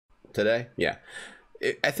today. Yeah.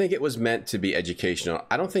 I think it was meant to be educational.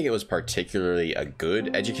 I don't think it was particularly a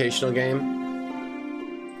good educational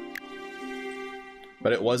game.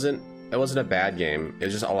 But it wasn't a bad game.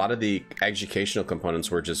 It's just a lot of the educational components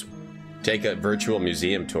were just take a virtual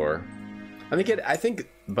museum tour. I think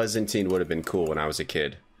Byzantine would have been cool when I was a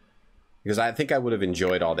kid. Because I think I would have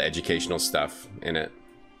enjoyed all the educational stuff in it.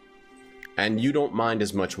 And you don't mind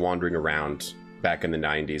as much wandering around back in the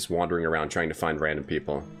 90s, wandering around trying to find random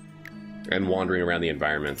people. And wandering around the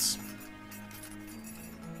environments.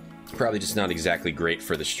 Probably just not exactly great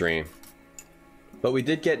for the stream. But we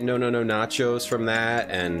did get No No No Nachos from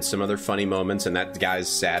that, and some other funny moments, and that guy's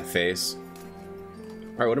sad face.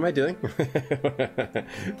 Alright, what am I doing?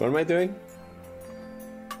 What am I doing?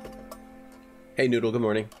 Hey Noodle, good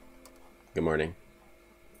morning. Good morning.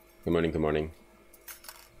 Good morning, good morning.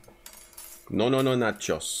 No No No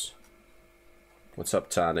Nachos. What's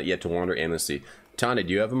up, Tana? Yeah, to wander aimlessly. Tana,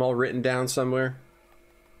 do you have them all written down somewhere?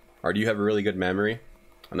 Or do you have a really good memory?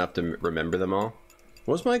 Enough to remember them all?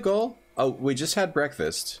 What was my goal? Oh, we just had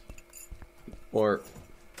breakfast. Or...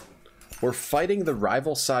 we're fighting the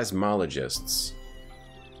rival seismologists.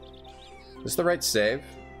 Is this the right save?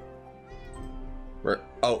 We're...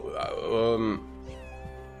 oh,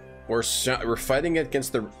 we're fighting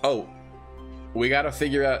against the... oh. We gotta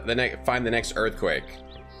figure out the find the next earthquake.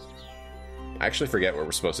 I actually forget what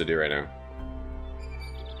we're supposed to do right now.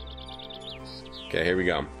 Okay, here we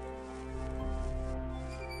go.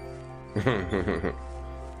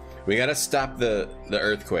 We gotta stop the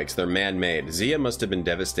earthquakes. They're man-made. Zia must have been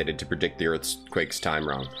devastated to predict the earthquake's time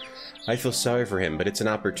wrong. I feel sorry for him, but it's an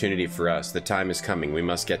opportunity for us. The time is coming. We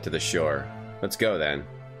must get to the shore. Let's go then.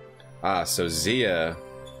 Ah, so Zia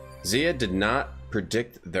did not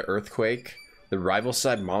predict the earthquake. The rival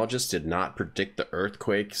seismologists did not predict the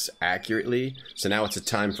earthquakes accurately. So now it's a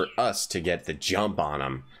time for us to get the jump on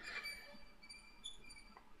them.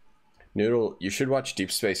 Noodle, you should watch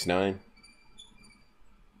Deep Space Nine.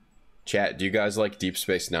 Chat, do you guys like Deep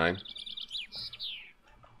Space Nine?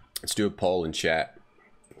 Let's do a poll in chat.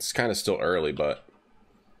 It's kind of still early, but...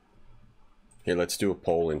 here, let's do a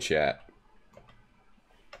poll in chat.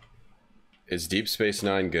 Is Deep Space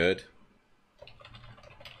Nine good?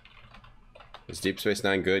 Is Deep Space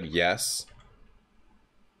Nine good? Yes.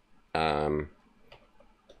 I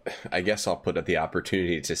guess I'll put up the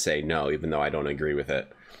opportunity to say no, even though I don't agree with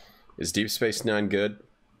it. Is Deep Space Nine good?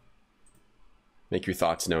 Make your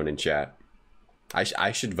thoughts known in chat.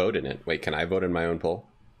 I should vote in it. Wait, can I vote in my own poll?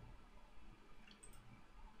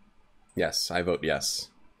 Yes, I vote yes.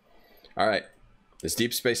 Alright. Is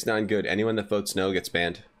Deep Space Nine good? Anyone that votes no gets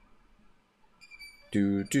banned.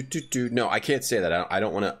 No, I can't say that. I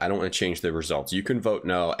don't want to change the results. You can vote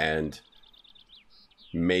no and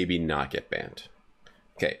maybe not get banned.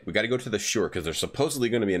 Okay, we got to go to the shore because there's supposedly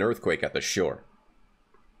going to be an earthquake at the shore.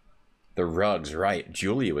 The rugs, right.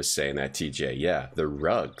 Julia was saying that, TJ. Yeah, the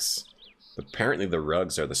rugs. Apparently the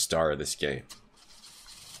rugs are the star of this game.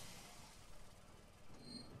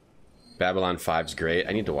 Babylon 5's great.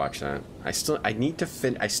 I need to watch that. I still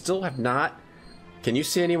have not... Can you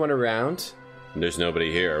see anyone around? There's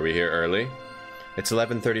nobody here. Are we here early? It's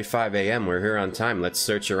 11:35 a.m. We're here on time. Let's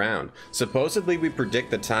search around. Supposedly we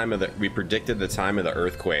predicted the time of the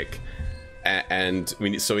earthquake. And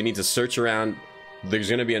so we need to search around. There's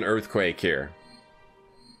going to be an earthquake here.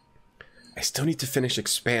 I still need to finish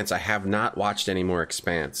Expanse. I have not watched any more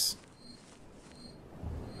Expanse.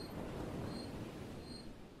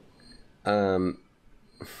 Hey,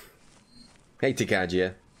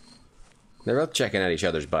 Tikajia. They're both checking out each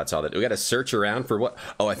other's butts all that. We got to search around for what?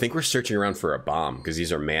 Oh, I think we're searching around for a bomb because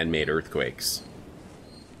these are man-made earthquakes.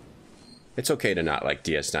 It's okay to not like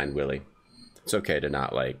DS9 Willy. It's okay to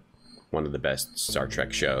not like one of the best Star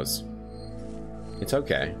Trek shows. It's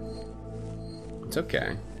okay. It's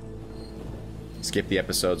okay. Skip the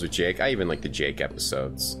episodes with Jake. I even like the Jake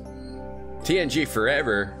episodes. TNG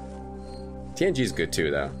forever. TNG's good too,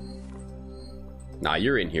 though. Nah,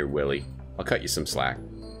 you're in here, Willy. I'll cut you some slack.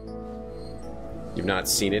 You've not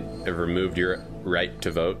seen it? Have removed your right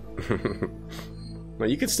to vote? Well,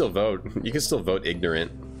 you can still vote. You can still vote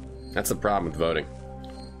ignorant. That's the problem with voting.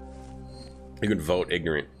 You can vote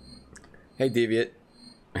ignorant. Hey, Deviant.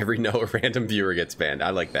 Every no, a random viewer gets banned. I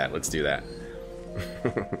like that. Let's do that.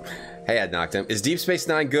 Hey, I'd knocked him. Is Deep Space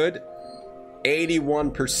Nine good?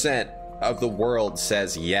 81% of the world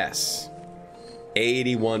says yes.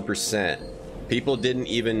 81%. People didn't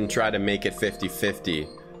even try to make it 50-50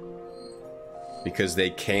 because they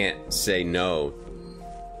can't say no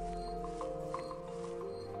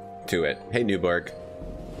to it. Hey, Newberg.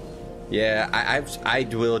 Yeah, I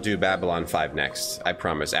will do Babylon 5 next. I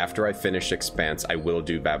promise. After I finish Expanse, I will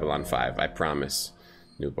do Babylon 5. I promise.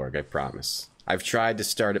 Newborg, I promise. I've tried to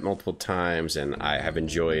start it multiple times, and I have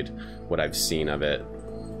enjoyed what I've seen of it.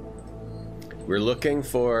 We're looking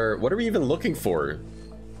for... What are we even looking for?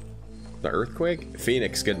 The Earthquake?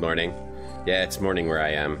 Phoenix, good morning. Yeah, it's morning where I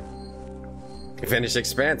am. Finish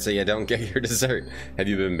Expanse so you don't get your dessert. Have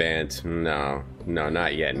you been banned? No. No,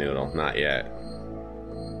 not yet, Noodle. Not yet.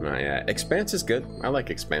 Not yet. Expanse is good. I like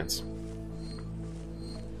Expanse.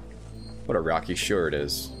 What a rocky shore it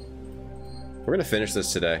is. We're gonna finish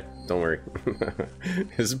this today. Don't worry.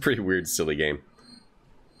 This is a pretty weird, silly game.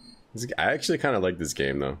 I actually kind of like this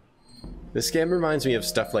game, though. This game reminds me of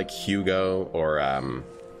stuff like Hugo or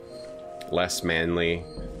Less Manly.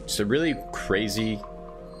 It's a really crazy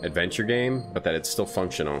adventure game, but that it's still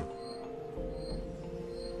functional.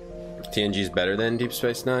 TNG's better than Deep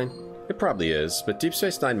Space Nine? It probably is, but Deep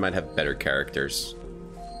Space Nine might have better characters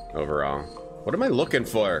overall. What am I looking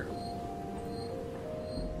for?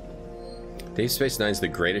 Deep Space Nine's the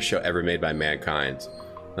greatest show ever made by mankind.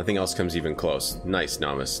 Nothing else comes even close. Nice,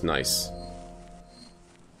 Namus, nice.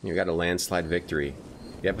 You got a landslide victory.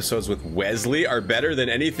 The episodes with Wesley are better than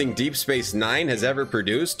anything Deep Space Nine has ever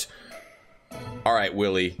produced? Alright,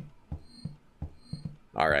 Willie.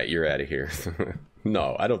 Alright, you're out of here.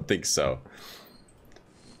 No, I don't think so.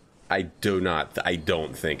 I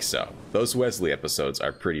don't think so. Those Wesley episodes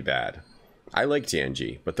are pretty bad. I like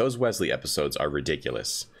TNG, but those Wesley episodes are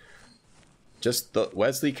ridiculous. Just the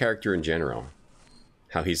Wesley character in general.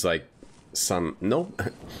 How he's like some... No.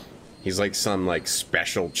 He's like some like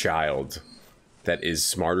special child that is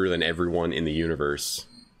smarter than everyone in the universe.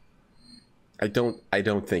 I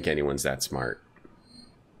don't think anyone's that smart.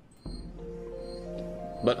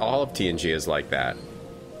 But all of TNG is like that.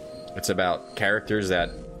 It's about characters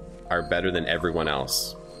that are better than everyone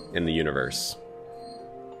else in the universe.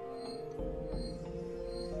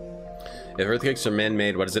 If earthquakes are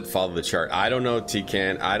man-made, what does it follow the chart? I don't know,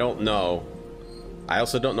 T-Can. I don't know. I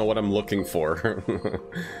also don't know what I'm looking for.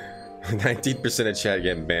 19% of chat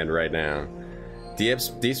getting banned right now. Deep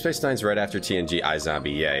Space Nine's right after TNG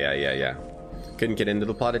iZombie. Yeah. Couldn't get into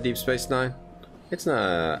the plot of Deep Space Nine. It's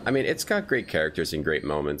not... I mean, it's got great characters and great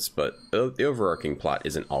moments, but the overarching plot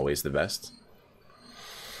isn't always the best.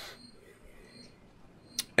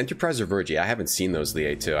 Enterprise or Virgie? I haven't seen those, the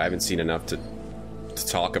A2. I haven't seen enough to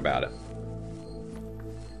talk about it.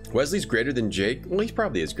 Wesley's greater than Jake? Well, he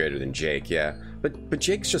probably is greater than Jake, yeah. But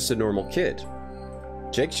Jake's just a normal kid.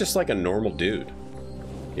 Jake's just like a normal dude.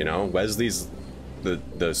 You know, Wesley's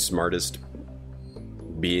the smartest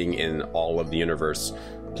being in all of the universe.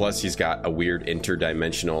 Plus, he's got a weird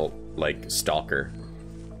interdimensional, like, stalker.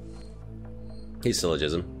 He's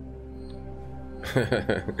syllogism.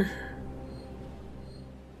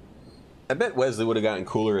 I bet Wesley would have gotten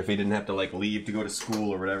cooler if he didn't have to, like, leave to go to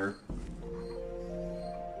school or whatever.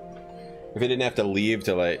 If he didn't have to leave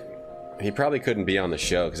to, like... He probably couldn't be on the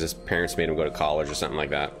show because his parents made him go to college or something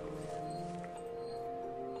like that.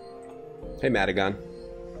 Hey, Madagon.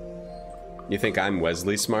 You think I'm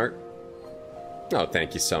Wesley smart? Oh,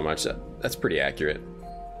 thank you so much. That's pretty accurate.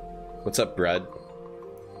 What's up, Brad?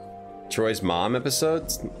 Troy's mom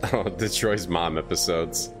episodes? Oh, the Troy's mom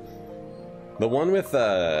episodes. The one with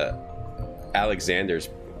Alexander's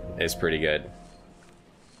is pretty good.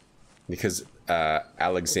 Because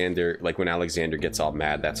Alexander, like when Alexander gets all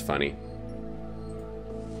mad, that's funny.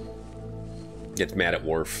 Gets mad at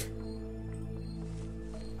Worf.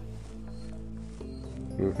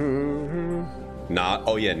 Nog,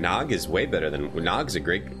 oh yeah, Nog is way better than... Nog's a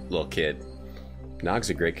great little kid. Nog's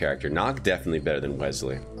a great character. Nog definitely better than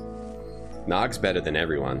Wesley. Nog's better than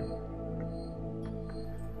everyone.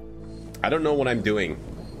 I don't know what I'm doing.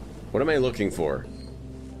 What am I looking for?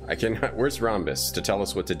 I cannot... Where's Rhombus to tell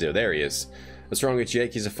us what to do? There he is. What's wrong with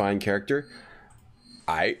Jake? He's a fine character.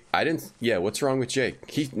 I didn't... Yeah, what's wrong with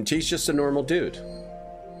Jake? He's just a normal dude. You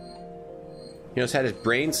know, he's had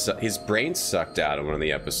his brain sucked out in one of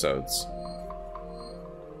the episodes.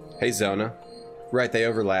 Hey, Zona. Right, they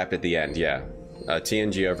overlap at the end, yeah.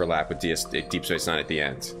 TNG overlap with Deep Space Nine at the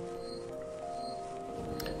end.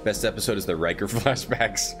 Best episode is the Riker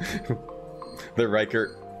flashbacks. The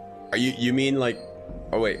Riker... You mean like...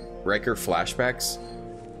 Oh wait, Riker flashbacks?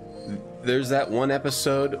 There's that one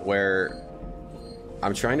episode where...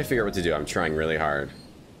 I'm trying to figure out what to do. I'm trying really hard.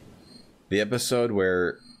 The episode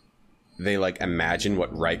where they like imagine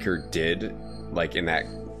what Riker did, like in that...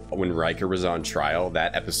 When Riker was on trial,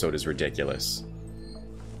 that episode is ridiculous.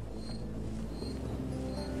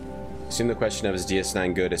 Assume the question of is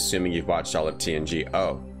DS9 good, assuming you've watched all of TNG.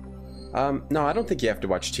 Oh. No, I don't think you have to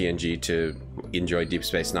watch TNG to enjoy Deep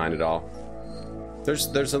Space Nine at all?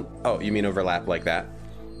 There's a... Oh, you mean overlap like that?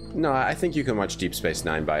 No, I think you can watch Deep Space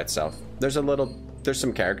Nine by itself. There's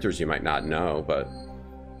some characters you might not know, but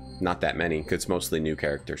not that many, because it's mostly new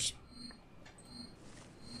characters.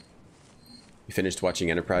 You finished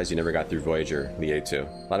watching Enterprise, you never got through Voyager, the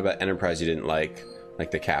A2. A lot about Enterprise you didn't like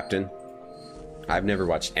the captain. I've never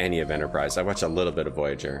watched any of Enterprise. I watched a little bit of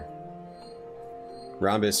Voyager.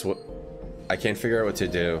 Rhombus, I can't figure out what to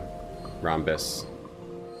do. Rhombus.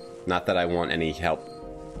 Not that I want any help.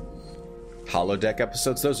 Holodeck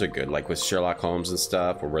episodes, those are good, like with Sherlock Holmes and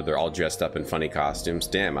stuff, or where they're all dressed up in funny costumes.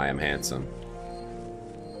 Damn, I am handsome.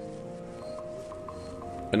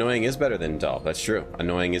 Annoying is better than dull. That's true.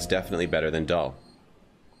 Annoying is definitely better than dull.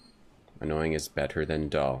 Annoying is better than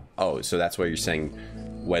dull. Oh, so that's why you're saying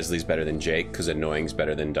Wesley's better than Jake, because annoying's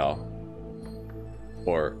better than dull.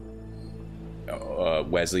 Or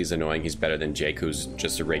Wesley's annoying, he's better than Jake, who's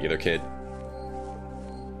just a regular kid.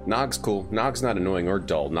 Nog's cool. Nog's not annoying or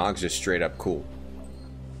dull. Nog's just straight up cool.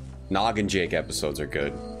 Nog and Jake episodes are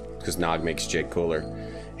good, because Nog makes Jake cooler.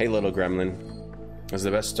 Hey, little gremlin. Is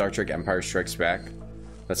the best Star Trek Empire Strikes Back?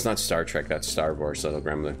 That's not Star Trek, that's Star Wars, little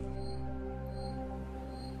gremlin.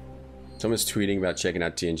 Someone's tweeting about checking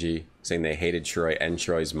out TNG, saying they hated Troy and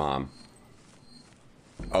Troy's mom.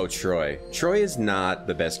 Oh, Troy. Troy is not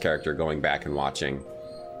the best character going back and watching.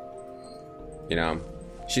 You know?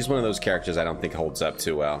 She's one of those characters I don't think holds up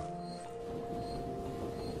too well.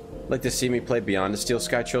 Like to see me play Beyond the Steel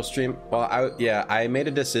Sky Chill stream? Well, yeah, I made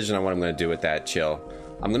a decision on what I'm going to do with that chill.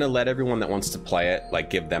 I'm going to let everyone that wants to play it, like,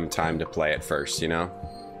 give them time to play it first, you know?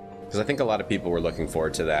 Because I think a lot of people were looking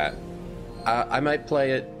forward to that. I might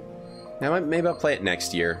play it... maybe I'll play it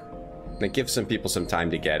next year. Like, give some people some time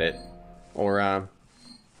to get it. Or,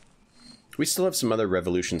 we still have some other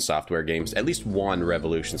Revolution Software games. At least one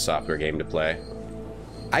Revolution Software game to play.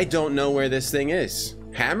 I don't know where this thing is.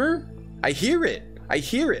 Hammer? I hear it. I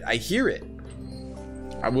hear it. I hear it.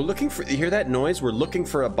 We're looking for... You hear that noise? We're looking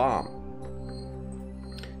for a bomb.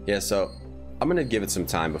 Yeah, so I'm going to give it some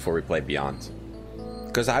time before we play Beyond.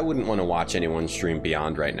 Because I wouldn't want to watch anyone stream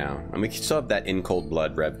Beyond right now. And we still have that In Cold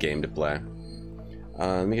Blood Rev game to play.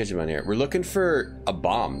 Let me get you on here. We're looking for a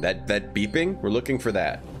bomb. That beeping, we're looking for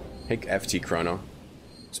that. Hey, FT Chrono.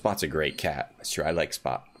 Spot's a great cat. That's true. I like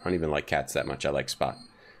Spot. I don't even like cats that much. I like Spot.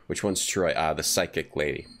 Which one's Troy? The psychic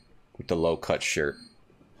lady. With the low-cut shirt.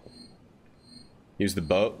 Use the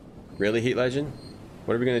boat? Really, Heat Legend?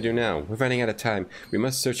 What are we going to do now? We're running out of time. We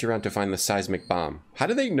must search around to find the seismic bomb. How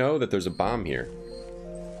do they know that there's a bomb here?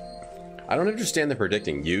 I don't understand the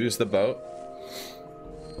predicting. Use the boat?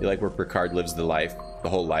 You like where Picard lives the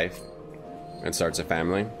whole life, and starts a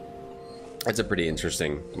family? That's a pretty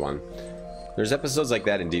interesting one. There's episodes like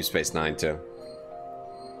that in Deep Space Nine, too.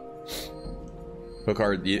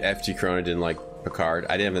 Picard, FT Chrono didn't like Picard.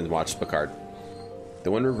 I didn't even watch Picard.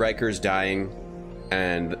 The one where Riker's dying,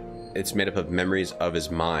 and it's made up of memories of his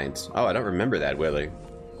mind. Oh, I don't remember that, Willie.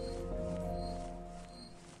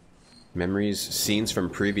 Memories, scenes from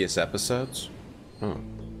previous episodes? Oh.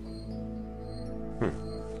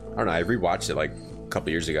 I don't know, I rewatched it like a couple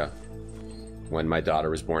years ago. When my daughter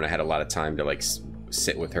was born, I had a lot of time to like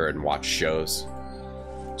sit with her and watch shows.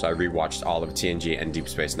 So I rewatched all of TNG and Deep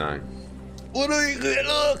Space Nine. What do you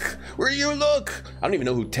look? Where you look? I don't even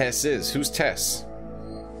know who Tess is. Who's Tess?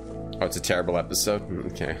 Oh, it's a terrible episode?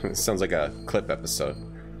 Okay, it sounds like a clip episode.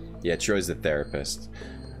 Yeah, Troy's the therapist.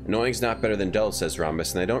 Annoying's not better than dull, says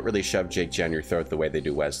Rhombus, and they don't really shove Jake down your throat the way they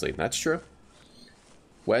do Wesley. That's true.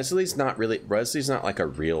 Wesley's not like a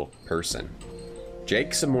real person.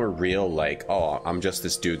 Jake's a more real, like, oh, I'm just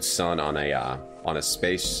this dude's son on a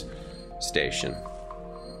space station.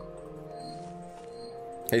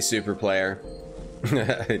 Hey, super player.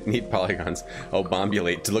 Need polygons. Oh,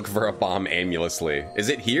 bombulate to look for a bomb aimlessly. Is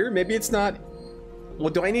it here? Maybe it's not. Well,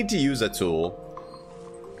 do I need to use a tool?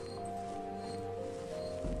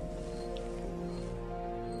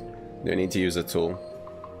 Do I need to use a tool?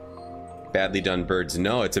 Badly done, birds.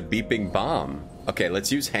 No, it's a beeping bomb. Okay,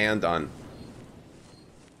 let's use hand on.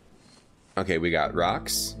 Okay, we got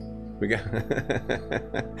rocks. We got...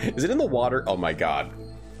 Is it in the water? Oh my god.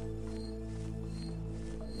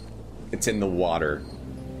 It's in the water.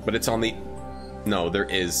 But it's on the... No, there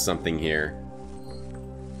is something here.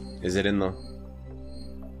 Is it in the...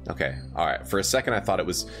 Okay, alright. For a second I thought it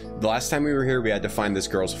was... The last time we were here we had to find this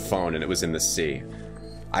girl's phone and it was in the sea.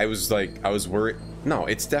 I was worried... No,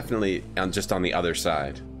 it's definitely just on the other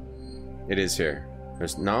side. It is here.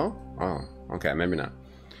 There's... No? Oh, okay, maybe not.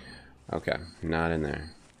 Okay, not in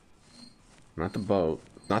there. Not the boat.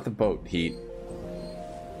 Not the boat, Heat.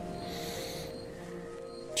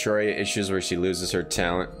 Troy issues where she loses her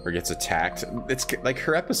talent or gets attacked. It's like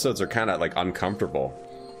her episodes are kind of like uncomfortable.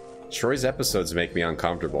 Troy's episodes make me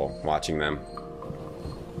uncomfortable watching them.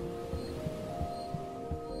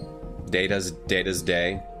 Data's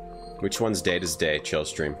Day. Which one's Data's Day? Chill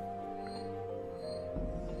stream.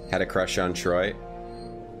 Had a crush on Troy.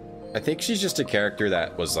 I think she's just a character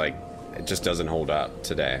that was like, it just doesn't hold up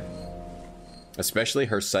today. Especially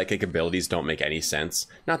her psychic abilities don't make any sense.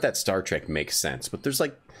 Not that Star Trek makes sense, but there's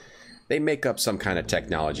like, they make up some kind of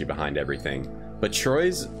technology behind everything. But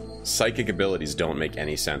Troy's psychic abilities don't make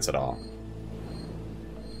any sense at all.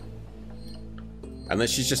 Unless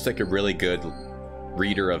she's just like a really good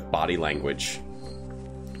reader of body language.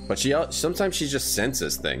 But sometimes she just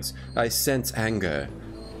senses things. I sense anger.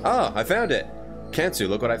 Oh, I found it. Kansu,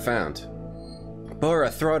 look what I found.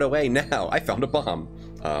 Bora, throw it away now. I found a bomb.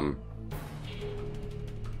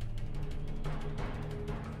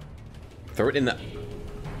 Throw it in the...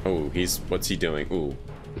 Oh, what's he doing? Ooh,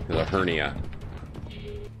 a hernia.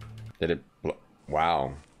 Did it...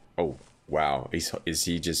 Wow. Oh, wow. Is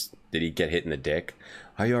he just... Did he get hit in the dick?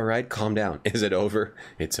 Are you alright? Calm down. Is it over?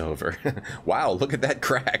 It's over. Wow, look at that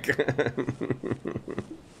crack.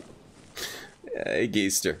 Hey,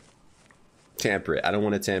 Geister. Tamper it. I don't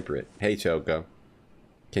want to tamper it. Hey, Choco.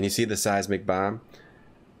 Can you see the seismic bomb?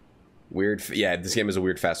 Weird. Yeah, this game is a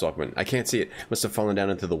weird fast walkman. I can't see it. Must have fallen down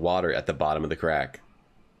into the water at the bottom of the crack.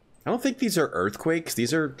 I don't think these are earthquakes.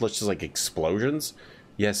 These are just like explosions.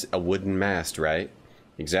 Yes, a wooden mast, right?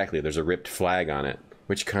 Exactly. There's a ripped flag on it.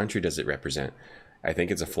 Which country does it represent? I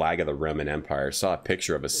think it's a flag of the Roman Empire. I saw a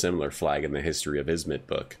picture of a similar flag in the History of Izmit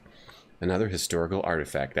book. Another historical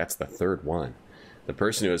artifact. That's the third one. The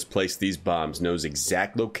person who has placed these bombs knows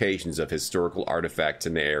exact locations of historical artifacts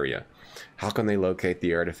in the area. How can they locate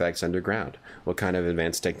the artifacts underground? What kind of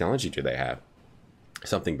advanced technology do they have?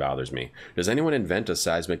 Something bothers me. Does anyone invent a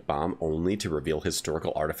seismic bomb only to reveal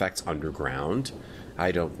historical artifacts underground?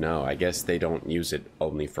 I don't know. I guess they don't use it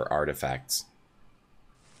only for artifacts.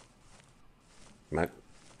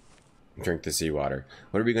 Drink the seawater.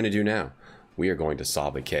 What are we going to do now? We are going to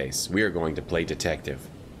solve a case. We are going to play detective.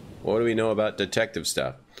 What do we know about detective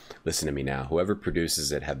stuff? Listen to me now. Whoever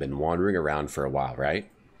produces it have been wandering around for a while, right?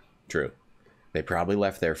 True. They probably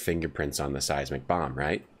left their fingerprints on the seismic bomb,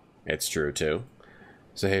 right? It's true, too.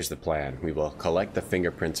 So here's the plan. We will collect the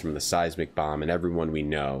fingerprints from the seismic bomb and everyone we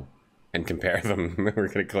know and compare them. We're going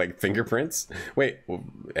to collect fingerprints? Wait,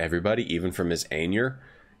 everybody? Even from Miss Ainier?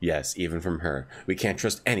 Yes, even from her. We can't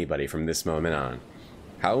trust anybody from this moment on.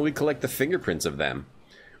 How will we collect the fingerprints of them?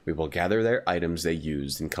 We will gather their items they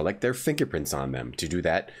used and collect their fingerprints on them. To do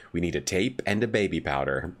that, we need a tape and a baby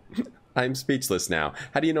powder. I'm speechless now.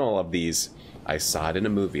 How do you know all of these? I saw it in a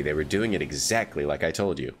movie. They were doing it exactly like I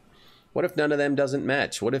told you. What if none of them doesn't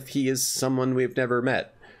match? What if he is someone we've never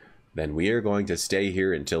met? Then we are going to stay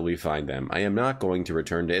here until we find them. I am not going to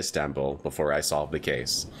return to Istanbul before I solve the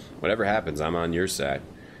case. Whatever happens, I'm on your side.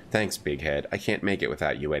 Thanks, Big Head. I can't make it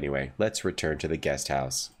without you anyway. Let's return to the guest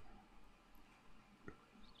house.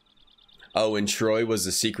 Oh, and Troy was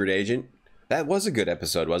the secret agent? That was a good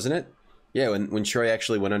episode, wasn't it? Yeah, when Troy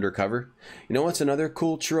actually went undercover. You know what's another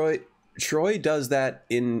cool Troy? Troy does that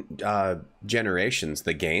in Generations,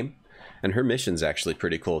 the game. And her mission's actually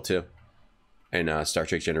pretty cool, too. In Star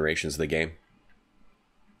Trek Generations, the game.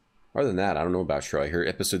 Other than that, I don't know about Troy. Her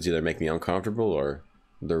episodes either make me uncomfortable or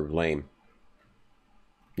they're lame.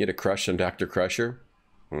 You had a crush on Dr. Crusher?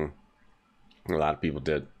 A lot of people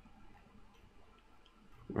did.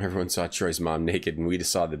 Everyone saw Troy's mom naked, and we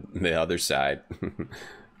just saw the other side.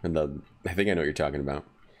 And I think I know what you're talking about.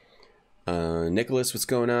 Nicholas, what's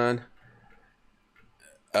going on?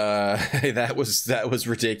 That was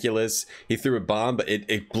ridiculous. He threw a bomb, but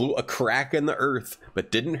it blew a crack in the earth, but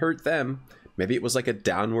didn't hurt them. Maybe it was like a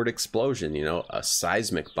downward explosion, you know, a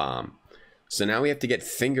seismic bomb. So now we have to get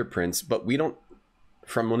fingerprints, but we don't...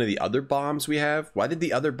 From one of the other bombs we have? Why did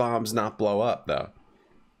the other bombs not blow up, though?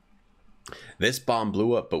 This bomb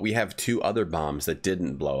blew up, but we have two other bombs that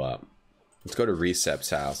didn't blow up. Let's go to Recep's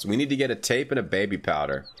house. We need to get a tape and a baby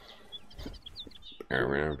powder.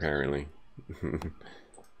 Apparently.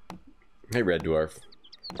 Hey, Red Dwarf.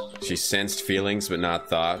 She sensed feelings, but not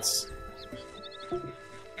thoughts.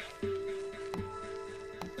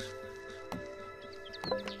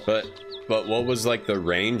 But what was, like, the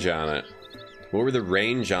range on it? What were the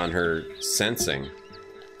range on her sensing?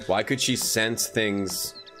 Why could she sense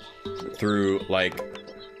things through, like,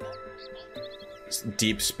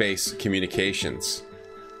 deep space communications,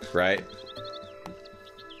 right?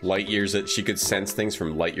 Light years, that she could sense things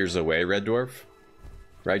from light years away, Red Dwarf?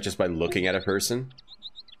 Right, just by looking at a person?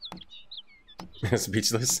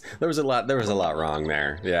 Speechless. There was a lot wrong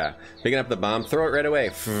there. Yeah. Picking up the bomb, throw it right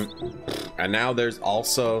away. And now there's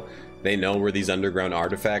also, they know where these underground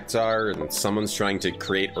artifacts are, and someone's trying to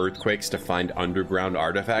create earthquakes to find underground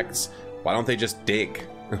artifacts. Why don't they just dig?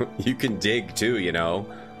 You can dig too, you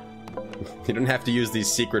know. You don't have to use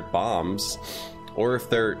these secret bombs. Or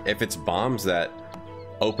if it's bombs that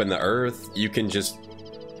open the earth, you can just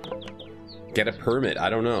get a permit. I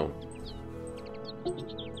don't know.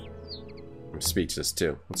 I'm speechless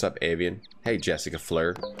too. What's up, Avian? Hey, Jessica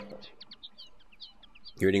Fleur.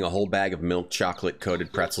 You're eating a whole bag of milk chocolate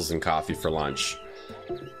coated pretzels and coffee for lunch.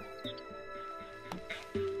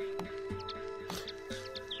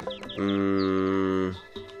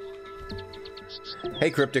 Hey,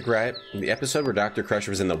 Cryptic Riot. The episode where Dr.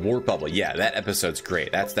 Crusher was in the warp bubble. Yeah, that episode's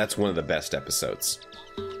great. That's one of the best episodes.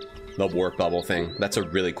 The warp bubble thing. That's a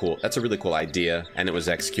really cool idea, and it was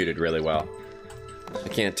executed really well. I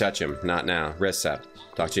can't touch him. Not now. Wrists up.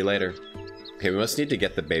 Talk to you later. Okay, we must need to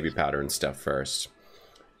get the baby powder and stuff first.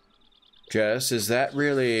 Jess, is that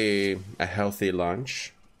really a healthy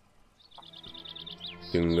lunch?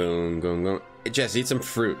 Jess, eat some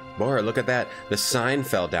fruit. Bora, look at that. The sign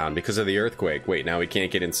fell down because of the earthquake. Wait, now we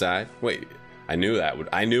can't get inside? Wait, I knew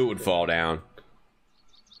it would fall down.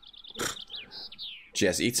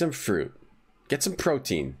 Jess, eat some fruit. Get some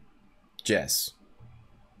protein. Jess,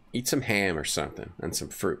 eat some ham or something and some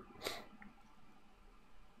fruit.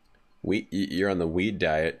 You're on the weed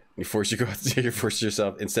diet. You force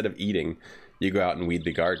yourself, instead of eating, you go out and weed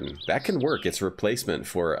the garden. That can work. It's a replacement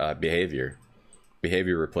for behavior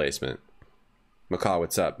replacement. Macaw,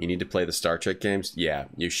 what's up? You need to play the Star Trek games? Yeah,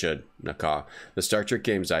 you should, Macaw. The Star Trek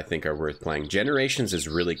games, I think, are worth playing. Generations is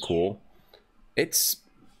really cool. It's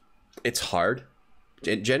hard.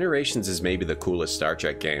 Generations is maybe the coolest Star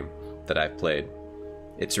Trek game that I've played.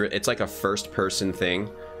 It's like a first-person thing,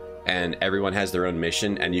 and everyone has their own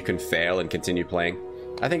mission, and you can fail and continue playing.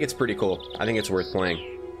 I think it's pretty cool. I think it's worth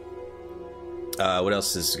playing. What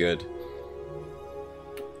else is good?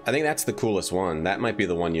 I think that's the coolest one. That might be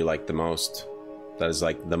the one you like the most. That is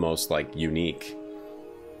like the most like unique.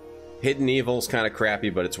 Hidden Evil's kind of crappy,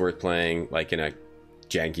 but it's worth playing like in a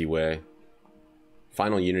janky way.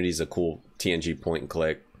 Final Unity's a cool TNG point and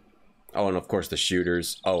click. Oh, and of course the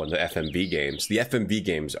shooters. Oh, and the FMV games. The FMV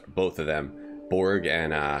games, both of them, Borg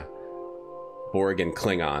and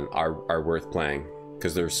Klingon are worth playing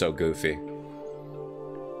because they're so goofy.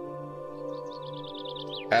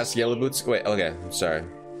 Ask Yellow Boots. Wait, okay, I'm sorry.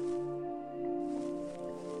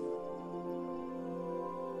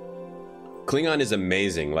 Klingon is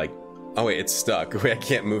amazing. Like, oh wait, it's stuck. Wait, I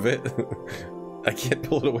can't move it. I can't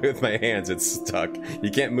pull it away with my hands. It's stuck. You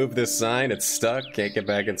can't move this sign. It's stuck. Can't get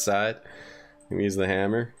back inside. Let me use the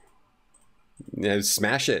hammer. Yeah,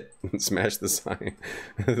 smash it. Smash the sign.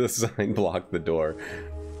 The sign blocked the door.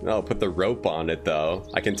 Oh, put the rope on it though.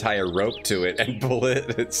 I can tie a rope to it and pull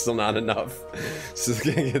it. It's still not enough. So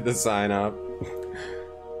can't get the sign up.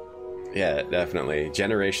 Yeah, definitely.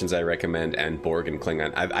 Generations I recommend, and Borg and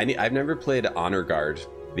Klingon. I've never played Honor Guard,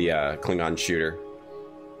 the Klingon shooter.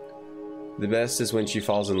 The best is when she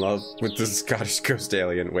falls in love with the Scottish ghost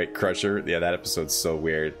alien. Wait, Crusher? Yeah, that episode's so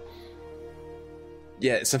weird.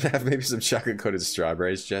 Yeah, maybe some chocolate-coated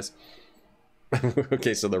strawberries, Jess.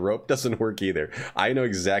 Okay, so the rope doesn't work either. I know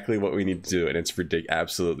exactly what we need to do, and it's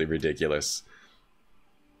absolutely ridiculous.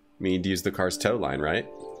 We need to use the car's tow line, right?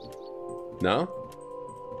 No?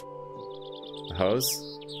 The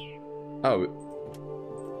hose?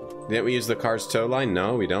 Oh. Didn't we use the car's tow line?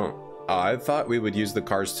 No, we don't. Oh, I thought we would use the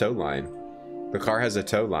car's tow line. The car has a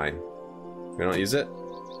tow line. We don't use it?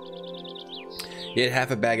 You had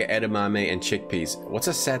half a bag of edamame and chickpeas. What's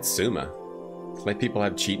a satsuma? Like people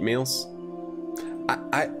have cheat meals? I'm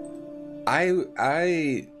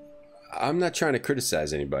not trying to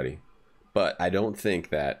criticize anybody, but I don't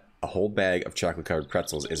think that a whole bag of chocolate-covered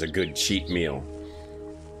pretzels is a good cheat meal.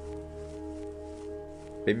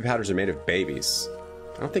 Baby powders are made of babies.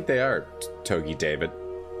 I don't think they are, Togi David.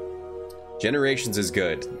 Generations is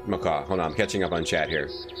good. Macaw, hold on, I'm catching up on chat here.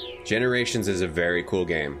 Generations is a very cool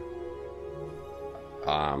game.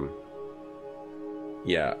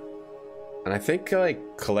 Yeah. And I think,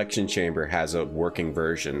 like, Collection Chamber has a working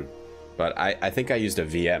version. But I think I used a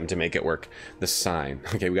VM to make it work. The sign.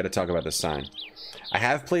 Okay, we gotta talk about the sign. I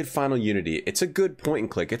have played Final Unity. It's a good point and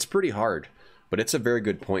click. It's pretty hard, but it's a very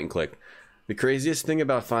good point and click. The craziest thing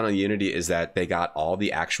about Final Unity is that they got all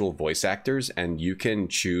the actual voice actors, and you can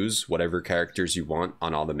choose whatever characters you want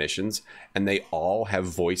on all the missions, and they all have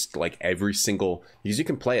voiced like every single, because you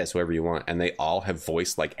can play as whoever you want, and they all have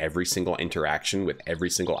voiced like every single interaction with every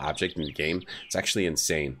single object in the game. It's actually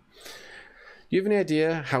insane. you have any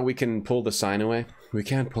idea how we can pull the sign away? We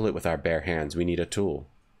can't pull it with our bare hands. We need a tool.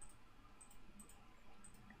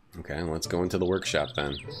 Okay, let's go into the workshop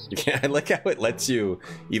then. I like how it lets you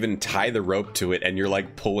even tie the rope to it and you're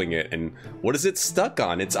like pulling it. And what is it stuck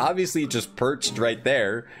on? It's obviously just perched right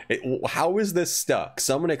there. How is this stuck?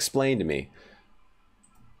 Someone explain to me.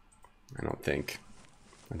 I don't think.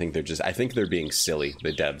 I think they're being silly,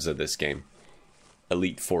 the devs of this game.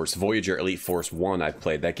 Elite Force, Voyager Elite Force 1 I've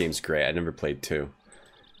played. That game's great. I never played 2.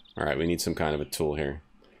 Alright, we need some kind of a tool here.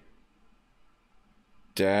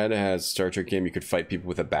 Dad has Star Trek game you could fight people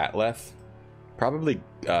with a bat'leth. Probably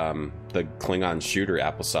the Klingon shooter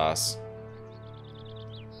applesauce.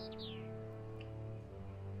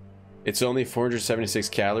 It's only 476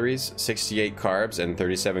 calories, 68 carbs, and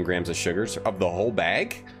 37 grams of sugars. Of the whole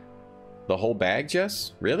bag? The whole bag,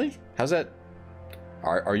 Jess? Really? How's that?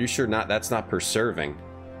 Are you sure that's not per serving?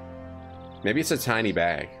 Maybe it's a tiny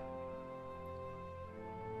bag.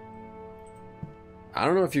 I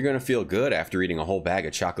don't know if you're gonna feel good after eating a whole bag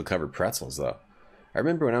of chocolate-covered pretzels, though. I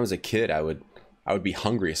remember when I was a kid, I would be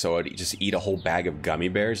hungry, so I would just eat a whole bag of gummy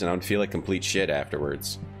bears, and I would feel like complete shit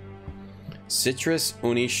afterwards. Citrus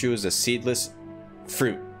unishu is a seedless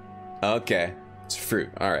fruit. Okay, it's fruit.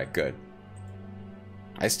 All right, good.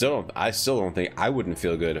 I still don't think I wouldn't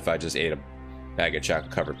feel good if I just ate a bag of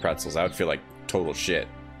chocolate-covered pretzels. I would feel like total shit.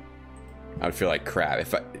 I would feel like crap.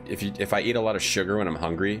 If I eat a lot of sugar when I'm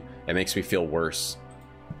hungry, it makes me feel worse.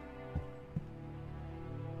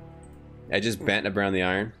 I just bent around the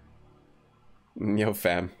iron. Yo,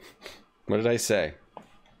 fam. What did I say?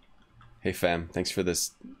 Hey, fam. Thanks for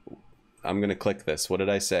this. I'm gonna click this. What did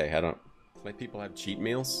I say? I don't. Like people have cheat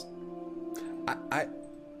meals. I'm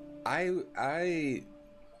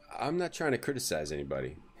not trying to criticize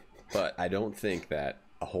anybody, but I don't think that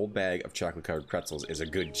a whole bag of chocolate-covered pretzels is a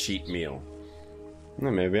good cheat meal.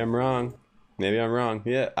 Well, maybe I'm wrong. Maybe I'm wrong.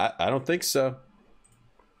 Yeah, I don't think so.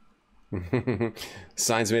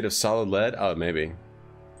 Signs made of solid lead? Oh, maybe.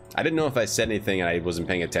 I didn't know if I said anything and I wasn't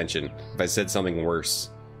paying attention. If I said something worse.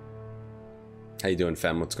 How you doing,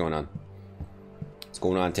 fam? What's going on? What's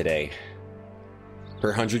going on today? Per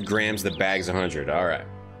 100 grams, the bag's 100. All right.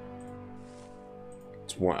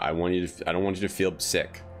 I don't want you to feel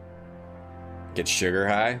sick. Get sugar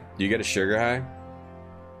high? Do you get a sugar high?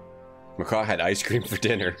 Macaw had ice cream for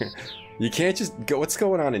dinner. You can't just go. What's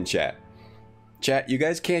going on in chat? Chat, you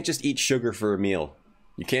guys can't just eat sugar for a meal.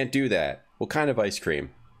 You can't do that. What kind of ice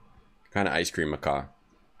cream? What kind of ice cream, Macaw?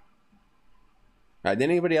 Did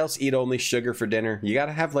anybody else eat only sugar for dinner? You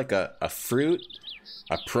gotta have like a fruit,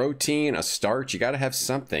 a protein, a starch. You gotta have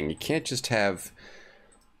something. You can't just have.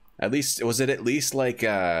 At least was it at least like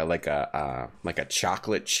a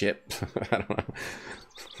chocolate chip? I don't know.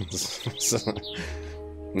 So,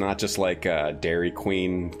 not just like a Dairy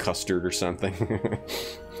Queen custard or something.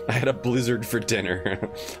 I had a Blizzard for dinner.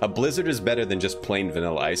 A Blizzard is better than just plain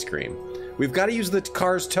vanilla ice cream. We've got to use the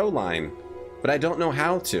car's tow line, but I don't know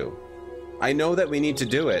how to. I know that we need to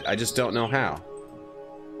do it. I just don't know how.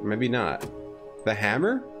 Maybe not. The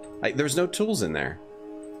hammer? There's no tools in there.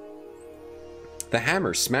 The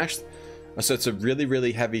hammer smashed. So it's a really,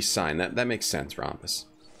 really heavy sign. That makes sense, Rhombus.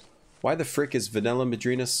 Why the frick is Vanilla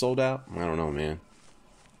Madrina sold out? I don't know, man.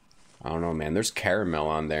 I don't know, man. There's caramel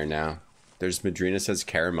on there now. There's Madrina says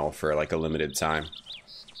caramel for like a limited time.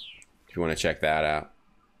 If you want to check that out.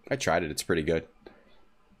 I tried it. It's pretty good.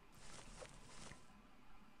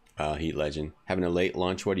 Heat Legend. Having a late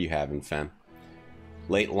lunch? What are you having, fam?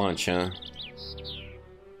 Late lunch, huh?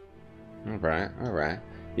 Alright, alright.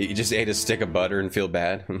 You just ate a stick of butter and feel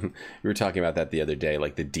bad? We were talking about that the other day,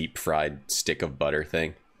 like the deep fried stick of butter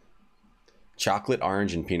thing. Chocolate,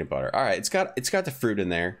 orange, and peanut butter. Alright, it's got the fruit in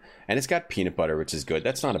there, and it's got peanut butter, which is good.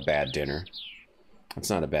 That's not a bad dinner.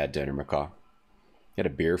 That's not a bad dinner, Macaw. You had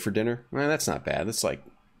a beer for dinner? Well, that's not bad. It's like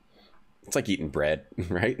eating bread,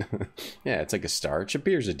 right? Yeah, it's like a starch. A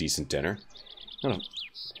beer's a decent dinner. I don't know.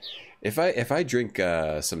 If I drink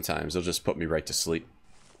sometimes, it'll just put me right to sleep.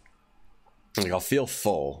 Like, I'll feel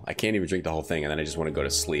full. I can't even drink the whole thing, and then I just want to go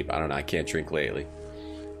to sleep. I don't know. I can't drink lately.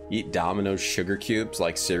 Eat Domino's sugar cubes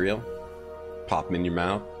like cereal. Pop them in your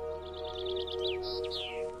mouth.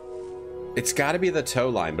 It's got to be the tow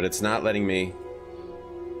line, but it's not letting me.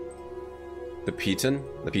 The piton?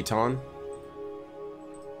 The piton?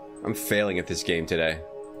 I'm failing at this game today.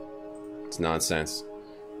 It's nonsense.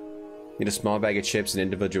 Need a small bag of chips and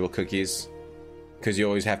individual cookies. Because you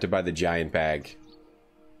always have to buy the giant bag.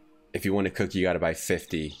 If you want a cookie, you gotta buy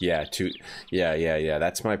 50. Yeah, yeah.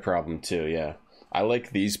 That's my problem too, yeah. I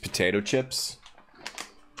like these potato chips.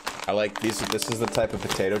 I like these. This is the type of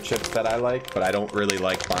potato chips that I like, but I don't really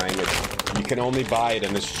like buying it. You can only buy it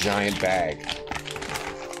in this giant bag.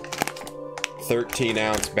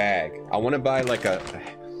 13-ounce bag. I want to buy like a...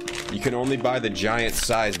 You can only buy the giant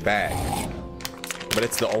size bag. But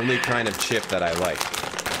it's the only kind of chip that I like.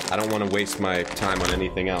 I don't want to waste my time on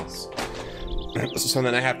anything else. So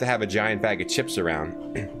then I have to have a giant bag of chips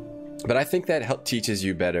around. But I think that teaches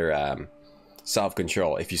you better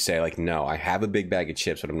self-control. If you say like, no, I have a big bag of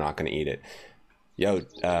chips, but I'm not going to eat it. Yo,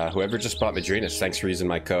 whoever just bought Madrinas, thanks for using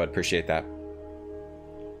my code. Appreciate that.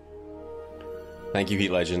 Thank you,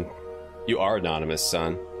 Heat Legend. You are anonymous,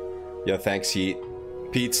 son. Yo, thanks, Heat.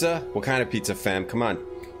 Pizza? What kind of pizza, fam? Come on.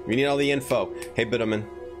 We need all the info. Hey, Bitterman.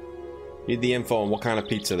 Need the info on what kind of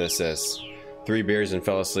pizza this is. 3 beers and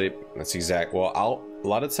fell asleep. That's exact. Well, a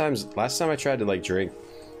lot of times, last time I tried to like drink,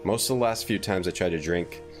 most of the last few times I tried to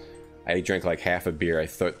drink, I drank like half a beer, I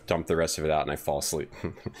dumped the rest of it out, and I fall asleep.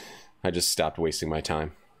 I just stopped wasting my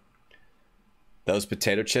time. Those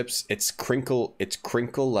potato chips, they're crinkly,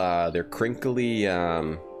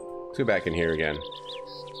 let's go back in here again.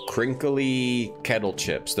 Crinkly kettle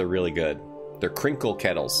chips, they're really good. They're crinkle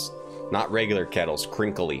kettles, not regular kettles,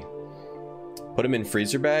 crinkly. Put them in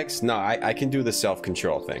freezer bags? No, I can do the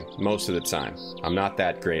self-control thing most of the time. I'm not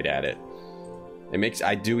that great at it.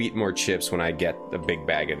 I do eat more chips when I get a big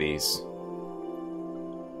bag of these.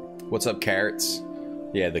 What's up, carrots?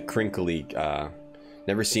 Yeah, the crinkly,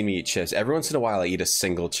 never seen me eat chips. Every once in a while I eat a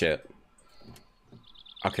single chip.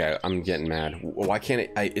 Okay, I'm getting mad. Why can't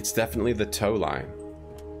it's definitely the toe line.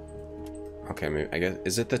 Okay, maybe, I guess,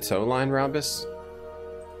 is it the toe line, Rhombus?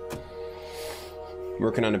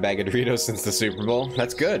 Working on a bag of Doritos since the Super Bowl.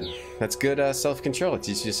 That's good. That's good self-control. It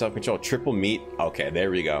teaches you self-control. Triple meat. Okay,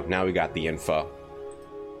 there we go. Now we got the info.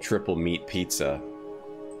 Triple meat pizza.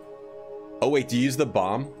 Oh wait, do you use the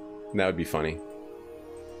bomb? That would be funny.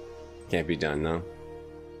 Can't be done, no?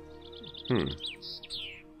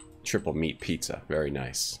 Triple meat pizza. Very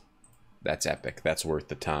nice. That's epic. That's worth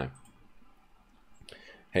the time.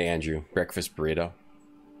 Hey Andrew, breakfast burrito.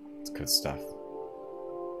 It's good stuff.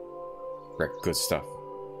 Good stuff.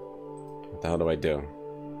 What the hell do I do?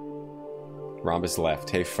 Rhombus left.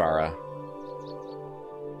 Hey Farah.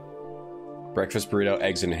 Breakfast burrito,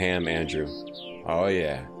 eggs and ham, Andrew. Oh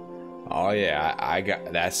yeah. Oh yeah, I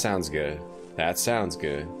got... That sounds good. That sounds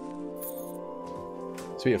good.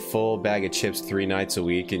 So be a full bag of chips 3 nights a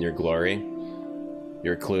week in your glory.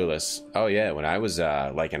 You're clueless. Oh yeah, when I was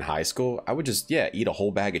like in high school, I would just, yeah, eat a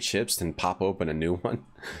whole bag of chips, then pop open a new one.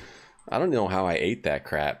 I don't know how I ate that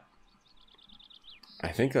crap. I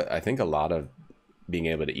think a lot of being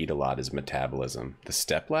able to eat a lot is metabolism. The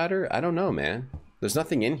stepladder? I don't know, man. There's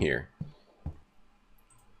nothing in here.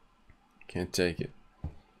 Can't take it.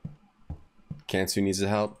 Kansu needs the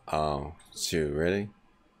help? Oh, shoot, really?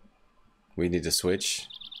 We need to switch?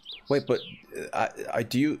 Wait, but I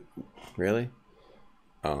do you... Really?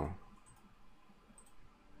 Oh.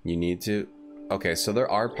 You need to? Okay, so there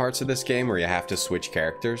are parts of this game where you have to switch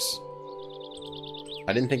characters.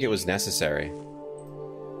 I didn't think it was necessary.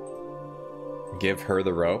 Give her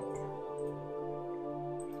the rope.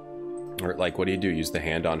 Or, like, what do? Use the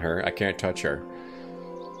hand on her? I can't touch her.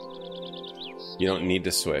 You don't need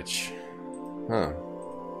to switch. Huh.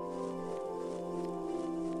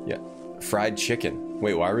 Yeah. Fried chicken.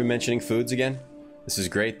 Wait, why are we mentioning foods again? This is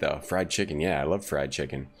great, though. Fried chicken. Yeah, I love fried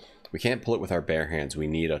chicken. We can't pull it with our bare hands. We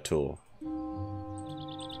need a tool.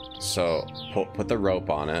 So, put the rope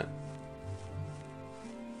on it.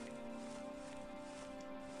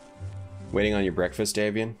 Waiting on your breakfast,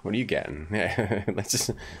 Avian? What are you getting? let's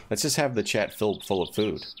just have the chat filled full of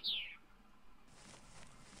food.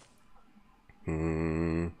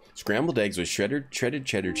 Scrambled eggs with shredded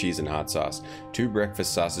cheddar cheese and hot sauce. 2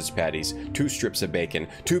 breakfast sausage patties. 2 strips of bacon.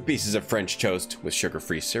 2 pieces of French toast with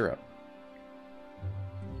sugar-free syrup.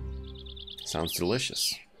 Sounds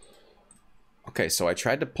delicious. Okay, so I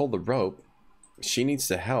tried to pull the rope. She needs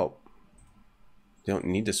to help. You don't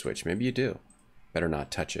need to switch. Maybe you do. Better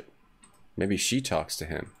not touch it. Maybe she talks to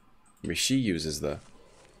him. Maybe she uses the...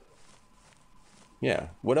 Yeah.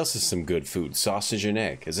 What else is some good food? Sausage and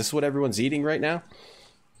egg. Is this what everyone's eating right now?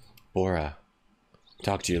 Bora.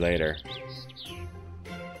 Talk to you later. I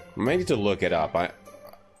might need to look it up. I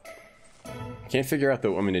can't figure out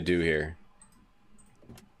what I'm going to do here.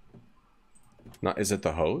 Is it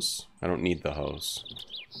the hose? I don't need the hose.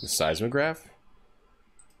 The seismograph?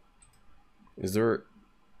 Is there...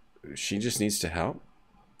 She just needs to help?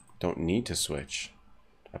 Don't need to switch.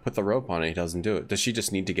 I put the rope on it, he doesn't do it. Does she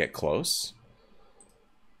just need to get close?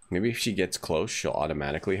 Maybe if she gets close, she'll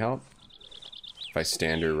automatically help. If I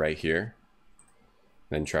stand her right here,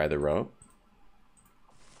 then try the rope.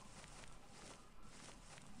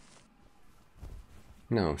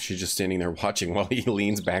 No, she's just standing there watching while he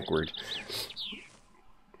leans backward.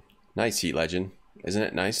 Nice, Heat Legend. Isn't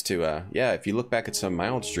it nice to, yeah, if you look back at some of my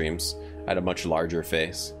old streams, I had a much larger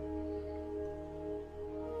face.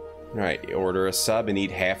 Alright, order a sub and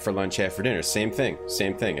eat half for lunch, half for dinner. Same thing.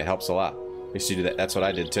 Same thing. It helps a lot. I used to do that. That's what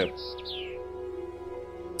I did too.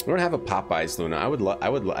 I don't have a Popeyes, Luna.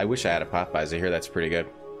 I wish I had a Popeyes. I hear that's pretty good.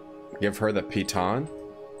 Give her the piton?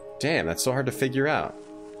 Damn, that's so hard to figure out.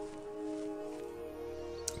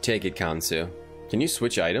 Take it, Kansu. Can you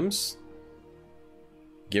switch items?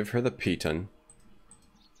 Give her the piton.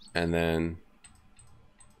 And then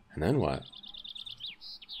what?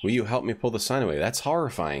 Will you help me pull the sign away? That's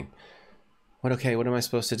horrifying. What? Okay, what am I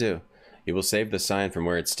supposed to do? You will save the sign from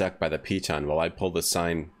where it's stuck by the piton while I pull the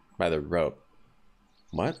sign by the rope.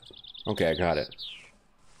 What? Okay, I got it.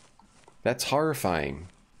 That's horrifying.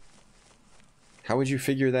 How would you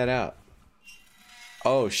figure that out?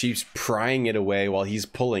 Oh, she's prying it away while he's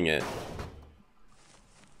pulling it.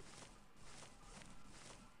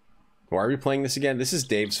 Why are we playing this again? This is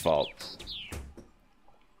Dave's fault.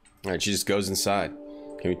 Alright, she just goes inside.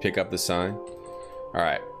 Can we pick up the sign?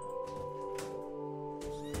 Alright.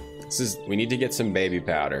 We need to get some baby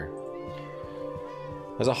powder.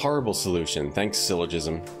 That's a horrible solution. Thanks,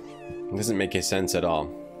 Syllogism. It doesn't make any sense at all.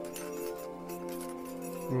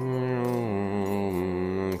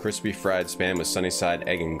 Crispy fried spam with sunny side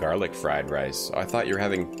egg and garlic fried rice. Oh, I thought you were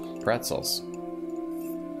having pretzels.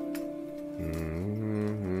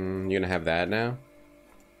 You gonna have that now?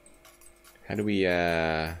 How do we,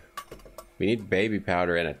 we need baby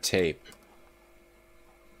powder and a tape.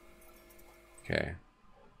 Okay.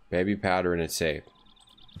 Baby powder and a tape.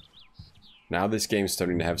 Now this game's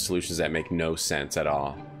starting to have solutions that make no sense at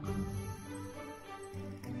all.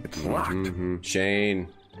 It's locked. Shane,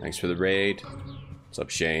 thanks for the raid. What's up,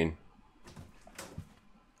 Shane?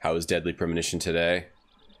 How was Deadly Premonition today?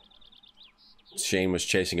 Shane was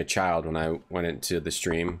chasing a child when I went into the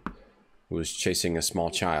stream. He was chasing a small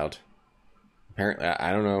child. Apparently,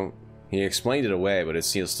 I don't know. He explained it away, but it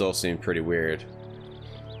still seemed pretty weird.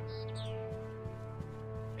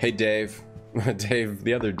 Hey, Dave. Dave,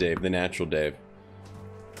 the other Dave, the natural Dave.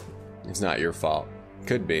 It's not your fault.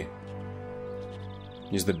 Could be.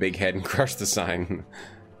 Use the big head and crush the sign.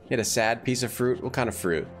 You had a sad piece of fruit? What kind of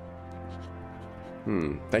fruit?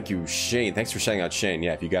 Thank you, Shane. Thanks for shouting out Shane.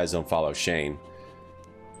 Yeah, if you guys don't follow Shane.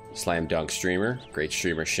 Slam Dunk streamer. Great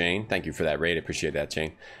streamer, Shane. Thank you for that raid. Appreciate that,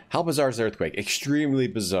 Shane. How bizarre is Earthquake? Extremely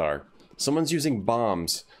bizarre. Someone's using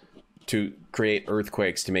bombs to create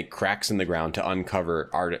earthquakes to make cracks in the ground to uncover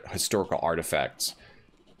historical artifacts.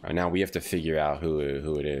 Right, now we have to figure out who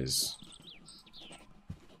it is.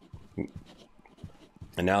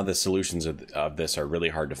 And now the solutions of this are really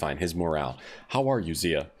hard to find. His morale. How are you,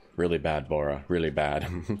 Zia? Really bad, Bora. Really bad.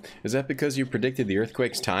 Is that because you predicted the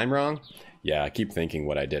earthquake's time wrong? Yeah, I keep thinking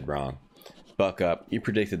what I did wrong. Buck up. You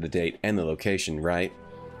predicted the date and the location, right?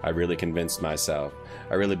 I really convinced myself.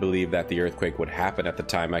 I really believed that the earthquake would happen at the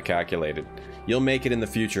time I calculated. You'll make it in the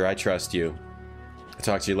future. I trust you. I'll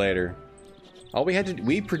talk to you later. All we had to...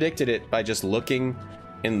 We predicted it by just looking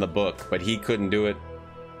in the book, but he couldn't do it.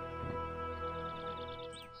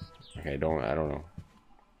 Okay, I don't know.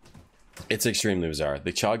 It's extremely bizarre.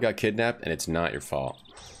 The child got kidnapped, and it's not your fault.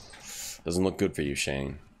 Doesn't look good for you,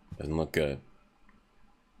 Shane. Doesn't look good.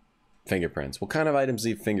 Fingerprints. What kind of items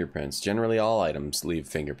leave fingerprints? Generally, all items leave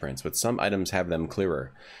fingerprints, but some items have them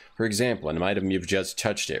clearer. For example, an item you've just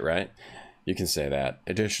touched it, right? You can say that.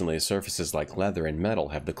 Additionally, surfaces like leather and metal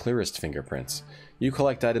have the clearest fingerprints. You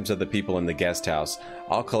collect items of the people in the guest house.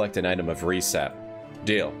 I'll collect an item of reset.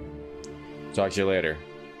 Deal. Talk to you later.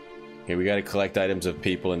 Okay, we gotta collect items of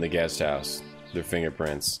people in the guest house. Their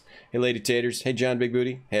fingerprints. Hey, Lady Taters. Hey, John Big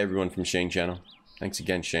Booty. Hey, everyone from Shane Channel. Thanks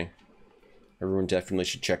again, Shane. Everyone definitely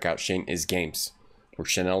should check out Shane Is Games. Or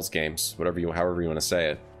Chanel's Games. However you want to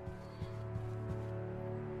say it.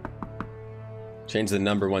 Shane's the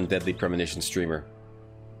 #1 Deadly Premonition streamer.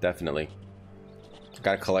 Definitely.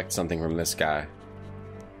 Gotta collect something from this guy.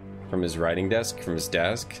 From his writing desk? From his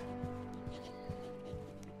desk?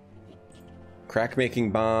 Crack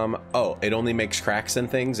making bomb. Oh, it only makes cracks and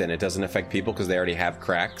things and it doesn't affect people because they already have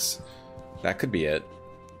cracks? That could be it.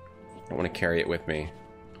 I don't want to carry it with me.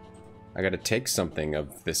 I gotta take something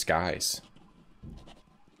of this guy's.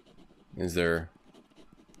 Is there...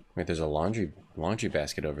 Wait, there's a laundry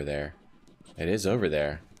basket over there. It is over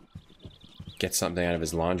there. Get something out of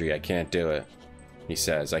his laundry. I can't do it. He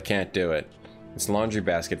says, I can't do it. It's a laundry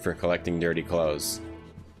basket for collecting dirty clothes.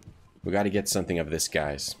 We gotta get something of this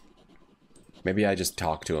guy's. Maybe I just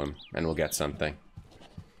talk to him and we'll get something.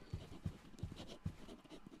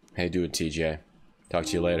 Hey, do it, TJ. Talk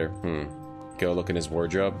to you later. Go look in his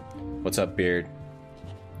wardrobe. What's up, Beard?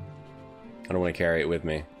 I don't want to carry it with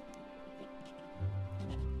me.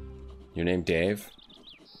 Your name Dave?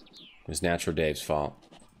 It was Natural Dave's fault.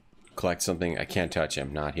 Collect something. I can't touch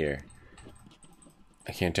him. Not here.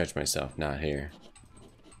 I can't touch myself. Not here.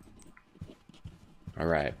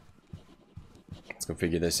 Alright. Let's go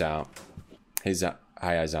figure this out. Hey,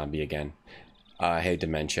 hi, zombie again. Hey,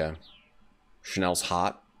 Dementia. Chanel's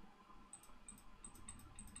hot.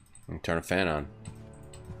 Turn a fan on.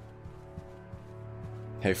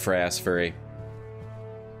 Hey, Frass Furry.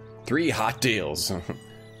 3 hot deals.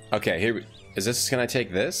 Okay, here. Is this? Can I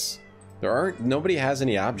take this? Nobody has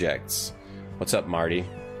any objects. What's up, Marty?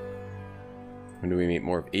 When do we meet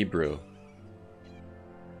more of Ebru?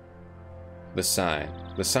 The sign.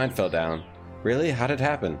 The sign fell down. Really? How did it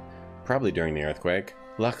happen? Probably during the earthquake.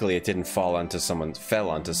 Luckily, it didn't fell onto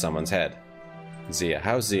someone's head. Zia.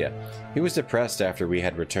 How's Zia? He was depressed after we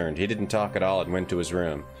had returned. He didn't talk at all and went to his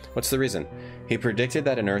room. What's the reason? He predicted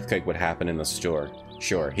that an earthquake would happen in the store.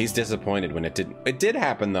 Sure, he's disappointed when it didn't. It did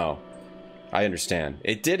happen, though. I understand.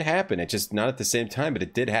 It did happen. It just not at the same time, but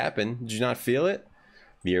it did happen. Did you not feel it?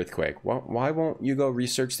 The earthquake. Why won't you go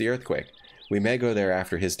research the earthquake? We may go there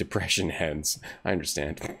after his depression ends. I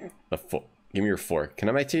understand. Give me your fork.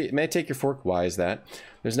 May I take your fork? Why is that?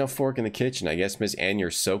 There's no fork in the kitchen. I guess Miss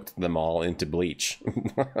Anyer soaked them all into bleach.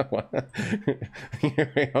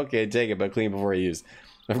 Okay, take it, but clean before you use.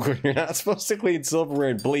 Of course, you're not supposed to clean silverware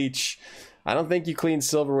in bleach. I don't think you clean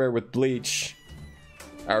silverware with bleach.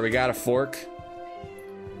 Alright, we got a fork.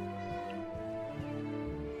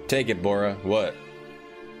 Take it, Bora. What?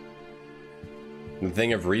 The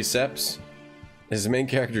thing of Receps? Is the main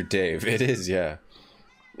character Dave? It is, yeah.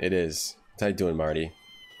 It is. How you doing, Marty?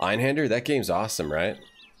 Einhander? That game's awesome, right?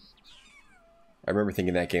 I remember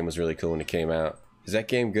thinking that game was really cool when it came out. Is that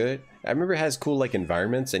game good? I remember it has cool, like,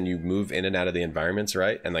 environments, and you move in and out of the environments,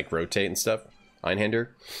 right? And, like, rotate and stuff. Einhander.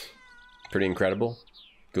 Pretty incredible.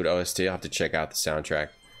 Good OST. I'll have to check out the soundtrack.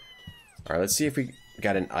 Alright, let's see if we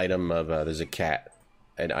got an item of, there's a cat.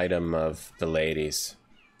 An item of the ladies.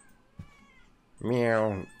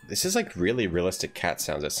 Meow. This is like really realistic cat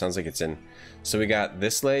sounds. It sounds like it's in. So we got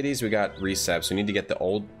this lady's, we got Receps. We need to get the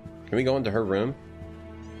old. Can we go into her room?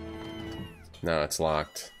 No, it's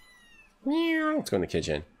locked. Meow. Let's go in the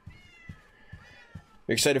kitchen.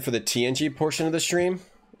 You excited for the TNG portion of the stream?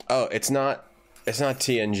 Oh, it's not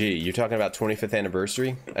TNG. You're talking about 25th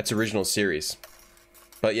anniversary? That's original series.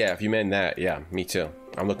 But yeah, if you mean that, yeah, me too.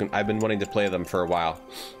 I've been wanting to play them for a while.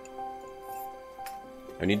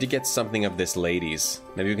 I need to get something of this lady's.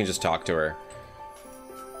 Maybe we can just talk to her.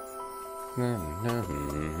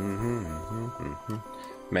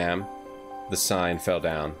 Ma'am, the sign fell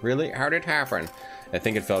down. Really? How did it happen? I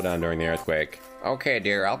think it fell down during the earthquake. Okay,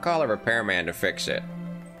 dear, I'll call a repairman to fix it.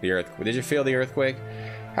 Did you feel the earthquake?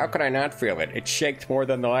 How could I not feel it? It shaked more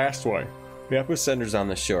than the last one. The epicenter's on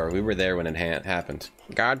the shore. We were there when it happened.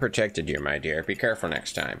 God protected you, my dear. Be careful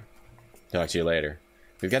next time. Talk to you later.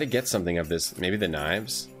 We've got to get something of this. Maybe the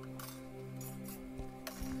knives?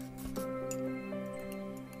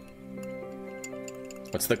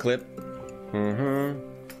 What's the clip?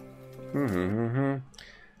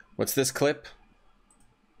 What's this clip?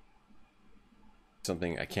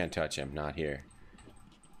 Something. I can't touch him. Not here.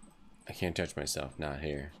 I can't touch myself. Not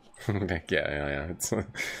here. yeah. It's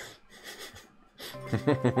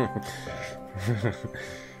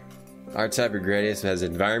R-Type Gradius has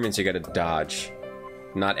environments you gotta dodge.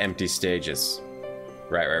 Not empty stages.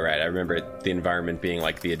 Right. I remember the environment being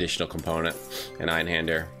like the additional component in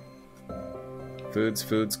Einhander.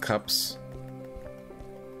 Foods, cups.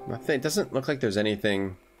 Nothing. It doesn't look like there's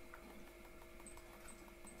anything.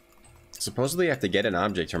 Supposedly you have to get an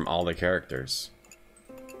object from all the characters.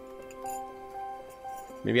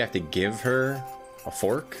 Maybe I have to give her a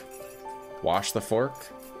fork? Wash the fork?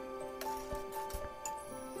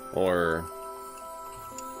 Or...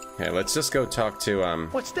 Okay, let's just go talk to,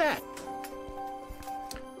 What's that?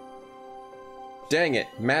 Dang it,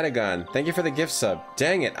 Madagon, thank you for the gift sub.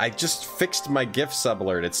 Dang it, I just fixed my gift sub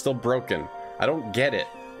alert. It's still broken. I don't get it.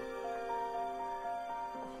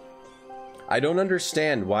 I don't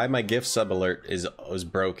understand why my gift sub alert was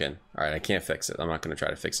broken. Alright, I can't fix it. I'm not going to try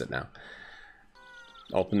to fix it now.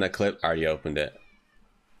 Open that clip. Already opened it.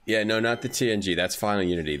 Yeah, no, not the TNG. That's Final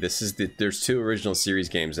Unity. This is the... There's 2 original series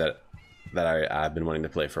games that I've been wanting to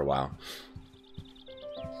play for a while.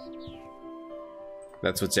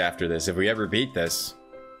 That's what's after this. If we ever beat this...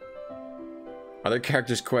 Other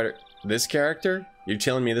characters quite... This character? You're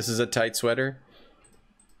telling me this is a tight sweater?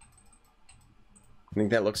 I think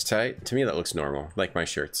that looks tight. To me, that looks normal. Like my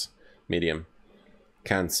shirts. Medium.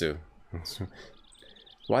 Kansu.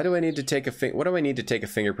 Why do I need to take a what do I need to take a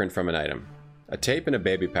fingerprint from an item? A tape and a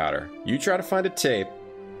baby powder. You try to find a tape,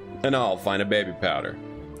 and I'll find a baby powder.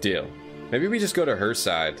 Deal. Maybe we just go to her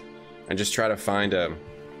side and just try to find a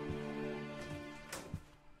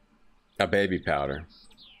baby powder.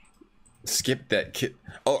 Skip that kid.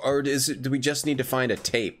 Oh, or do we just need to find a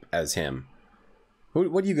tape as him?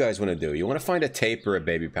 What do you guys want to do? You want to find a tape or a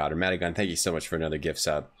baby powder? Madigan, thank you so much for another gift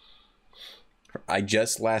sub. I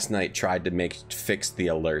just last night tried to fix the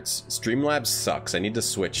alerts. Streamlabs sucks. I need to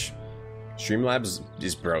switch. Streamlabs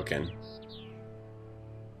is broken.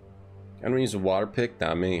 I don't use a water pick.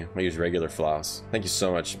 Not me. I use regular floss. Thank you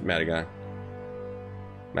so much, Madigan.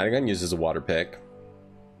 Madigan uses a water pick.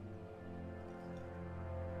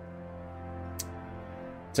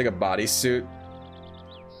 It's like a bodysuit.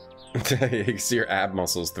 You can see your ab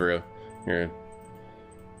muscles through.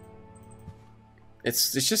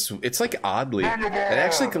 It's like oddly. It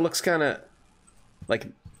actually looks kind of like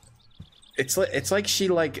it's like she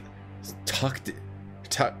like tucked.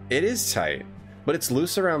 It is tight, but it's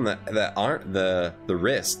loose around the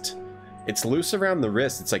wrist. It's loose around the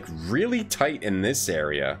wrist. It's like really tight in this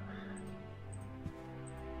area.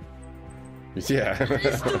 Yeah.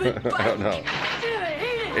 I don't know.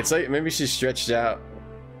 It's like maybe she's stretched out.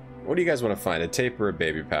 What do you guys want to find? A tape or a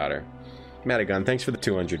baby powder? Madigan, thanks for the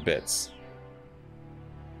 200 bits.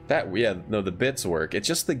 Yeah, no, the bits work. It's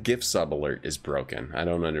just the gift sub alert is broken. I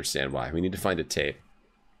don't understand why. We need to find a tape.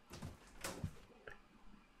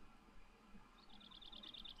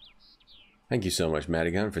 Thank you so much,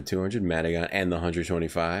 Madigan, for 200. Madigan and the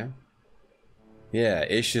 125. Yeah,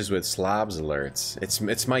 issues with slobs alerts.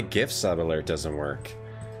 It's my gift sub alert doesn't work.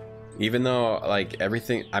 Even though, like,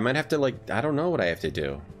 everything... I might have to, like... I don't know what I have to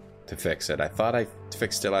do to fix it. I thought I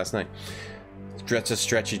fixed it last night. That's a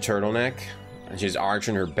stretchy turtleneck. And she's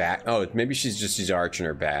arching her back. Oh, maybe she's arching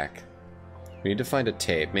her back. We need to find a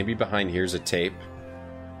tape. Maybe behind here's a tape.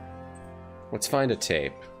 Let's find a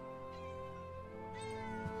tape.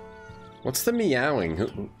 What's the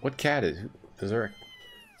meowing? What cat is there?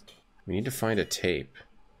 We need to find a tape.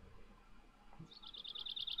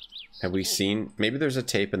 Have we seen... Maybe there's a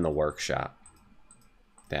tape in the workshop.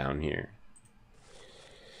 Down here.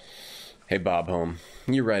 Hey, Bob Home.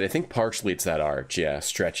 You're right. I think partially it's that arch. Yeah,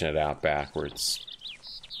 stretching it out backwards.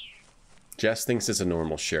 Jess thinks it's a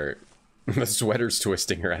normal shirt. The sweater's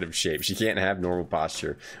twisting her out of shape. She can't have normal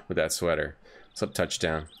posture with that sweater. What's up,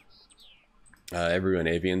 Touchdown? Everyone,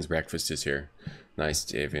 Avian's breakfast is here.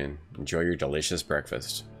 Nice, Avian. Enjoy your delicious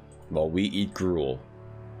breakfast. While we eat gruel.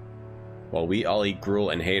 While we all eat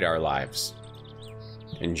gruel and hate our lives.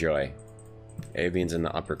 Enjoy. Avian's in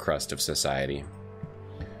the upper crust of society.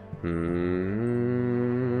 He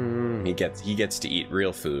gets to eat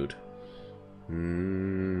real food.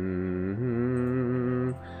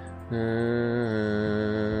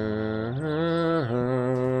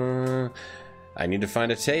 I need to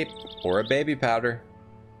find a tape or a baby powder.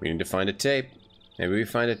 We need to find a tape. Maybe we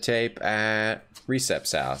find a tape at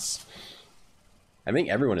Recep's house. I think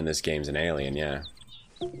everyone in this game's an alien, yeah.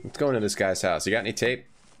 Let's go into this guy's house. You got any tape?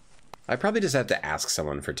 I probably just have to ask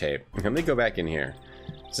someone for tape. Let me go back in here.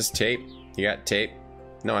 Is this tape? You got tape?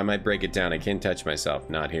 No, I might break it down. I can't touch myself.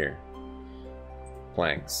 Not here.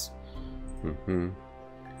 Planks. 3D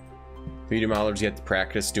modelers get to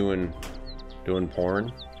practice doing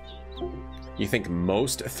porn? You think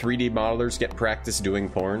most 3D modelers get practice doing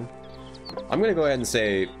porn? I'm gonna go ahead and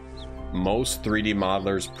say most 3D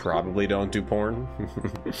modelers probably don't do porn.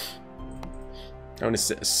 I want to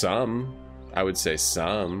say some. I would say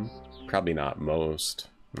some. Probably not most.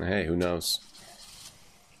 Hey, who knows?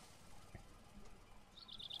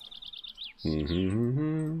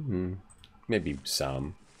 Maybe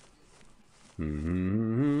some.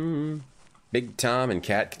 Big Tom and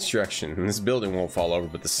Cat Construction. This building won't fall over,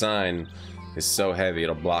 but the sign is so heavy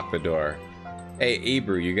it'll block the door. Hey,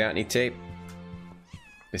 Ebru, you got any tape?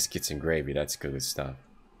 Biscuits and gravy, that's good stuff.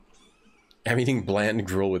 I'm eating bland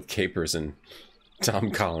gruel with capers and Tom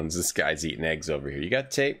Collins. This guy's eating eggs over here. You got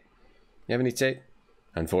tape? You have any tape?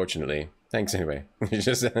 Unfortunately. Thanks anyway. It's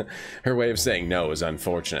just her way of saying no is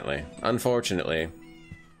unfortunately. Unfortunately,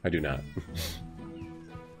 I do not.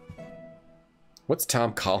 What's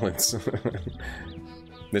Tom Collins?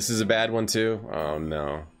 This is a bad one too? Oh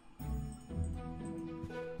no.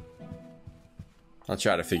 I'll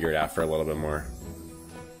try to figure it out for a little bit more.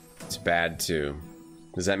 It's bad too.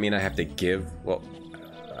 Does that mean I have to give? Well,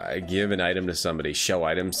 I give an item to somebody, show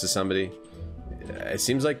items to somebody. It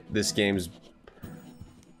seems like this game's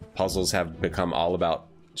puzzles have become all about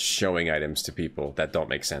showing items to people that don't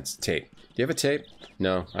make sense. Tape. Do you have a tape?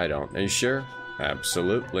 No, I don't. Are you sure?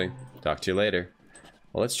 Absolutely. Talk to you later.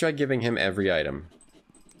 Well, let's try giving him every item.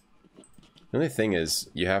 The only thing is,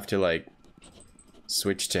 you have to, like,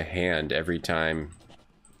 switch to hand every time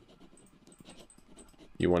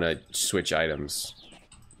You want to switch items.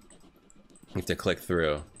 You have to click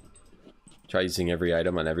through. Try using every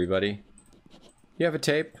item on everybody. You have a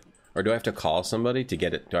tape? Or do I have to call somebody to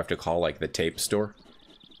get it? Do I have to call, like, the tape store?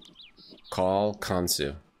 Call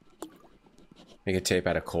Kansu. Make a tape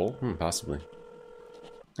out of coal? Possibly.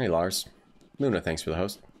 Hey, Lars. Luna, thanks for the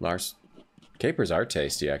host. Lars. Capers are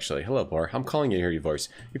tasty, actually. Hello, Boar. I'm calling you to hear your voice.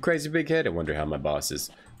 You crazy big head. I wonder how my boss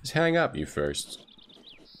is. Just hang up, you first.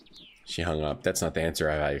 She hung up. That's not the answer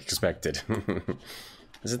I expected.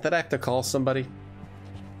 Is it that I have to call somebody?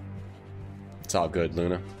 It's all good,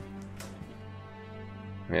 Luna.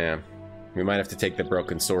 Yeah. We might have to take the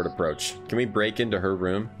broken sword approach. Can we break into her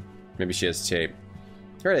room? Maybe she has tape.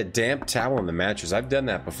 There had a damp towel on the mattress. I've done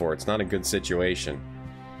that before. It's not a good situation.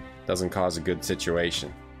 Doesn't cause a good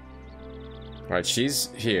situation. Alright, she's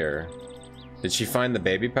here. Did she find the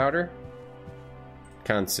baby powder?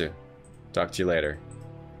 Kansu. Talk to you later.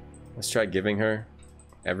 Let's try giving her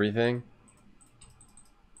everything.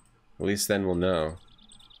 At least then we'll know.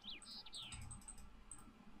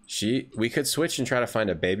 We could switch and try to find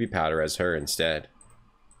a baby powder as her instead.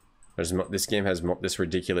 This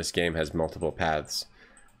ridiculous game has multiple paths.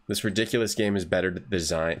 This ridiculous game is better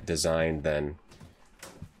designed than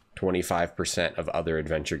 25% of other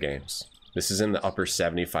adventure games. This is in the upper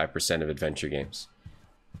 75% of adventure games.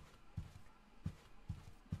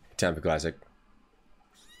 Time for classic.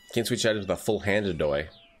 Can't switch items with a full-handed doy.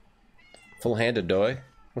 Full-handed doy?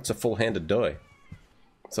 What's a full-handed doy?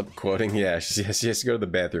 What's up, quoting? Yeah, she has to go to the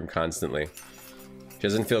bathroom constantly. She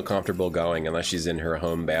doesn't feel comfortable going unless she's in her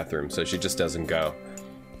home bathroom, so she just doesn't go.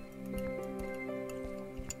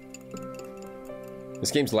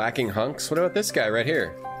 This game's lacking hunks? What about this guy right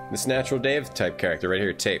here? This Natural Dave type character right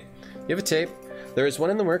here, tape. You have a tape? There is one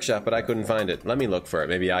in the workshop, but I couldn't find it. Let me look for it.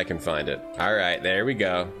 Maybe I can find it. Alright, there we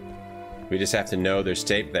go. We just have to know there's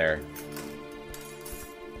tape there.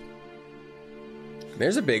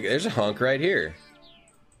 There's a hunk right here.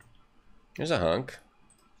 There's a hunk.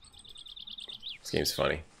 This game's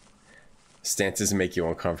funny. Stances make you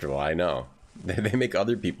uncomfortable, I know. They make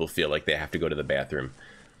other people feel like they have to go to the bathroom.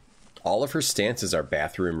 All of her stances are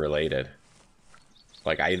bathroom related.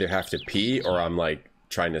 Like, I either have to pee or I'm like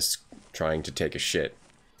trying to take a shit.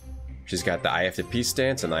 She's got the I have to pee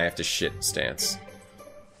stance and I have to shit stance.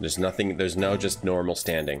 There's no just normal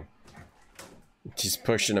standing. She's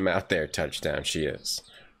pushing him out there, touchdown, she is.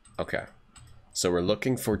 Okay. So we're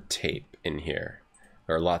looking for tape in here.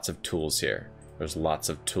 There are lots of tools here. There's lots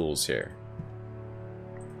of tools here.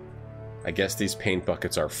 I guess these paint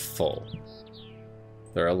buckets are full.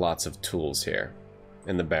 There are lots of tools here.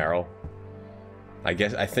 In the barrel. I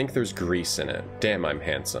think there's grease in it. Damn, I'm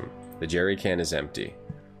handsome. The jerry can is empty.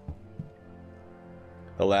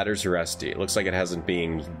 The ladder's rusty. It looks like it hasn't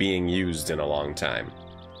been being used in a long time.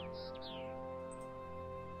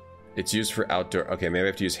 It's used for outdoor... Okay, maybe I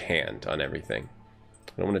have to use hand on everything.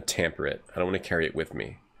 I don't want to tamper it. I don't want to carry it with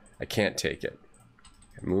me. I can't take it.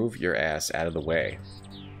 Move your ass out of the way.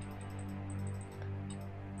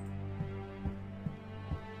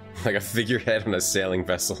 Like a figurehead on a sailing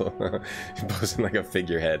vessel. Posing like a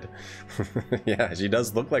figurehead. Yeah, she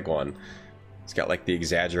does look like one. It's got like the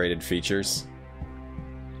exaggerated features.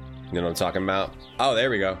 You know what I'm talking about? Oh, there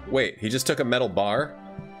we go. Wait, he just took a metal bar?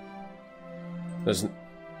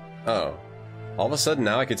 Oh. All of a sudden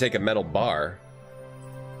now I can take a metal bar.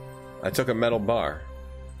 I took a metal bar.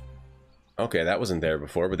 Okay, that wasn't there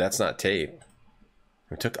before, but that's not tape.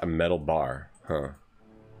 I took a metal bar. Huh.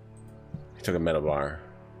 I took a metal bar.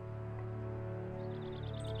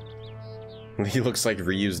 He looks like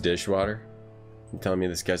reused dishwater. You telling me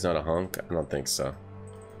this guy's not a hunk? I don't think so.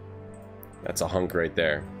 That's a hunk right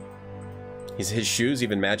there. His shoes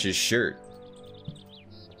even match his shirt.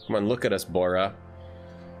 Come on, look at us, Bora.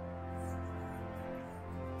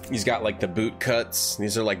 He's got like the boot cuts.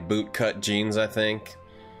 These are like boot cut jeans, I think.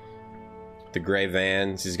 The gray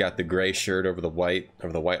Vans. He's got the gray shirt over the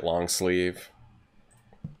white long sleeve.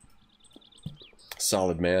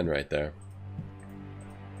 Solid man right there.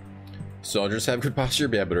 Soldiers have good posture,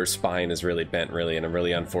 yeah, but her spine is really bent, really, in a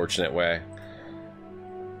really unfortunate way.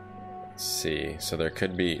 Let's see. So there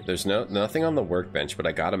could be... There's nothing on the workbench, but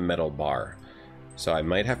I got a metal bar. So I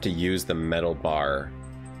might have to use the metal bar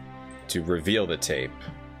to reveal the tape.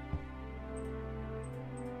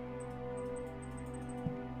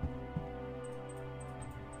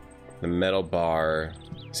 The metal bar...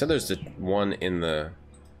 So there's the one in the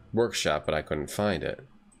workshop, but I couldn't find it.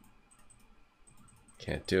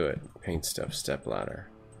 Can't do it. Paint stuff, step ladder.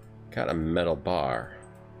 Got a metal bar.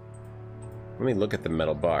 Let me look at the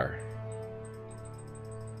metal bar.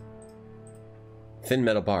 Thin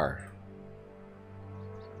metal bar.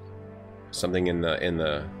 Something in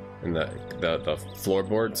the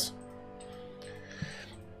floorboards.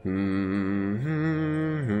 Here,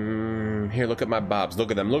 look at my bobs.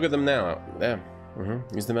 Look at them. Look at them now. Yeah.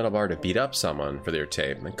 Use the metal bar to beat up someone for their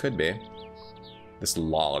tape. It could be. This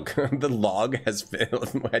log. The log has been...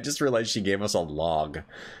 I just realized she gave us a log.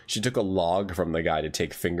 She took a log from the guy to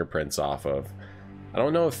take fingerprints off of. I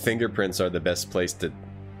don't know if fingerprints are the best place to...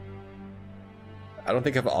 I don't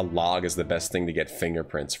think of a log as the best thing to get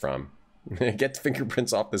fingerprints from. Get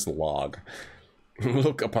fingerprints off this log.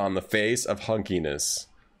 Look upon the face of hunkiness.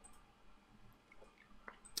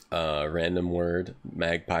 Random word.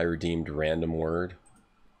 Magpie redeemed random word.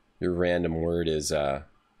 Your random word is,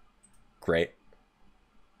 great.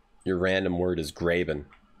 Your random word is Graben.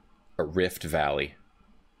 A rift valley.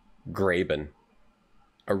 Graben.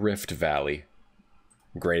 A rift valley.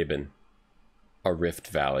 Graben. A rift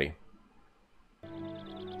valley.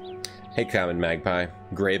 Hey, Common Magpie.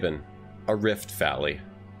 Graben. A rift valley.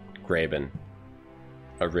 Graben.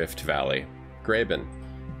 A rift valley. Graben.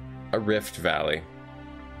 A rift valley.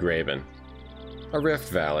 Graben. A rift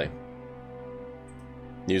valley.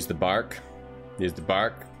 Use the bark. Use the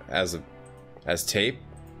bark as tape.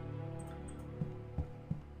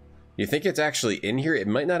 You think it's actually in here? It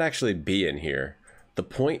might not actually be in here. The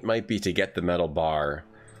point might be to get the metal bar,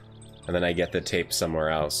 and then I get the tape somewhere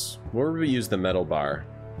else. Where would we use the metal bar?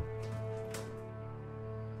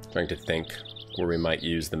 Trying to think where we might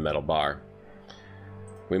use the metal bar.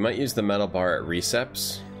 We might use the metal bar at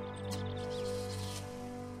Receps.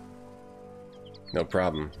 No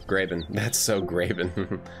problem. Graben. That's so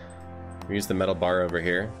Graben. We use the metal bar over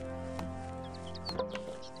here.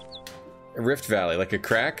 Rift Valley, like a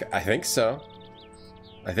crack? I think so.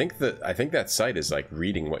 I think that site is like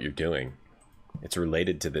reading what you're doing. It's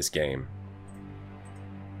related to this game.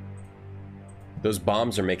 Those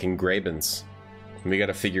bombs are making Grabens. We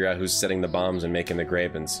gotta figure out who's setting the bombs and making the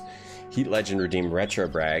Grabens. Heat Legend redeemed Retro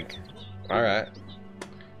Brag. Alright.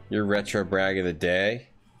 Your Retro Brag of the day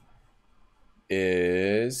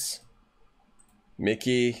is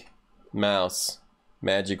Mickey Mouse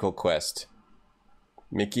Magical Quest.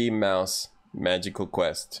 Mickey Mouse Magical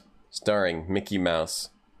Quest, starring Mickey Mouse,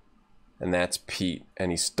 and that's Pete,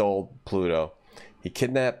 and he stole Pluto. He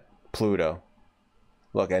kidnapped Pluto.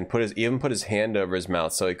 Look, and even put his hand over his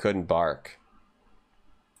mouth so he couldn't bark.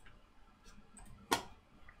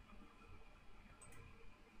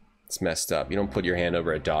 It's messed up. You don't put your hand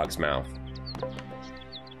over a dog's mouth.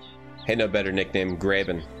 Hey, no better nickname,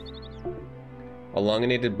 Graben. A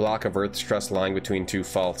elongated block of Earth's crust lying between two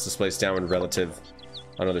faults displays downward relative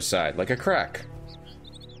on the other side, like a crack.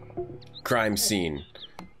 Crime scene.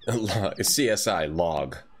 CSI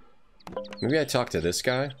log. Maybe I talk to this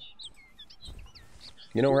guy?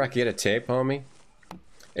 You know where I can get a tape, homie?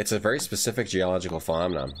 It's a very specific geological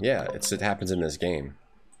phenomenon. Yeah, it happens in this game.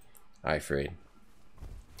 Ifreed.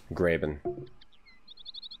 Graben.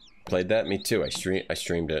 Played that? Me too. I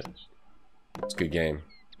streamed it. It's a good game.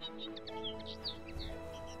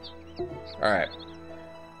 Alright.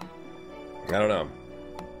 I don't know.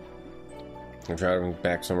 I'm driving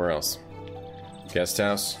back somewhere else. Guest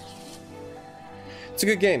house. It's a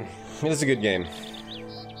good game. It is a good game.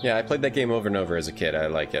 Yeah, I played that game over and over as a kid. I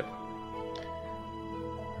like it.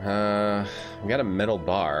 We got a metal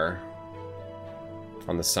bar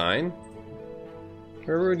on the sign.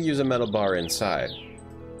 Where would we use a metal bar inside?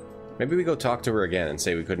 Maybe we go talk to her again and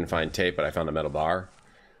say we couldn't find tape, but I found a metal bar.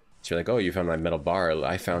 She's like, oh, you found my metal bar.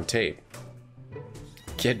 I found tape.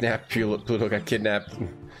 Kidnapped Pluto got kidnapped.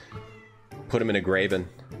 Put him in a Graben.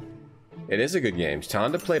 It is a good game.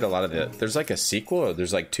 Tonda played a lot of it. There's like a sequel, or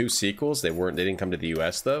there's like 2 sequels. They didn't come to the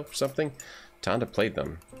US though, or something. Tonda played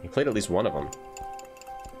them. He played at least one of them.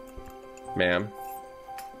 Ma'am.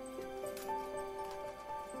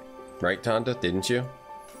 Right, Tonda? Didn't you?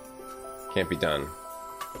 Can't be done.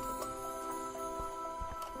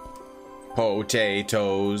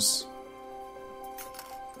 Potatoes.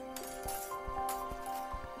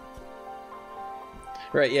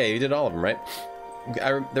 Right, yeah, you did all of them, right?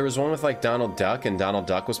 There was one with like Donald Duck, and Donald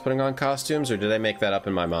Duck was putting on costumes, or did I make that up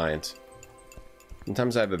in my mind?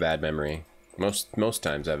 Sometimes I have a bad memory. Most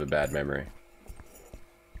times I have a bad memory.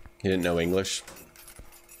 You didn't know English?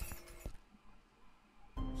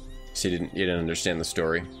 So you didn't understand the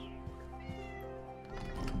story.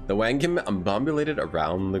 The wagon ambulated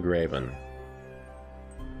around the Graben.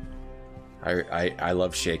 I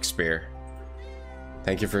love Shakespeare.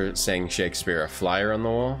 Thank you for saying Shakespeare. A flyer on the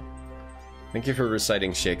wall? Thank you for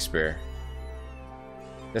reciting Shakespeare.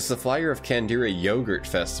 It's the flyer of Kandira Yogurt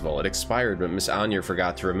Festival. It expired, but Miss Anya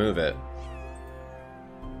forgot to remove it.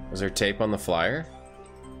 Was there tape on the flyer?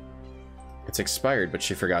 It's expired, but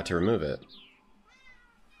she forgot to remove it.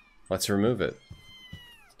 Let's remove it.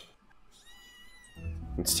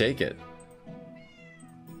 Let's take it.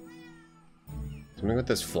 Something with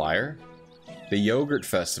this flyer? The Yogurt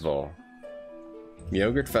Festival.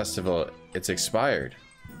 Yogurt Festival, it's expired.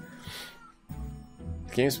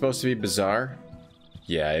 The game's supposed to be bizarre?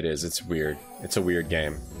 Yeah, it is. It's weird. It's a weird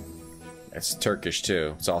game. It's Turkish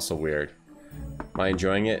too. It's also weird. Am I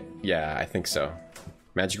enjoying it? Yeah, I think so.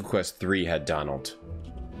 Magical Quest 3 had Donald.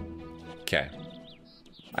 Okay.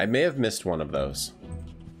 I may have missed one of those.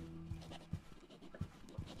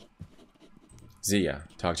 Zia,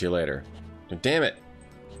 talk to you later. Damn it!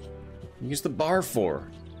 Use the bar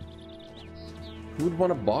for? Who would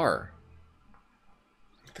want a bar?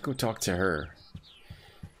 I have to go talk to her.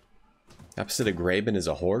 Opposite of Graben is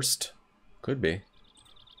a Horst? Could be.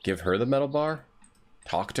 Give her the metal bar?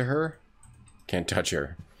 Talk to her? Can't touch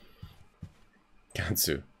her.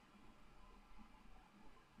 Kansu.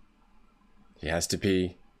 He has to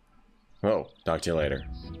pee. Oh, talk to you later.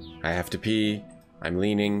 I have to pee. I'm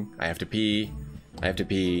leaning. I have to pee. I have to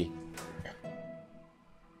pee.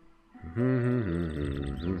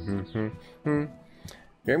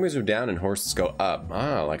 Grammys are down and horses go up.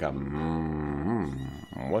 Ah, like a...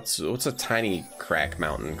 What's a tiny crack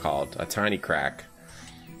mountain called? A tiny crack.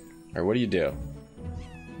 Or what do you do?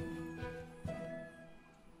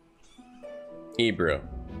 Ebru.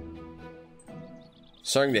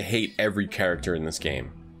 Starting to hate every character in this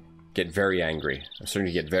game. Get very angry. I'm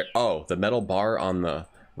starting to get very... Oh, the metal bar on the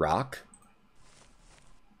rock?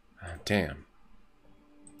 Oh, damn.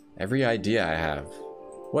 Every idea I have.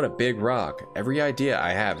 What a big rock. Every idea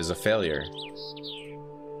I have is a failure.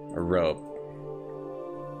 A rope.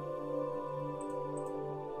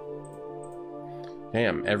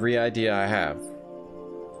 Damn, every idea I have.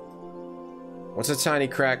 What's a tiny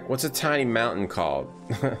crack? What's a tiny mountain called?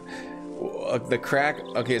 The crack?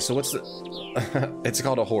 Okay, so what's the... It's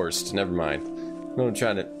called a Horst. Never mind. I'm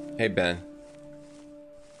trying to... Hey, Ben.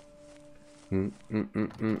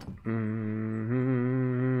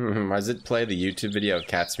 Does it play the YouTube video of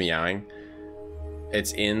cats meowing?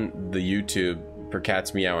 It's in the YouTube for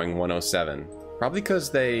cats meowing 107. Probably because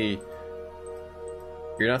they...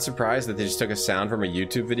 You're not surprised that they just took a sound from a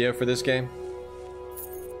YouTube video for this game?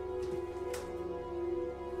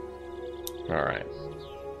 Alright.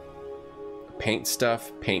 Paint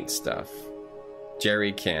stuff, paint stuff.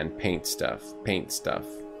 Jerry can paint stuff, paint stuff.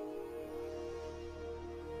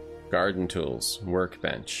 Garden tools,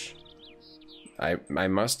 workbench. I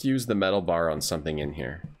must use the metal bar on something in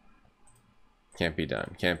here. Can't be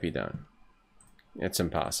done, can't be done. It's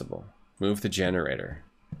impossible. Move the generator.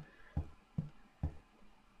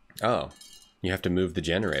 Oh, you have to move the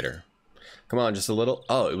generator. Come on, just a little.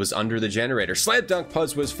 Oh, it was under the generator. Slam dunk,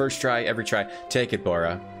 Puzzwiz, first try, every try. Take it,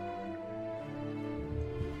 Bora.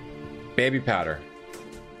 Baby powder.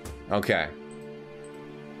 Okay.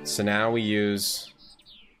 So now we use...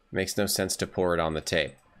 Makes no sense to pour it on the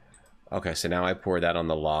tape. Okay, so now I pour that on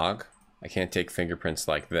the log. I can't take fingerprints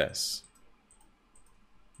like this.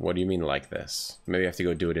 What do you mean like this? Maybe I have to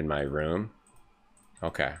go do it in my room?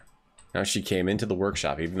 Okay. Now she came into the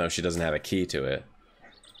workshop, even though she doesn't have a key to it.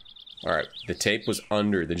 Alright, the tape was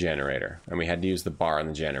under the generator, and we had to use the bar on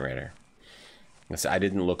the generator. I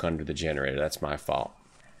didn't look under the generator, that's my fault.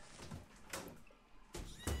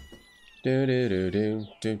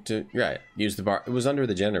 Right, use the bar. It was under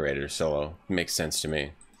the generator, so it makes sense to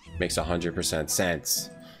me. Makes 100% sense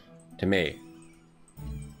to me.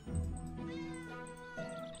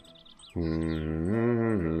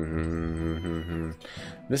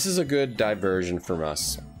 This is a good diversion from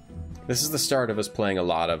us. This is the start of us playing a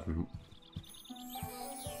lot of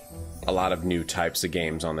new types of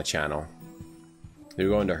games on the channel. Do we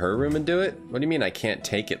go into her room and do it? What do you mean I can't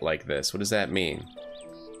take it like this? What does that mean?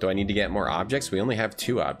 Do I need to get more objects? We only have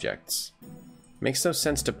 2 objects. Makes no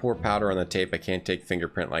sense to pour powder on the tape. I can't take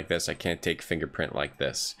fingerprint like this. I can't take fingerprint like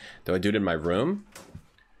this. Do I do it in my room?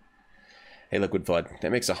 Hey, Liquid Flood.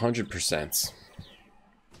 That makes 100%.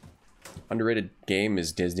 Underrated game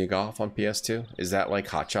is Disney Golf on PS2. Is that like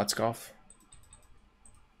Hot Shots Golf?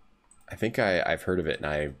 I think I've heard of it and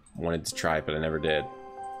I wanted to try it, but I never did.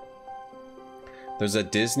 There's a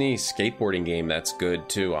Disney skateboarding game that's good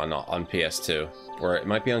too on PS2. Or it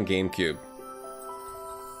might be on GameCube.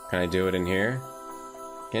 Can I do it in here?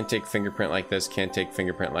 Can't take fingerprint like this. Can't take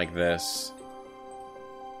fingerprint like this.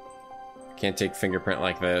 Can't take fingerprint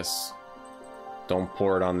like this. Don't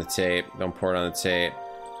pour it on the tape. Don't pour it on the tape.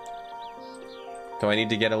 Do I need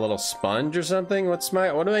to get a little sponge or something? What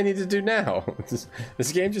do I need to do now?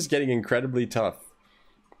 This game's just getting incredibly tough.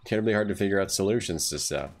 Incredibly hard to figure out solutions to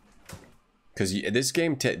stuff. Because this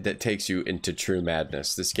game that takes you into true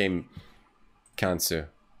madness. This game, Kansu.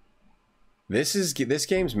 This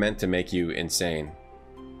game's meant to make you insane.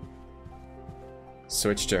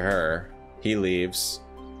 Switch to her. He leaves.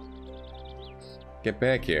 Get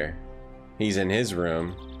back here. He's in his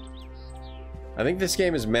room. I think this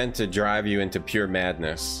game is meant to drive you into pure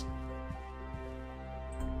madness.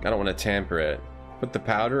 I don't want to tamper it. Put the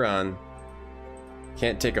powder on.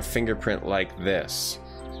 Can't take a fingerprint like this.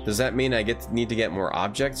 Does that mean I need to get more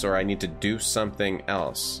objects, or I need to do something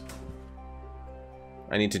else?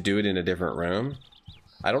 I need to do it in a different room?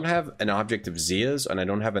 I don't have an object of Zia's, and I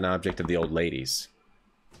don't have an object of the old ladies.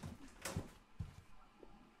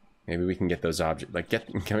 Maybe we can get those objects. Like,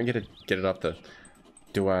 can we get it up the...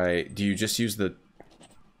 Do you just use the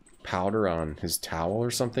powder on his towel or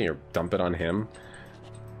something, or dump it on him?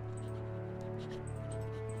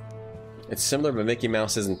 It's similar, but Mickey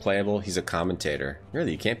Mouse isn't playable. He's a commentator.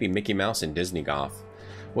 Really, you can't be Mickey Mouse in Disney Golf.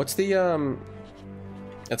 What's the,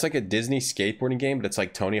 It's like a Disney skateboarding game, but it's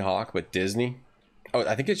like Tony Hawk, but Disney. Oh,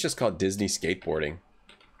 I think it's just called Disney Skateboarding.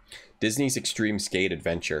 Disney's Extreme Skate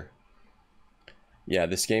Adventure. Yeah,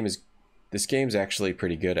 this game's actually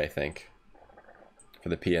pretty good, I think. For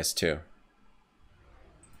the PS2.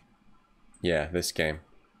 Yeah, this game.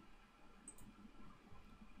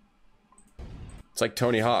 It's like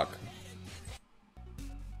Tony Hawk.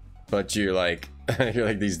 But you're like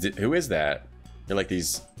these. Who is that? You're like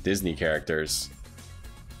these Disney characters.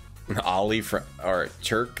 Ollie or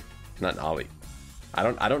Chirk, not Ollie.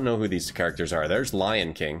 I don't know who these characters are. There's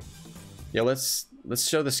Lion King. Yeah, let's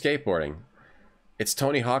show the skateboarding. It's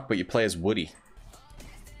Tony Hawk, but you play as Woody.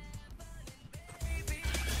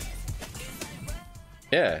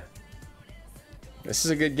 Yeah. This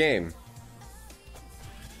is a good game.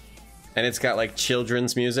 And it's got like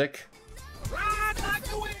children's music.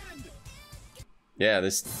 Yeah,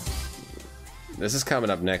 this is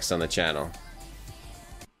coming up next on the channel.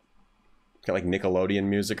 Got like Nickelodeon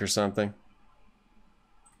music or something.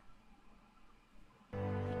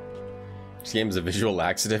 This game is a visual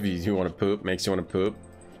laxative. You want to poop, makes you want to poop.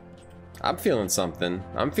 I'm feeling something.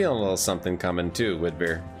 I'm feeling a little something coming too,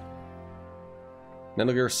 Woodbeer.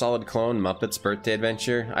 Metal Gear Solid Clone, Muppets Birthday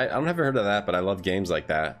Adventure. I don't ever heard of that, but I love games like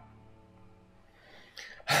that.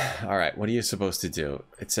 Alright, what are you supposed to do?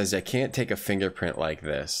 It says I can't take a fingerprint like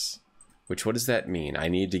this. Which, what does that mean? I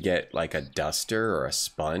need to get like a duster or a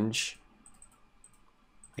sponge?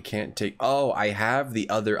 I can't take... Oh, I have the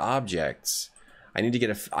other objects. I need to get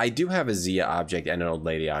a... I do have a Zia object and an old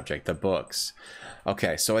lady object, the books.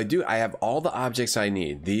 Okay, so I have all the objects I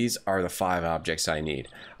need. These are the 5 objects I need.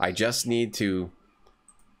 I just need to...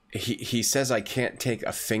 He says I can't take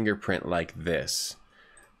a fingerprint like this.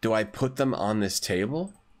 Do I put them on this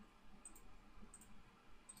table?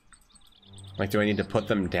 Like, do I need to put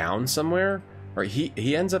them down somewhere? Or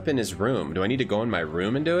he ends up in his room. Do I need to go in my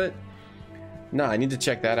room and do it? No, I need to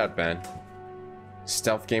check that out, Ben.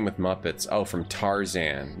 Stealth game with Muppets. Oh, from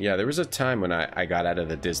Tarzan. Yeah, there was a time when I got out of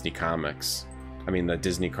the Disney comics. I mean, the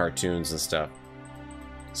Disney cartoons and stuff.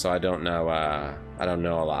 So I don't know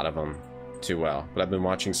a lot of them too well. But I've been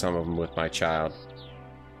watching some of them with my child.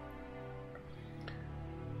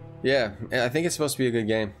 Yeah, I think it's supposed to be a good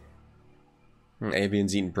game.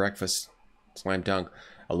 Avian's eating breakfast. Slam dunk.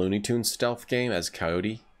 A Looney Tunes stealth game as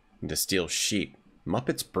Coyote. And to steal sheep.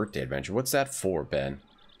 Muppets Birthday Adventure. What's that for, Ben?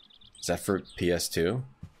 Is that for PS2?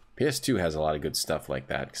 PS2 has a lot of good stuff like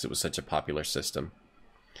that because it was such a popular system.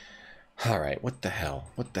 Alright, what the hell?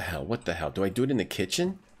 What the hell? What the hell? Do I do it in the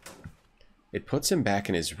kitchen? It puts him back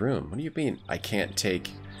in his room. What do you mean I can't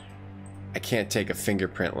take a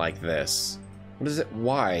fingerprint like this? What is it?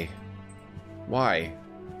 Why? Why?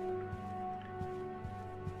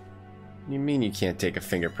 What do you mean you can't take a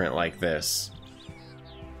fingerprint like this?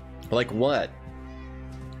 Like what?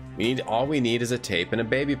 All we need is a tape and a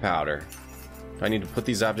baby powder. Do I need to put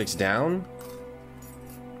these objects down?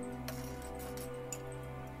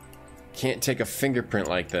 Can't take a fingerprint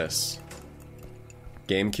like this.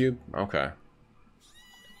 GameCube? Okay.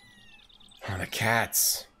 Oh, the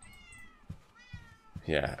cats.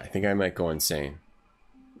 Yeah, I think I might go insane.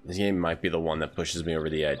 This game might be the one that pushes me over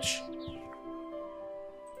the edge.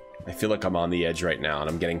 I feel like I'm on the edge right now and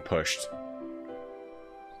I'm getting pushed.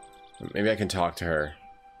 Maybe I can talk to her.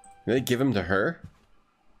 Did they give him to her?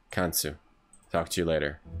 Kansu. Talk to you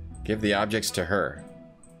later. Give the objects to her.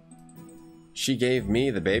 She gave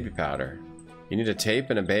me the baby powder. You need a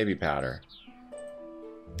tape and a baby powder.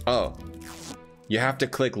 Oh. You have to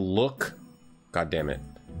click look. God damn it.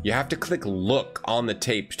 You have to click look on the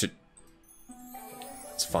tape to...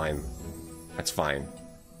 It's fine. That's fine.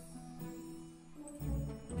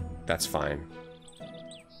 That's fine.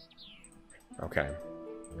 Okay.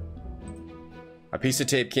 A piece of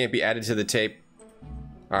tape can't be added to the tape.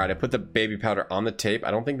 Alright, I put the baby powder on the tape.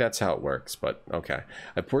 I don't think that's how it works, but okay.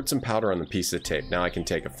 I poured some powder on the piece of tape. Now I can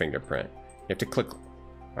take a fingerprint. You have to click.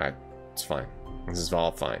 Alright, it's fine. This is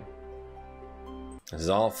all fine. This is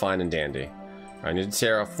all fine and dandy. I need to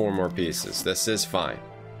tear off 4 more pieces. This is fine.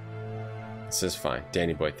 This is fine.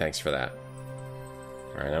 Danny boy, thanks for that.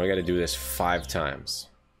 Alright, now we gotta do this 5 times.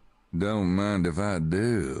 Don't mind if I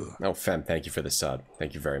do. Oh, Fem, thank you for the sub.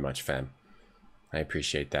 Thank you very much, Fem. I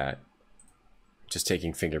appreciate that. Just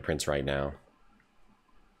taking fingerprints right now.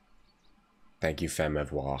 Thank you, Femme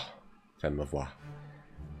Avoir. Femme Avoir.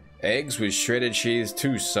 Eggs with shredded cheese,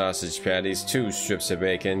 2 sausage patties, 2 strips of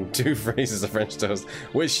bacon, 2 pieces of French toast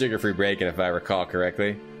with sugar-free bacon, if I recall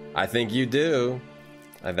correctly. I think you do.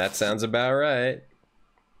 That sounds about right.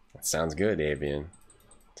 That sounds good, Avian.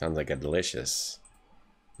 Sounds like a delicious.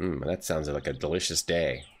 That sounds like a delicious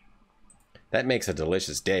day. That makes a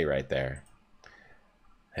delicious day right there.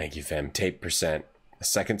 Thank you, Fem. Tape percent. A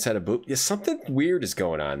second set of boob. Yeah, something weird is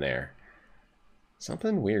going on there.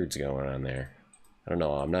 Something weird's going on there. I don't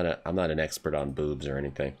know. I'm not an expert on boobs or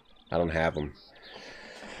anything. I don't have them.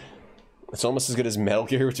 It's almost as good as Metal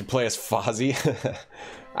Gear, which you play as Fozzie.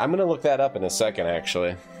 I'm gonna look that up in a second,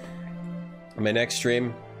 actually. In my next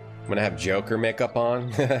stream, I'm gonna have Joker makeup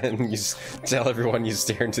on, and you just tell everyone you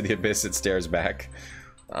stare into the abyss, it stares back.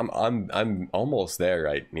 I'm almost there,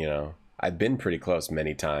 right? You know. I've been pretty close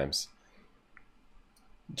many times.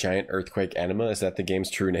 Giant Earthquake Enema, is that the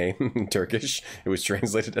game's true name in Turkish? It was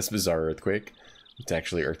translated as Bizarre Earthquake. It's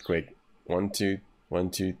actually Earthquake 1, 2,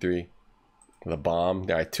 1, 2, 3. The bomb.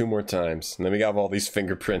 Alright, 2 more times. And then we got all these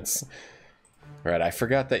fingerprints. Alright, I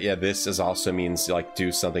forgot that, yeah, this is also means, like,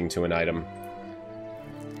 do something to an item.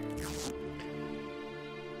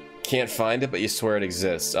 Can't find it, but you swear it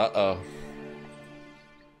exists. Uh-oh.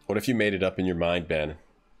 What if you made it up in your mind, Ben?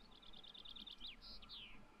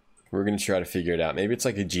 We're going to try to figure it out. Maybe it's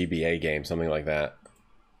like a GBA game, something like that.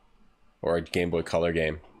 Or a Game Boy Color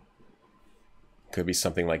game. Could be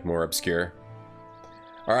something like more obscure.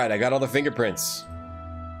 Alright, I got all the fingerprints.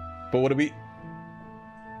 But what do we...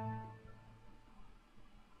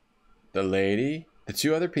 The lady, the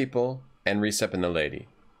 2 other people, and Recep and the lady.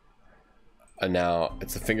 And now,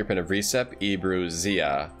 it's the fingerprint of Recep, Ebru,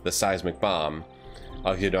 Zia, the seismic bomb.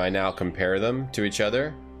 Okay, do I now compare them to each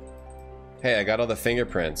other? Hey, I got all the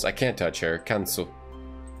fingerprints. I can't touch her. Cancel.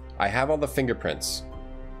 I have all the fingerprints.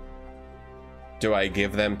 Do I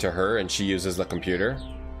give them to her and she uses the computer?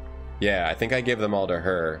 Yeah, I think I give them all to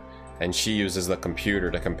her and she uses the computer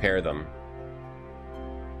to compare them.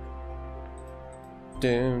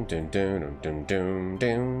 Dun dun dun dun dun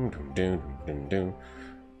dun dun dun dun dun.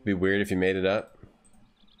 Be weird if you made it up.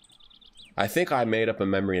 I think I made up a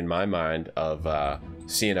memory in my mind of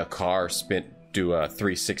seeing a car do a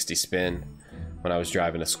 360 spin when I was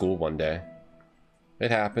driving to school one day. It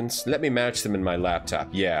happens. Let me match them in my laptop.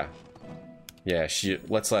 Yeah. Yeah,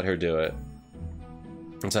 let's let her do it.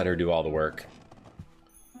 Let's let her do all the work.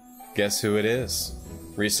 Guess who it is?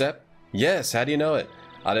 Recep? Yes, how do you know it?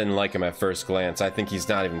 I didn't like him at first glance. I think he's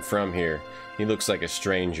not even from here. He looks like a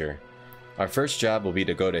stranger. Our first job will be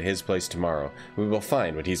to go to his place tomorrow. We will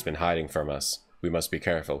find what he's been hiding from us. We must be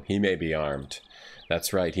careful. He may be armed.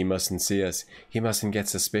 That's right, he mustn't see us. He mustn't get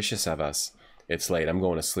suspicious of us. It's late, I'm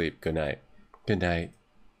going to sleep. Good night. Good night.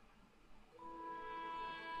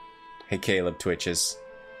 Hey, Caleb twitches.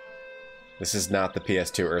 This is not the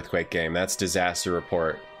PS2 Earthquake game. That's Disaster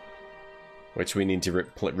Report. Which we need to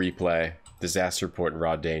replay. Disaster Report and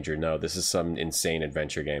Raw Danger. No, this is some insane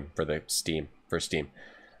adventure game for the Steam. For Steam.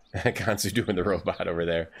 Kansu doing the robot over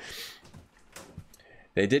there.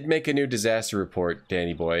 They did make a new Disaster Report,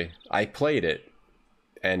 Danny boy. I played it.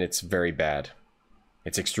 And it's very bad.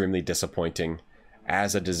 It's extremely disappointing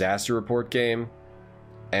as a Disaster Report game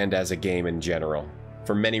and as a game in general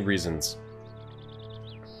for many reasons.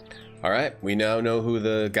 Alright, we now know who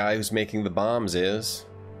the guy who's making the bombs is.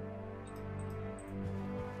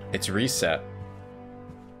 It's Recep.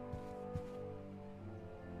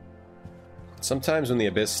 Sometimes when the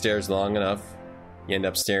abyss stares long enough, you end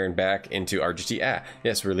up staring back into RGT. Ah,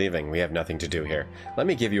 yes, we're leaving. We have nothing to do here. Let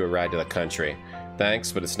me give you a ride to the country.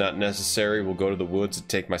 Thanks, but it's not necessary. We'll go to the woods and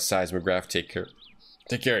take my seismograph. Take care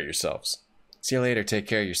of yourselves. See you later. Take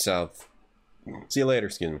care of yourself. See you later,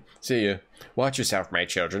 excuse me. See you. Watch yourself, my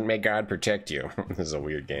children. May God protect you. This is a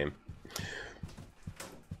weird game.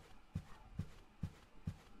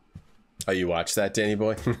 Oh, you watched that, Danny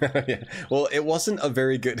boy? Yeah. Well, it wasn't a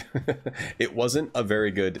very good... It wasn't a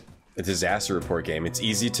very good Disaster Report game. It's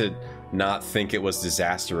easy to not think it was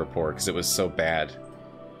Disaster Report because it was so bad.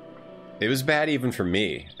 It was bad even for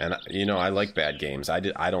me, and you know I like bad games. I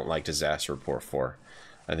don't like Disaster Report 4.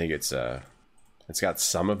 I think it's got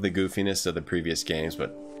some of the goofiness of the previous games,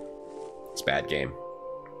 but it's a bad game.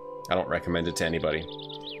 I don't recommend it to anybody.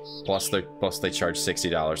 Plus they charge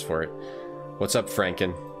 $60 for it. What's up,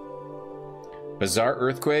 Franken? Bizarre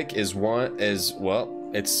Earthquake is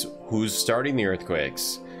well, it's who's starting the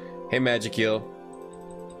earthquakes. Hey, Magic Eel.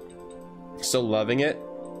 Still loving it?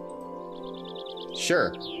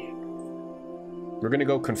 Sure. We're gonna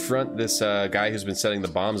go confront this guy who's been setting the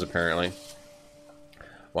bombs, apparently.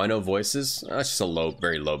 Why no voices? That's just a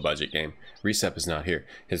very low budget game. Recep is not here.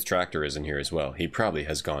 His tractor isn't here as well. He probably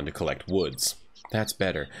has gone to collect woods. That's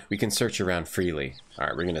better. We can search around freely.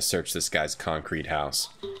 Alright, we're gonna search this guy's concrete house.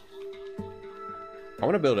 I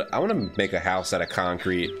wanna make a house out of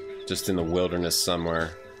concrete, just in the wilderness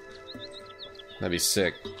somewhere. That'd be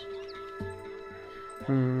sick.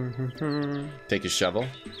 Take a shovel.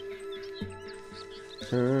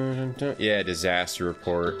 Yeah, Disaster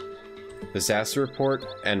Report. Disaster Report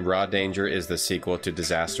and Raw Danger is the sequel to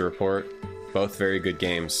Disaster Report. Both very good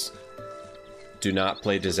games. Do not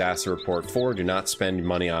play Disaster Report 4. Do not spend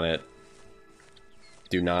money on it.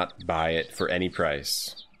 Do not buy it for any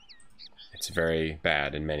price. It's very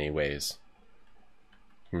bad in many ways.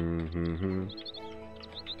 More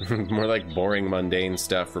like boring, mundane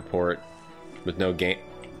stuff report with no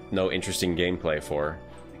interesting gameplay for.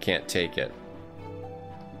 I can't take it.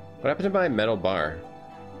 What happened to my metal bar?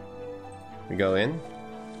 We go in?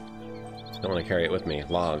 Don't want to carry it with me.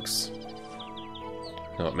 Logs.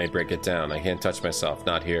 No, it may break it down. I can't touch myself.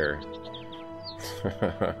 Not here.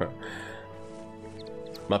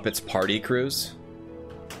 Muppets Party Cruise?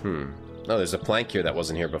 Oh, there's a plank here that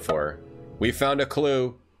wasn't here before. We found a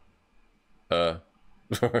clue. That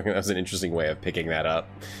was an interesting way of picking that up.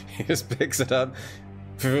 He just picks it up.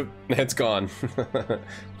 It's gone.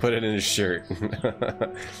 Put it in his shirt.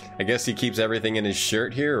 I guess he keeps everything in his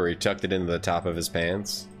shirt here, or he tucked it into the top of his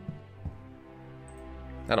pants.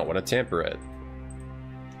 I don't want to tamper it.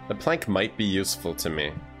 The plank might be useful to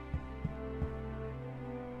me.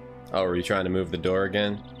 Oh, are you trying to move the door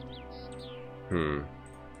again?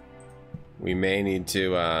 We may need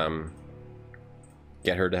to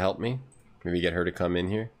get her to help me. Maybe get her to come in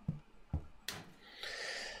here.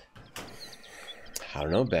 I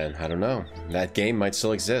don't know, Ben. I don't know. That game might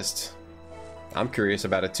still exist. I'm curious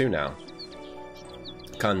about it too now.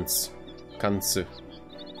 Kansu.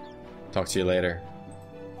 Talk to you later.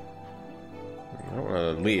 I don't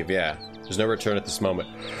want to leave, yeah. There's no return at this moment.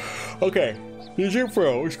 Okay.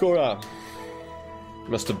 Pro, what's going on?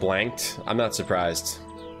 Must have blanked. I'm not surprised.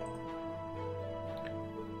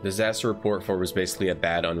 Disaster Report 4 was basically a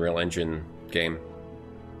bad Unreal Engine game.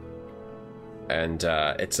 And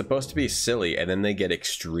it's supposed to be silly, and then they get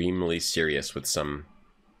extremely serious with some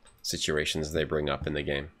situations they bring up in the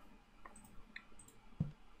game.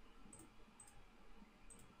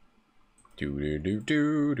 Do do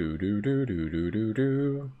do do do do do do do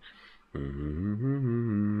do.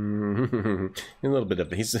 A little bit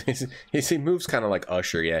of he moves kind of like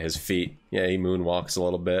Usher. Yeah, his feet. Yeah, he moonwalks a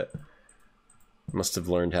little bit. Must have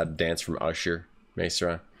learned how to dance from Usher.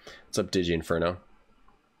 Mesra. What's up, Digi Inferno?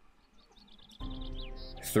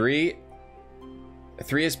 3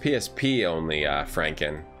 is PSP only,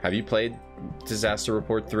 Franken. Have you played Disaster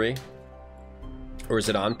Report 3? Or is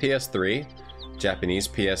it on PS3? Japanese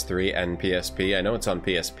PS3 and PSP? I know it's on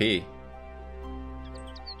PSP.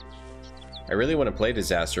 I really want to play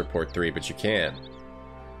Disaster Report 3, but you can't.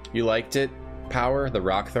 You liked it, Power? The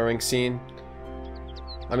rock throwing scene?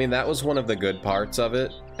 I mean, that was one of the good parts of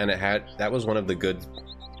it, and that was one of the good...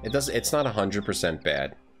 It's not 100%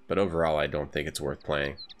 bad, but overall I don't think it's worth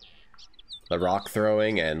playing. The rock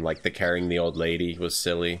throwing and like the carrying the old lady was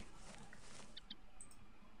silly.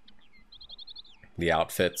 The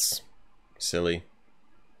outfits, silly.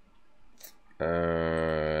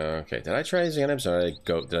 Okay, did I try this again? I'm sorry,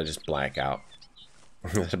 did I just black out?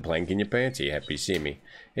 There's a blank in your pants? You happy to see me?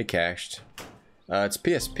 It cached. It's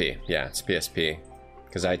PSP. Yeah, it's PSP.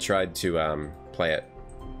 Because I tried to play it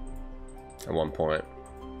at one point.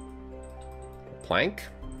 Plank?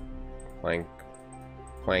 Plank.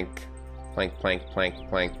 Plank. Plank, plank, plank,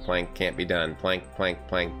 plank, plank. Can't be done. Plank, plank,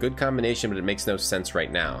 plank. Good combination, but it makes no sense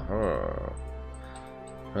right now.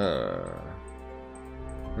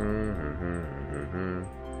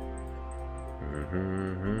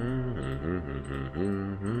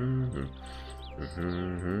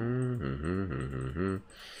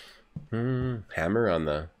 Hammer on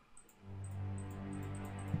the...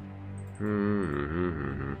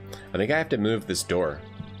 I think I have to move this door.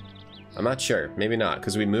 I'm not sure. Maybe not,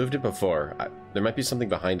 because we moved it before. There might be something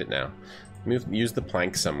behind it now. Use the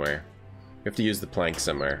plank somewhere. We have to use the plank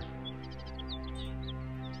somewhere.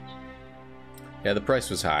 Yeah, the price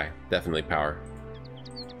was high. Definitely power.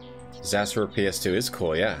 Disaster Report PS2 is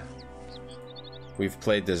cool, yeah. We've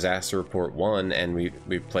played Disaster Report 1 and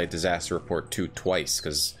we've played Disaster Report 2 twice,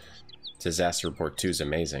 because Disaster Report 2 is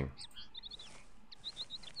amazing.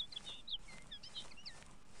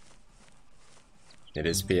 It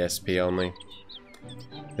is PSP only.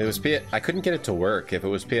 It was I couldn't get it to work. If it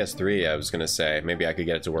was PS3, I was gonna say maybe I could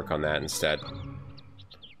get it to work on that instead.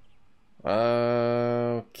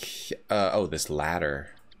 Okay. Oh, this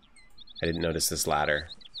ladder. I didn't notice this ladder.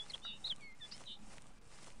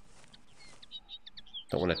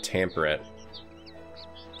 Don't want to tamper it.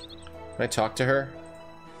 Can I talk to her?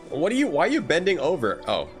 What are you? Why are you bending over?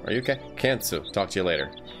 Oh, are you okay? Cancel. Talk to you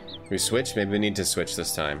later. We switch. Maybe we need to switch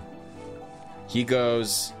this time. He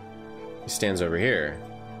goes. He stands over here.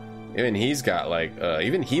 Even he's got like.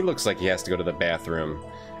 Even he looks like he has to go to the bathroom.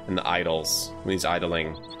 And the idols when he's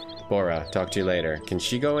idling. Bora, talk to you later. Can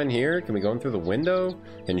she go in here? Can we go in through the window?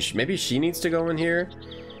 And maybe she needs to go in here.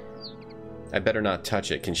 I better not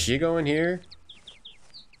touch it. Can she go in here?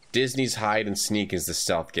 Disney's Hide and Sneak is the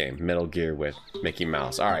stealth game. Metal Gear with Mickey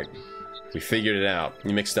Mouse. Alright. We figured it out.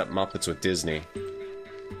 You mixed up Muppets with Disney.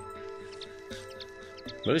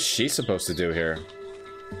 What is she supposed to do here?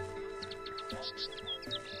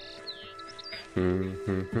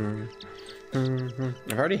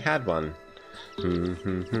 I've already had one. There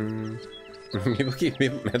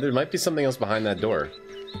might be something else behind that door.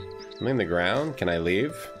 Am I in the ground? Can I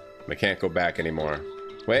leave? I can't go back anymore.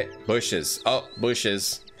 Wait, bushes. Oh,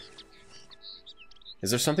 bushes. Is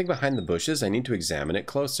there something behind the bushes? I need to examine it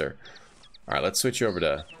closer. Alright, let's switch over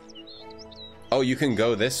to... Oh, you can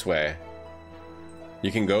go this way.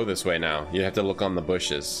 You can go this way now. You have to look on the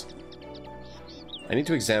bushes. I need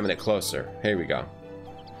to examine it closer. Here we go.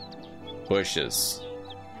 Bushes.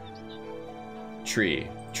 Tree.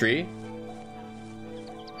 Tree?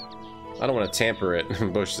 I don't want to tamper it.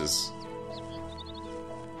 Bushes.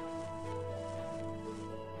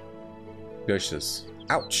 Bushes.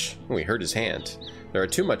 Ouch! Oh, he hurt his hand. There are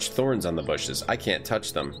too much thorns on the bushes. I can't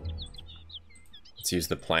touch them. Let's use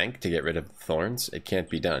the plank to get rid of the thorns. It can't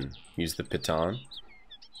be done. Use the piton.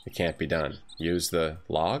 It can't be done. Use the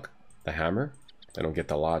log. The hammer. I don't get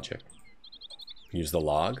the logic. Use the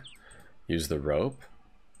log. Use the rope.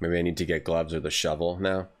 Maybe I need to get gloves or the shovel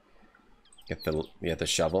now. Get the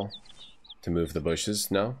shovel to move the bushes.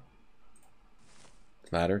 No.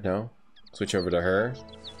 Ladder. No. Switch over to her.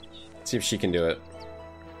 See if she can do it.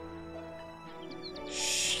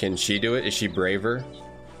 Can she do it? Is she braver?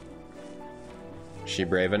 Is she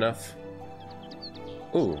brave enough?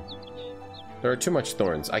 Ooh. There are too much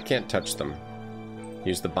thorns. I can't touch them.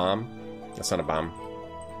 Use the bomb. That's not a bomb.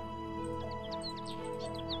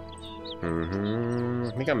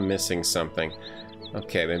 I think I'm missing something.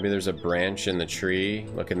 Okay, maybe there's a branch in the tree.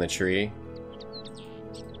 Look in the tree.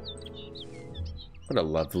 What a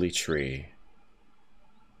lovely tree.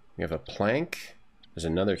 We have a plank. There's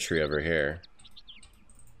another tree over here.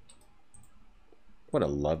 What a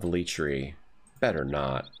lovely tree. Better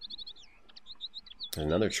not. There's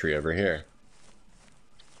another tree over here.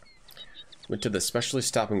 Went to the specialty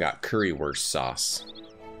stop and got currywurst sauce.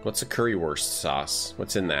 What's a currywurst sauce?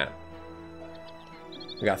 What's in that?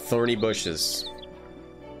 We got thorny bushes.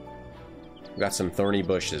 We got some thorny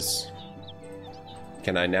bushes.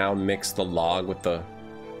 Can I now mix the log with the...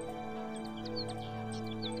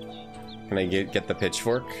 Can I get the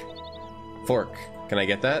pitchfork? Fork. Can I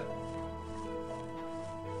get that?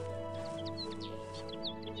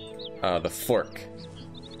 The fork.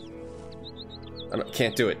 I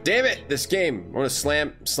can't do it. Damn it! This game! I want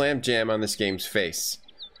to slam jam on this game's face.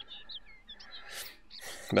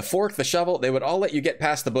 The fork, the shovel, they would all let you get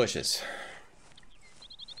past the bushes.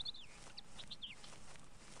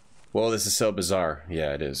 Whoa, this is so bizarre.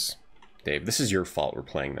 Yeah, it is. Dave, this is your fault we're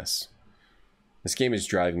playing this. This game is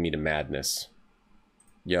driving me to madness.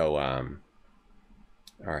 Yo,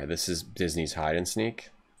 alright, this is Disney's Hide and Sneak.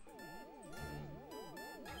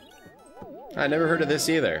 I never heard of this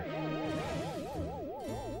either.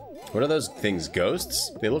 What are those things?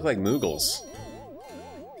 Ghosts? They look like Moogles.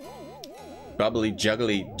 Bubbly,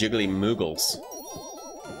 juggly, jiggly Moogles.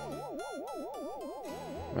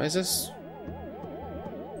 Why is this?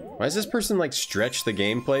 Why does this person like stretch the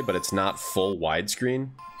gameplay, but it's not full widescreen?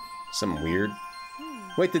 Some weird.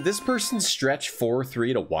 Wait, did this person stretch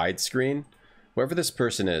 4:3 to widescreen? Whoever this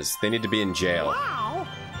person is, they need to be in jail. Wow.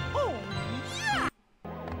 Oh, yeah.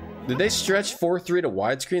 Did they stretch 4:3 to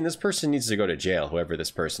widescreen? This person needs to go to jail, whoever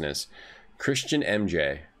this person is. Christian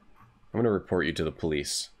MJ. I'm going to report you to the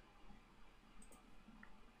police.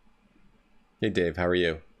 Hey Dave, how are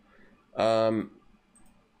you?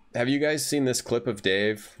 Have you guys seen this clip of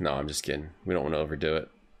Dave? No, I'm just kidding. We don't want to overdo it.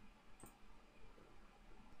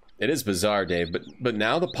 It is bizarre, Dave, but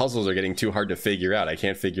now the puzzles are getting too hard to figure out. I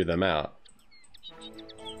can't figure them out.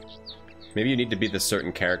 Maybe you need to be the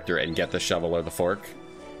certain character and get the shovel or the fork.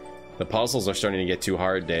 The puzzles are starting to get too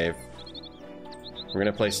hard, Dave. We're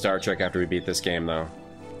gonna play Star Trek after we beat this game, though.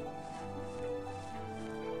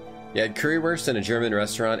 You had currywurst in a German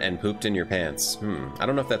restaurant and pooped in your pants. I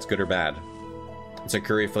don't know if that's good or bad. It's a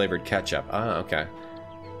curry-flavored ketchup. Ah, okay.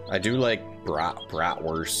 I do like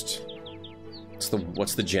bratwurst.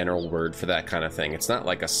 What's the general word for that kind of thing? It's not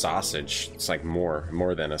like a sausage. It's like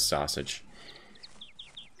more than a sausage.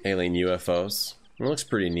 Alien UFOs. It looks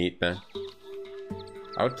pretty neat, man.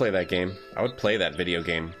 I would play that game. I would play that video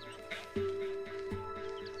game.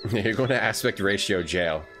 You're going to aspect ratio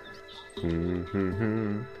jail.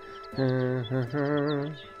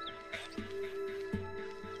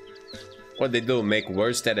 What'd they do? Make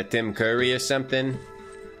wurst out of Tim Curry or something?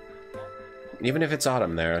 Even if it's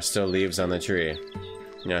autumn, there are still leaves on the tree.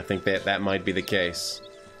 Yeah, I think that might be the case.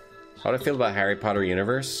 How do I feel about Harry Potter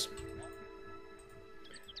universe?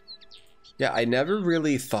 Yeah, I never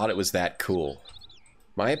really thought it was that cool.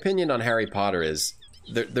 My opinion on Harry Potter is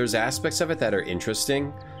there's aspects of it that are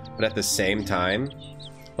interesting, but at the same time,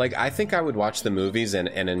 like, I think I would watch the movies and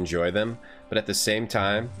enjoy them, but at the same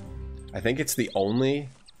time, I think it's the only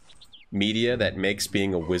media that makes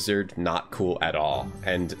being a wizard not cool at all.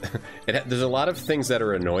 And there's a lot of things that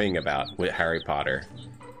are annoying about with Harry Potter.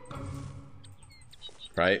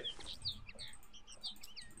 Right?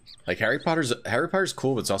 Like, Harry Potter's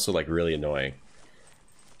cool, but it's also, like, really annoying.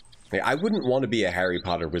 Like, I wouldn't want to be a Harry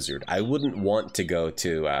Potter wizard. I wouldn't want to go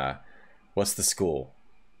to, what's the school?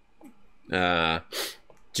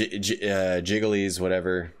 Jiggly's,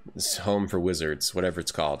 whatever. It's Home for Wizards, whatever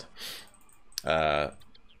it's called.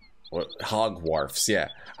 Hogwarts, yeah.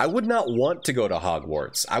 I would not want to go to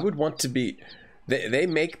Hogwarts. I would want to be... They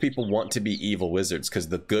make people want to be evil wizards because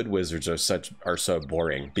the good wizards are so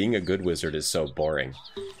boring. Being a good wizard is so boring.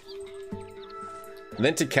 And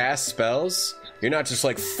then to cast spells, you're not just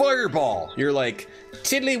like fireball. You're like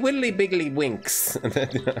tiddly widdly biggly winks.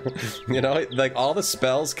 You know, like all the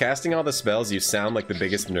spells, casting all the spells, you sound like the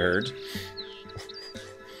biggest nerd.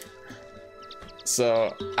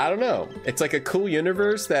 So, I don't know. It's like a cool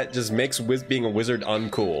universe that just makes being a wizard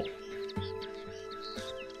uncool.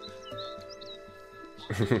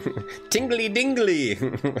 Tingly dingly!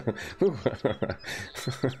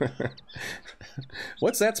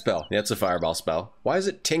 What's that spell? Yeah, it's a fireball spell. Why is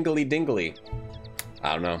it tingly dingly?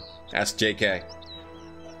 I don't know. Ask JK.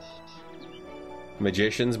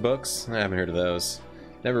 Magician's books? I haven't heard of those.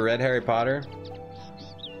 Never read Harry Potter?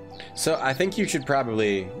 So I think you should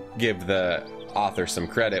probably give the author some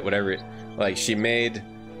credit. Whatever, like she made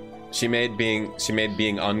being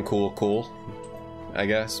uncool cool, I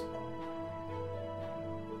guess.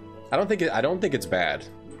 I don't think it's bad.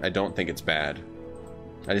 I don't think it's bad.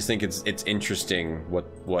 I just think it's interesting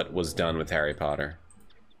what was done with Harry Potter.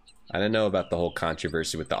 I don't know about the whole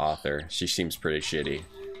controversy with the author. She seems pretty shitty.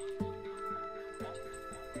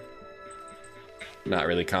 Not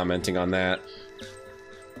really commenting on that.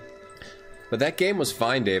 But that game was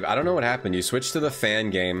fine, Dave. I don't know what happened. You switched to the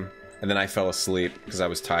fan game, and then I fell asleep because I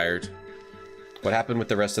was tired. What happened with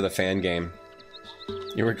the rest of the fan game?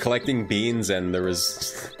 You were collecting beans, and there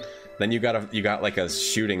was... Then you got like a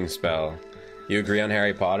shooting spell. You agree on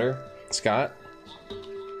Harry Potter, Scott?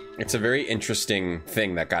 It's a very interesting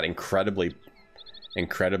thing that got incredibly,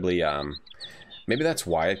 maybe that's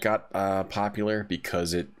why it got popular,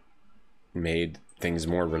 because it made things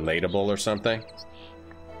more relatable or something.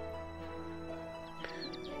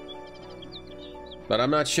 But I'm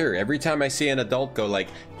not sure. Every time I see an adult go like,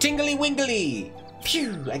 tingly wingly,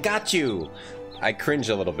 phew, I got you, I cringe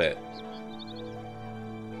a little bit.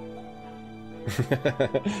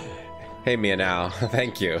 Hey, Mia now.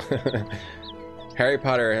 Thank you. Harry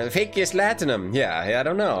Potter, fakiest Latinum. Yeah, I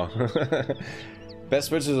don't know.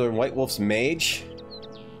 Best wizards are White Wolf's mage.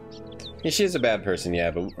 Yeah, she is a bad person,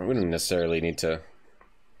 yeah, but we don't necessarily need to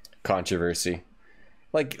controversy.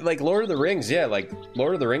 Like Lord of the Rings, yeah, like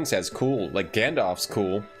Lord of the Rings has cool, like Gandalf's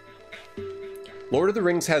cool. Lord of the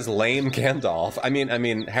Rings has lame Gandalf. I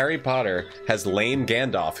mean Harry Potter has lame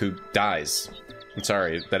Gandalf who dies. I'm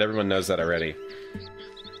sorry, that everyone knows that already.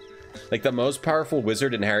 Like, the most powerful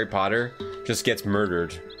wizard in Harry Potter just gets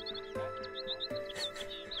murdered.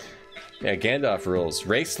 Yeah, Gandalf rules.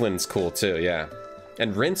 Raceland's cool, too, yeah.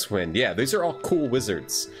 And Rincewind, yeah, these are all cool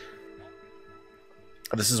wizards.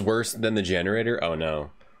 This is worse than the generator? Oh,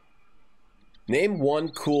 no. Name one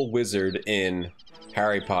cool wizard in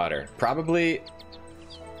Harry Potter. Probably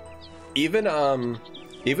Even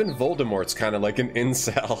Voldemort's kind of like an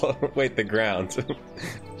incel. Wait, the ground.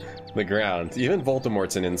 The ground. Even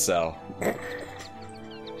Voldemort's an incel.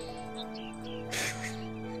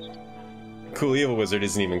 Cool Evil Wizard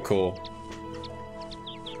isn't even cool.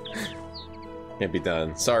 Can't be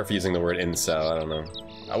done. Sorry for using the word incel, I don't know.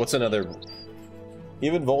 What's another...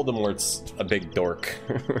 Even Voldemort's a big dork.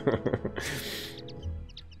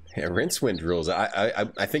 Yeah, Rincewind rules.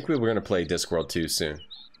 I think we were going to play Discworld 2 soon.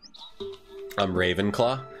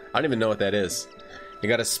 Ravenclaw? I don't even know what that is. You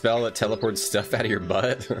got a spell that teleports stuff out of your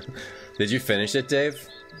butt? Did you finish it, Dave?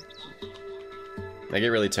 I get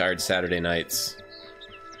really tired Saturday nights.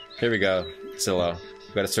 Here we go, Zillow.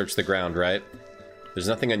 We gotta search the ground, right? There's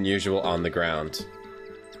nothing unusual on the ground.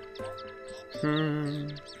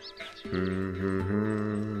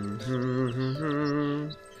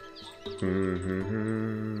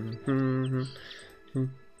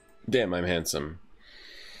 Damn, I'm handsome.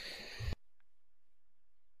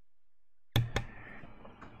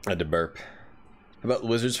 I had to burp. How about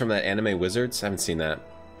wizards from that anime Wizards? I haven't seen that.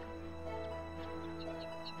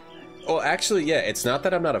 Well, actually, yeah, it's not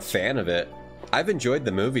that I'm not a fan of it. I've enjoyed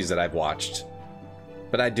the movies that I've watched.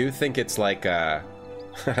 But I do think it's like, I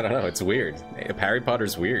don't know, it's weird. Harry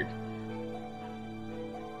Potter's weird.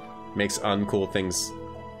 Makes uncool things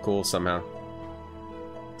cool somehow.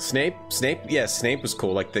 Snape, yeah, Snape was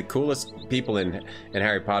cool. Like, the coolest people in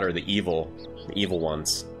Harry Potter are the evil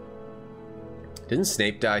ones. Didn't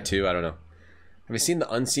Snape die too? I don't know. Have you seen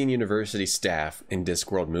the Unseen University staff in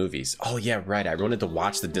Discworld movies? Oh yeah, right. I wanted to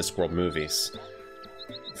watch the Discworld movies.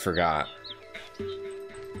 Forgot.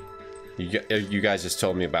 You guys just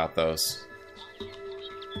told me about those.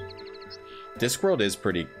 Discworld is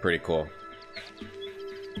pretty cool.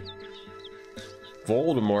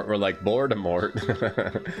 Voldemort, or like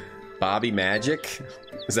Voldemort. Bobby Magic?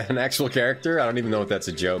 Is that an actual character? I don't even know if that's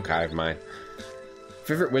a joke. Hive mind.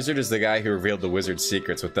 Favorite wizard is the guy who revealed the wizard's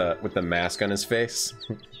secrets with the mask on his face.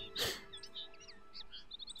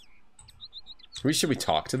 Should we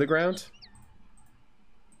talk to the ground?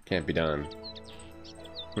 Can't be done.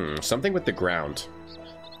 Something with the ground.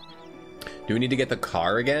 Do we need to get the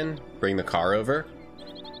car again? Bring the car over?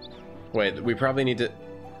 Wait, we probably need to...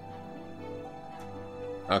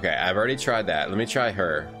 Okay, I've already tried that. Let me try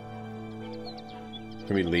her.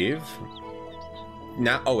 Can we leave?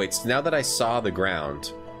 Now, oh wait, so now that I saw the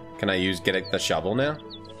ground, can I get the shovel now?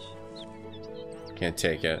 Can't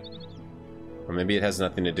take it. Or maybe it has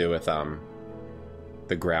nothing to do with,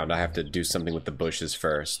 the ground. I have to do something with the bushes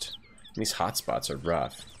first. These hotspots are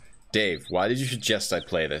rough. Dave, why did you suggest I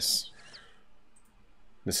play this?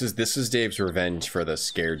 This is Dave's revenge for the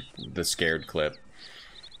scared clip.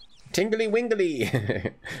 Tingly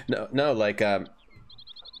wingly! no, like, yeah,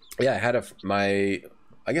 I had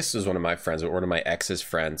I guess it was one of my friends, or one of my ex's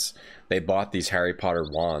friends. They bought these Harry Potter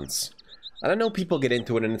wands. And I know people get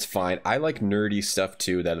into it and it's fine. I like nerdy stuff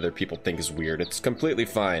too that other people think is weird. It's completely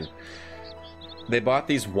fine. They bought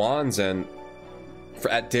these wands and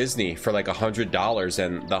at Disney for like $100,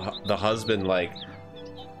 and the husband, like,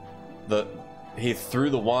 he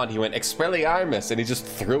threw the wand, he went Expelliarmus, and he just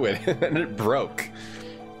threw it and it broke.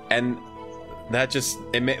 And that just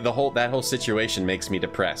that whole situation makes me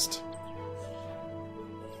depressed.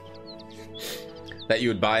 That you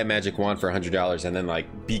would buy a magic wand for $100 and then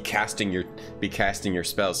like be casting your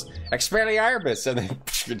spells Expelliarmus, and then it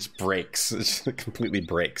just breaks. It just completely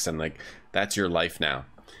breaks, and like that's your life now.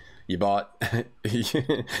 You bought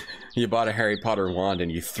you bought a Harry Potter wand and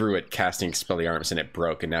you threw it casting Expelliarmus and it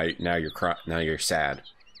broke, and now you're sad.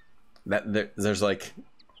 There's like,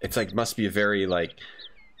 it's like must be a very like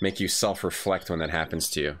make you self-reflect when that happens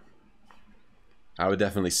to you. I would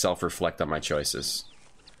definitely self-reflect on my choices.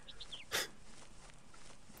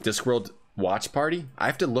 Discworld watch party? I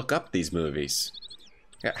have to look up these movies.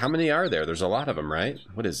 How many are there? There's a lot of them, right?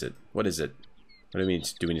 What is it? What do you mean?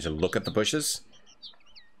 Do we need to look at the bushes?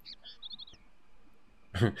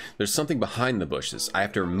 There's something behind the bushes. I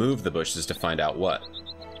have to remove the bushes to find out what.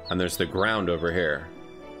 And there's the ground over here.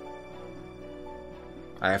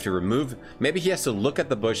 I have to remove... Maybe he has to look at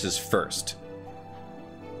the bushes first.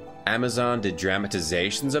 Amazon did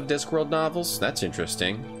dramatizations of Discworld novels? That's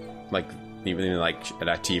interesting. Like, even like at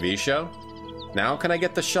a TV show? Now can I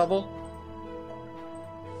get the shovel?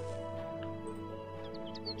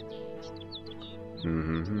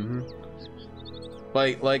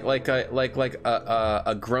 Like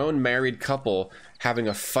a grown married couple having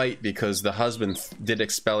a fight because the husband did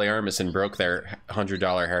Expelliarmus and broke their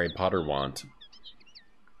 $100 Harry Potter wand.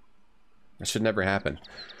 That should never happen.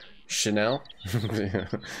 Chanel?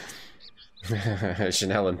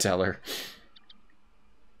 Chanel and Teller.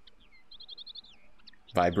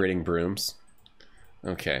 Vibrating brooms.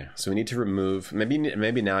 Okay, so we need to remove... Maybe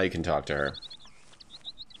now you can talk to her.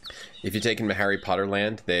 If you take them to Harry Potter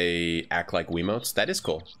Land, they act like Wiimotes. That is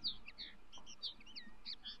cool.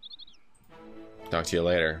 Talk to you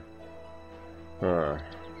later. Alright,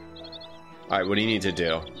 what do you need to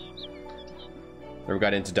do? Ever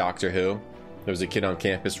got into Doctor Who? There was a kid on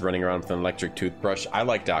campus running around with an electric toothbrush. I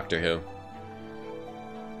like Doctor Who.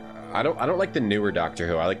 I don't like the newer Doctor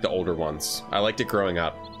Who. I like the older ones. I liked it growing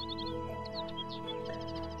up.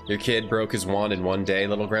 Your kid broke his wand in one day,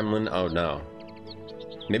 little gremlin? Oh no.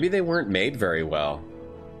 Maybe they weren't made very well.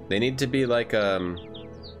 They need to be like,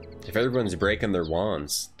 if everyone's breaking their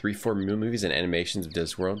wands. 3-4 movies and animations of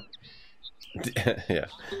Discworld. Yeah.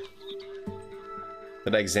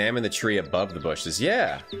 Did I examine the tree above the bushes?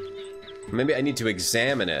 Yeah. Maybe I need to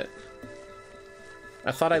examine it.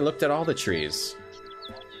 I thought I looked at all the trees.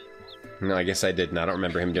 No, I guess I didn't. I don't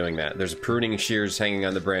remember him doing that. There's pruning shears hanging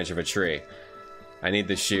on the branch of a tree. I need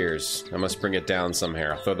the shears. I must bring it down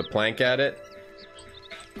somehow. Throw the plank at it.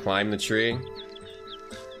 Climb the tree.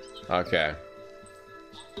 Okay.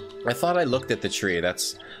 I thought I looked at the tree.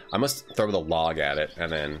 I must throw the log at it,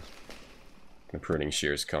 and then the pruning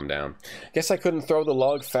shears come down. Guess I couldn't throw the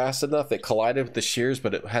log fast enough. It collided with the shears,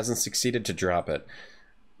 but it hasn't succeeded to drop it.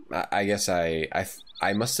 I guess I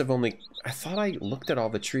must have only... I thought I looked at all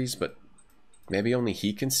the trees, but maybe only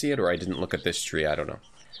he can see it, or I didn't look at this tree. I don't know.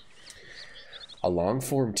 A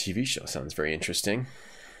long-form TV show sounds very interesting.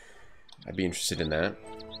 I'd be interested in that.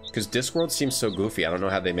 Because Discworld seems so goofy. I don't know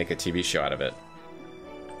how they make a TV show out of it.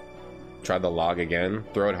 Try the log again.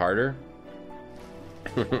 Throw it harder.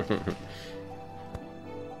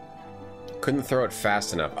 Couldn't throw it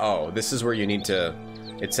fast enough. Oh, this is where you need to...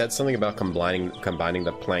 It said something about combining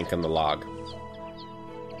the plank and the log.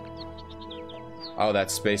 Oh, that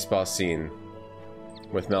Spaceball scene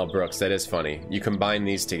with Mel Brooks. That is funny. You combine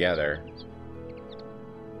these together.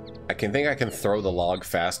 I think I can throw the log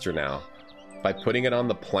faster now. By putting it on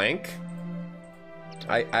the plank?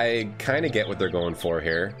 I kind of get what they're going for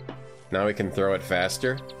here. Now we can throw it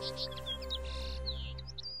faster.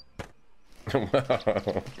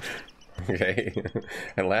 Wow. Okay.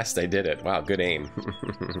 At last I did it. Wow, good aim.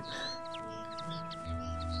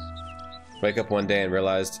 Wake up one day and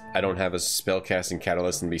realized I don't have a spellcasting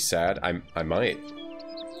catalyst and be sad. I might.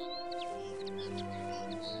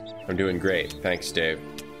 I'm doing great. Thanks, Dave.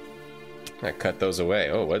 I cut those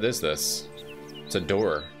away. Oh, what is this? It's a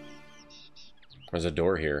door. There's a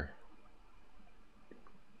door here.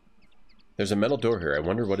 There's a metal door here. I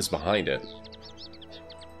wonder what is behind it.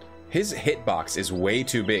 His hitbox is way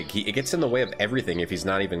too big. It gets in the way of everything if he's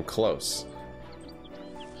not even close.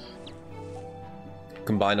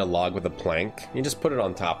 Combine a log with a plank. You just put it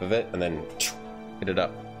on top of it and then hit it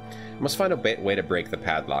up. I must find a way to break the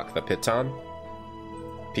padlock. The piton?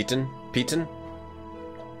 Piton? Piton?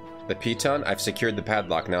 The piton? I've secured the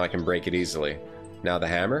padlock. Now I can break it easily. Now the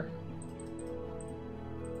hammer?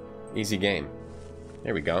 Easy game.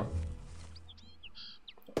 There we go.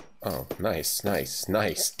 Oh, nice, nice,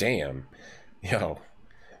 nice. Damn. Yo.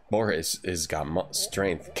 Boris is got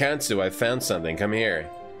strength. Kansu, I found something. Come here.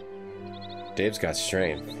 Dave's got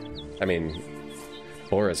strength. I mean,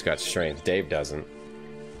 Boris got strength. Dave doesn't.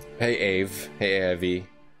 Hey, Ave. Hey, Avi.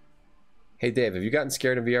 Hey, Dave, have you gotten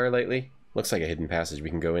scared of VR lately? Looks like a hidden passage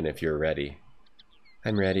we can go in if you're ready.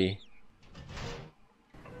 I'm ready.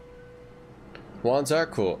 Wands are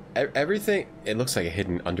cool. Everything... It looks like a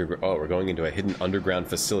hidden underground... Oh, we're going into a hidden underground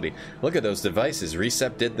facility. Look at those devices.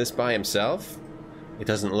 Recep did this by himself? It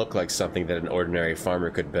doesn't look like something that an ordinary farmer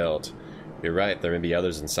could build. You're right, there may be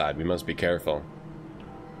others inside. We must be careful.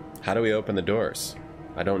 How do we open the doors?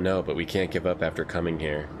 I don't know, but we can't give up after coming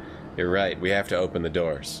here. You're right, we have to open the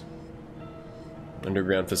doors.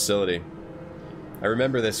 Underground facility. I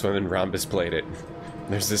remember this when Rhombus played it.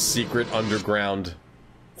 There's this secret underground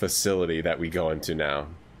facility that we go into now.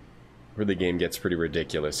 Where the game gets pretty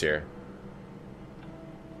ridiculous here.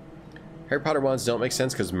 Harry Potter wands don't make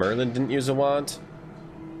sense because Merlin didn't use a wand?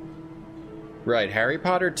 Right, Harry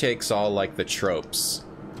Potter takes all, like, the tropes.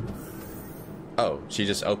 Oh, she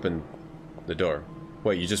just opened the door.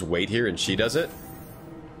 Wait, you just wait here and she does it?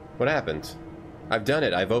 What happened? I've done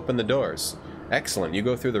it. I've opened the doors. Excellent. You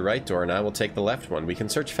go through the right door and I will take the left one. We can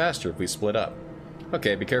search faster if we split up.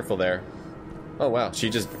 Okay, be careful there. Oh, wow. She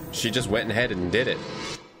just went ahead and did it.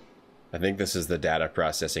 I think this is the data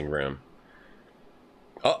processing room.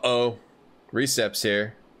 Uh-oh. Recep's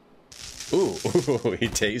here. Ooh, he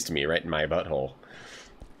tased me right in my butthole.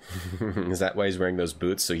 Is that why he's wearing those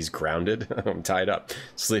boots? So he's grounded? I'm tied up.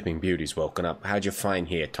 Sleeping Beauty's woken up. How'd you find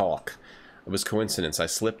here? Talk. It was coincidence. I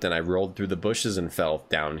slipped and I rolled through the bushes and fell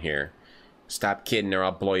down here. Stop kidding or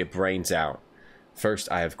I'll blow your brains out.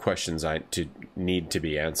 First, I have questions need to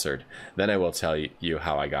be answered. Then I will tell you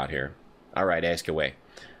how I got here. Alright, ask away.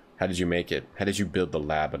 How did you make it? How did you build the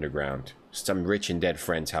lab underground? Some rich and dead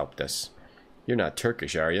friends helped us. You're not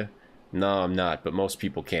Turkish, are you? No, I'm not, but most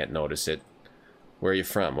people can't notice it. Where are you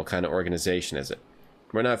from? What kind of organization is it?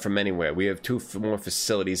 We're not from anywhere. We have 2 more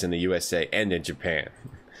facilities in the USA and in Japan.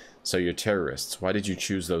 So you're terrorists. Why did you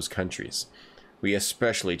choose those countries? We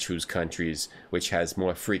especially choose countries which has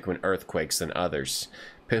more frequent earthquakes than others.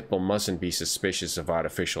 People mustn't be suspicious of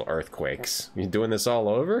artificial earthquakes. You doing this all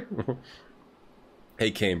over? Hey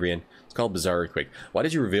Cambrian, it's called Bizarre Earthquake. Why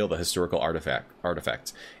did you reveal the historical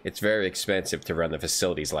artifacts? It's very expensive to run the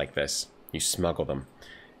facilities like this. You smuggle them.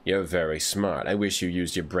 You're very smart. I wish you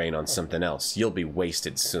used your brain on something else. You'll be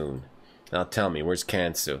wasted soon. Now tell me, where's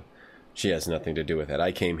Kansu? She has nothing to do with it.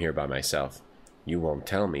 I came here by myself. You won't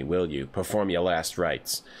tell me, will you? Perform your last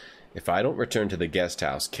rites. If I don't return to the guest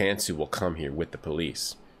house, Kansu will come here with the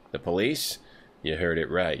police. The police? You heard it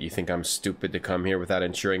right. You think I'm stupid to come here without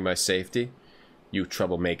ensuring my safety? You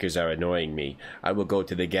troublemakers are annoying me. I will go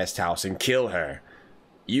to the guest house and kill her.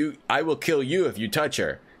 I will kill you if you touch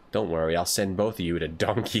her. Don't worry, I'll send both of you to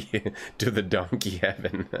the donkey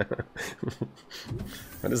heaven.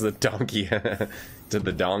 What is the donkey? To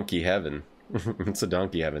the donkey heaven. It's a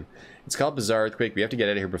donkey heaven. It's called Bizarre Earthquake. We have to get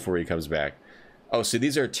out of here before he comes back. Oh, so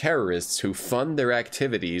these are terrorists who fund their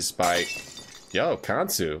activities by... Yo,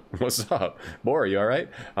 Kansu, what's up? Bor, you alright?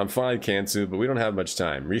 I'm fine, Kansu, but we don't have much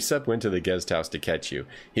time. Recep went to the guest house to catch you.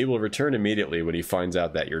 He will return immediately when he finds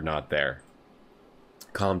out that you're not there.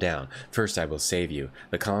 Calm down. First, I will save you.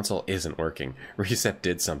 The console isn't working. Recep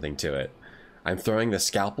did something to it. I'm throwing the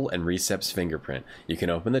scalpel and Recep's fingerprint. You can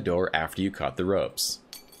open the door after you cut the ropes.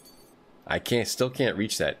 I still can't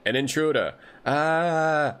reach that. An intruder!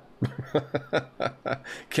 Ah!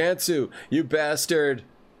 Kansu, you bastard!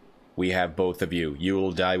 We have both of you. You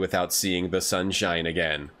will die without seeing the sunshine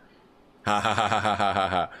again. Ha ha ha ha ha ha ha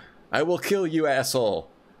ha. I will kill you, asshole.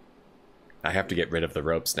 I have to get rid of the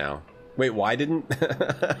ropes now. Wait, why didn't...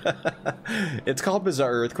 It's called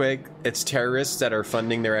Bizarre Earthquake. It's terrorists that are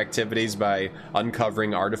funding their activities by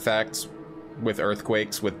uncovering artifacts with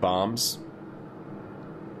earthquakes with bombs.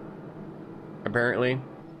 Apparently.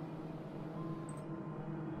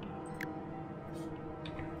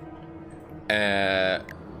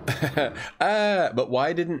 But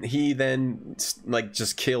why didn't he then, like,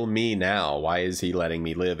 just kill me now? Why is he letting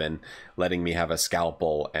me live and letting me have a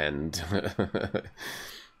scalpel and...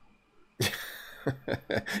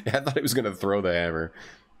 I thought he was going to throw the hammer.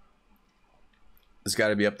 It's got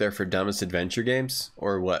to be up there for dumbest adventure games?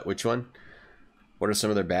 Or what? Which one? What are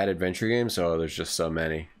some of their bad adventure games? Oh, there's just so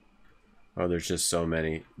many. Oh, there's just so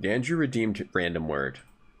many. Andrew redeemed random word.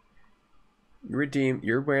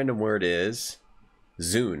 Your random word is...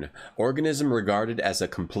 Zune. Organism regarded as a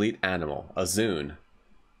complete animal. A Zune.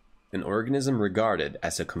 An organism regarded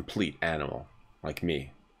as a complete animal. Like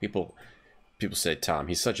me. People say, Tom,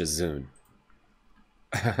 he's such a Zune.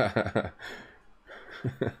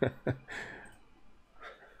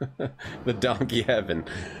 The donkey heaven.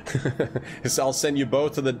 So I'll send you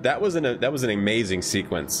both to the... That was an amazing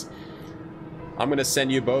sequence. I'm gonna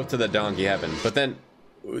send you both to the donkey heaven. But then...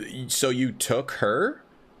 So you took her?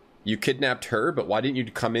 You kidnapped her, but why didn't you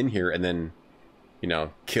come in here and then, you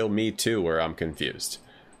know, kill me too, where I'm confused?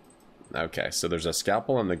 Okay, so there's a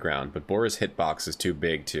scalpel on the ground, but Bora's hitbox is too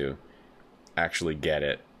big to actually get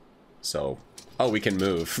it. So, oh, we can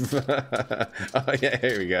move. Oh, yeah,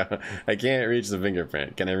 here we go. I can't reach the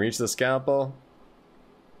fingerprint. Can I reach the scalpel?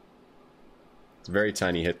 It's a very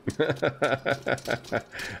tiny hit.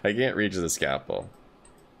 I can't reach the scalpel.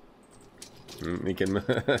 We can...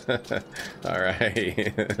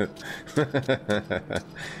 Alright.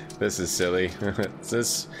 This is silly.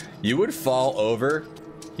 This... You would fall over.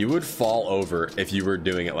 You would fall over if you were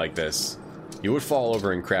doing it like this. You would fall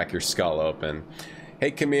over and crack your skull open.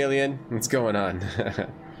 Hey, Chameleon. What's going on?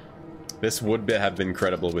 This would have been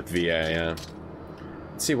credible with VA, yeah.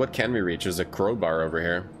 Let's see, what can we reach? There's a crowbar over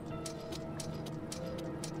here.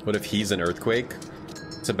 What if he's an earthquake?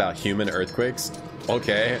 It's about human earthquakes?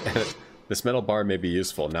 Okay. This metal bar may be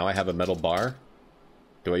useful. Now I have a metal bar.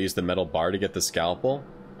 Do I use the metal bar to get the scalpel?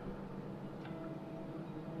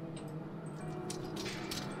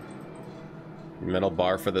 Metal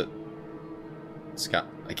bar for the...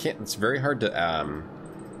 I can't... It's very hard to,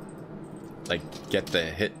 like, get the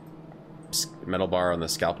hit metal bar on the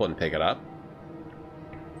scalpel and pick it up.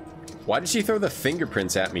 Why did she throw the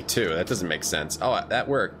fingerprints at me, too? That doesn't make sense. Oh, that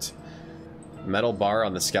worked. Metal bar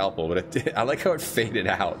on the scalpel, but I like how it faded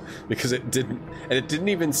out because it didn't, and it didn't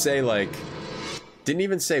even say like Didn't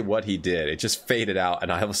even say what he did. It just faded out,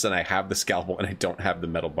 and all of a sudden I have the scalpel and I don't have the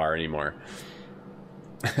metal bar anymore.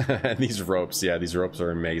 And these ropes, yeah, these ropes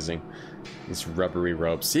are amazing. These rubbery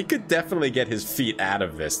ropes. He could definitely get his feet out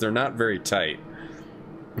of this. They're not very tight.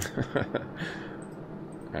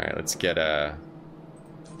 Alright, let's get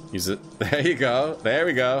use it. There you go. There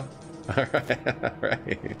we go. Alright,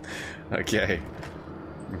 alright. Okay.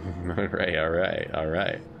 Alright, alright,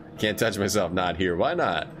 alright. Can't touch myself not here. Why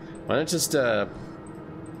not? Why not just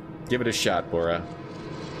give it a shot, Bora?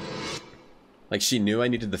 Like, she knew I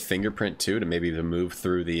needed the fingerprint too to maybe to move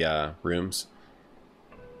through the rooms.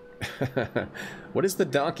 What is the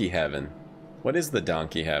donkey heaven? What is the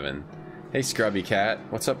donkey heaven? Hey, Scrubby Cat.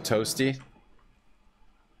 What's up, Toasty?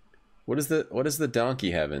 What is the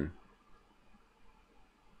donkey heaven?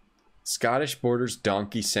 Scottish Borders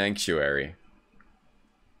Donkey Sanctuary.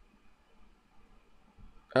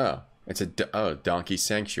 Oh, it's a donkey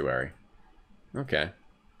sanctuary. Okay.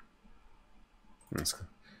 That's,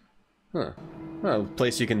 huh. Well, a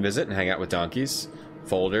place you can visit and hang out with donkeys.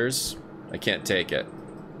 Folders. I can't take it.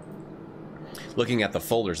 Looking at the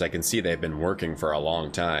folders, I can see they've been working for a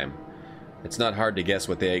long time. It's not hard to guess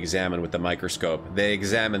what they examine with the microscope. They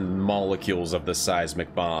examine molecules of the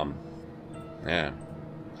seismic bomb. Yeah.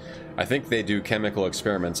 I think they do chemical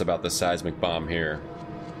experiments about the seismic bomb here.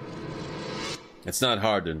 It's not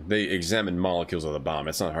hard to... They examine molecules of the bomb.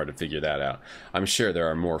 It's not hard to figure that out. I'm sure there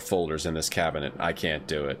are more folders in this cabinet. I can't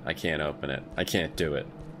do it. I can't open it. I can't do it.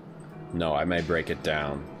 No, I may break it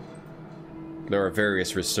down. There are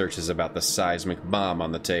various researches about the seismic bomb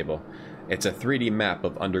on the table. It's a 3D map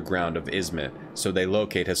of underground of Izmit, so they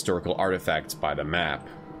locate historical artifacts by the map.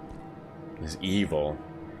 It's evil.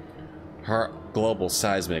 Her global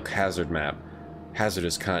seismic hazard map.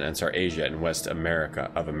 Hazardous continents are Asia and West America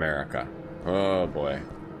of America. Oh boy.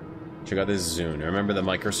 Check out this Zune. Remember the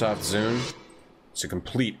Microsoft Zune? It's a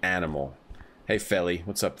complete animal. Hey Felly.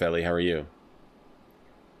 What's up, Felly? How are you?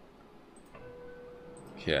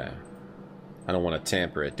 Yeah. I don't want to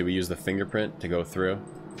tamper it. Do we use the fingerprint to go through?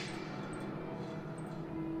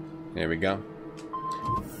 There we go.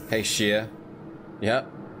 Hey Shia. Yep.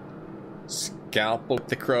 Scalpel with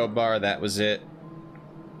the crowbar. That was it.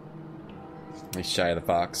 Hey Shia the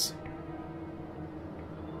Fox.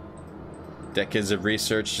 Decades of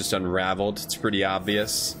research just unraveled. It's pretty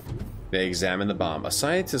obvious. They examined the bomb. A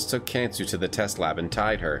scientist took Kansu to the test lab and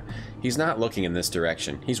tied her. He's not looking in this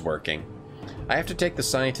direction. He's working. I have to take the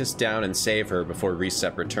scientist down and save her before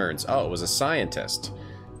Reset returns. Oh, it was a scientist.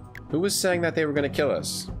 Who was saying that they were going to kill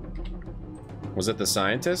us? Was it the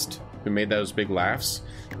scientist who made those big laughs?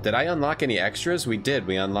 Did I unlock any extras? We did.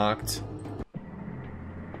 We unlocked...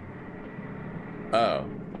 Oh.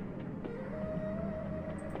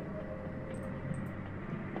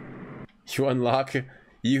 You unlock...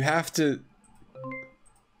 You can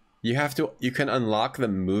unlock the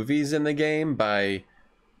movies in the game by...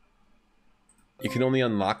 You can only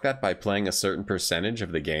unlock that by playing a certain percentage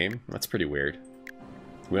of the game? That's pretty weird.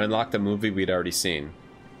 We unlocked a movie we'd already seen.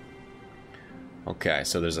 Okay,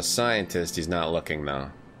 so there's a scientist. He's not looking, though.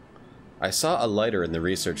 I saw a lighter in the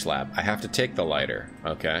research lab. I have to take the lighter.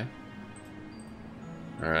 Okay.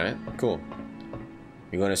 Alright, cool.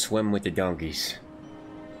 You're going to swim with the donkeys.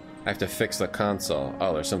 I have to fix the console.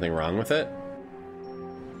 Oh, there's something wrong with it?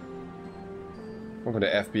 Welcome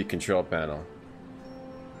to FB control panel.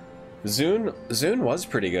 Zune was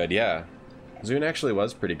pretty good, yeah. Zune actually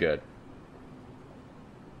was pretty good.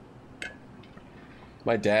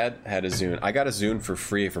 My dad had a Zune. I got a Zune for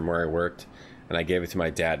free from where I worked, and I gave it to my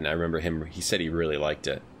dad, and I remember he said he really liked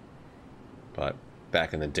it. But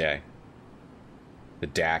back in the day. The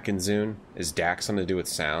DAC in Zune? Is DAC something to do with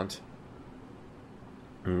sound?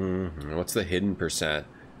 What's the hidden percent?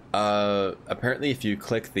 Apparently if you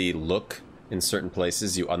click the look in certain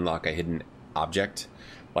places, you unlock a hidden object.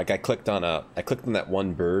 Like I clicked on that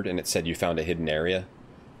one bird and it said you found a hidden area.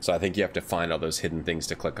 So I think you have to find all those hidden things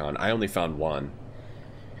to click on. I only found one.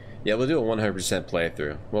 Yeah, we'll do a 100%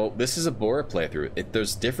 playthrough. Well, this is a Bora playthrough.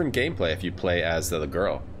 There's different gameplay if you play as the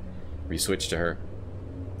girl. If you switch to her.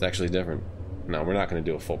 It's actually different. No, we're not going to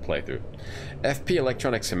do a full playthrough. FP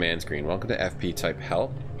Electronics command screen. Welcome to FP. Type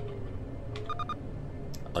help.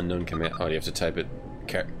 Unknown command. Oh, you have to type it.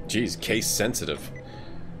 Jeez, case sensitive.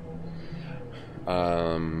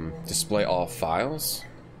 Display all files.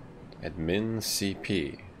 Admin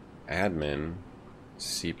CP. Admin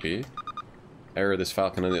CP. Error, this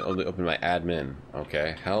file can only open by admin.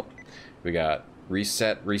 Okay, help. We got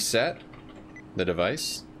reset the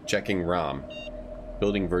device. Checking ROM.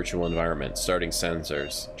 Building virtual environment. Starting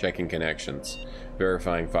sensors. Checking connections.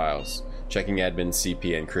 Verifying files. Checking admin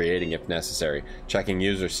CP and creating if necessary. Checking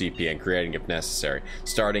user CP and creating if necessary.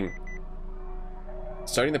 Starting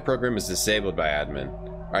the program is disabled by admin.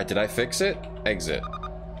 Alright, did I fix it? Exit.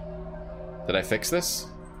 Did I fix this?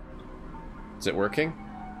 Is it working?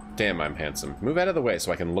 Damn, I'm handsome. Move out of the way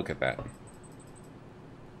so I can look at that.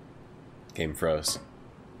 Game froze.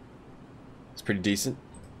 It's pretty decent.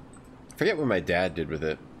 I forget what my dad did with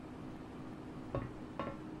it.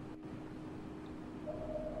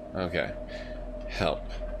 Okay. Help.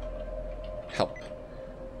 Help.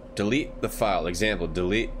 Delete the file. Example,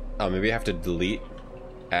 delete... Oh, maybe I have to delete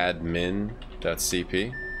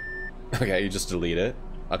admin.cp. Okay, you just delete it.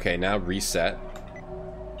 Okay, now reset.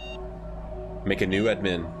 Make a new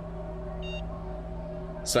admin.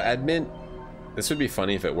 So admin... This would be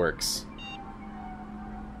funny if it works.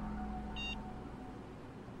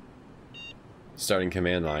 Starting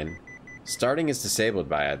command line. Starting is disabled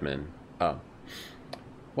by admin. Oh.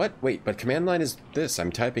 What? Wait, but command line is this. I'm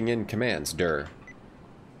typing in commands. Dir.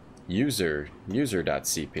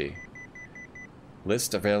 User.cp.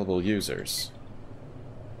 List available users.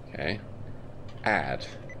 Okay. Add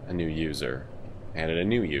a new user. Added a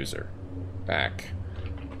new user. Back.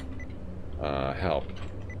 Help.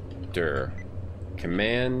 Dir.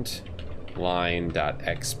 Command line.xps.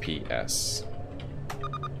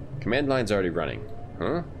 Command line's already running.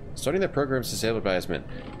 Huh? Starting the program is disabled by admin.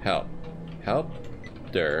 Help. Help.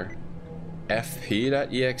 Dir.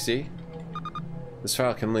 fp.exe. This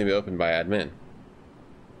file can only be opened by admin.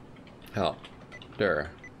 Help.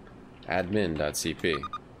 Dir. admin.cp.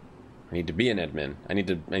 I need to be an admin. I need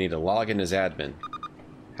to log in as admin.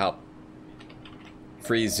 Help.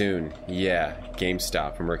 Free Zune. Yeah,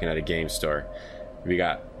 GameStop. I'm working at a game store. We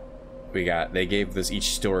got they gave this,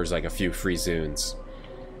 each stores like a few free Zunes.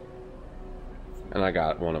 And I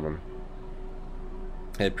got one of them.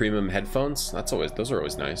 Had premium headphones. Those are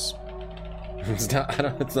always nice. It's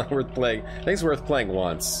not worth playing. I think it's worth playing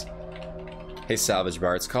once. Hey Salvage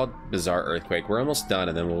Bar, it's called Bizarre Earthquake. We're almost done,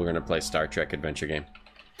 and then we're gonna play Star Trek Adventure Game.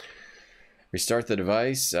 Restart the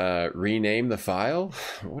device. Rename the file.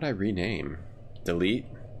 What would I rename? Delete.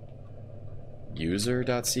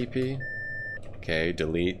 User.cp. Okay,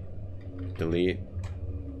 delete. Delete.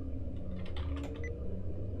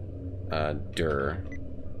 Dir.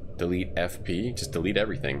 Delete fp. Just delete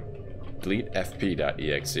everything. Delete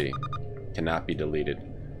fp.exe. Cannot be deleted.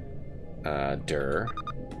 Dir.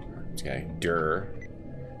 Okay, dir.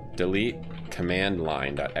 Delete command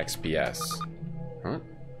line.xps. Huh?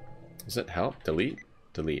 Does it help? Delete?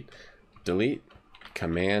 Delete. Delete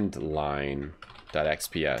command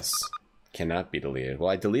line.xps. Cannot be deleted. Well,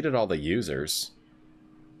 I deleted all the users.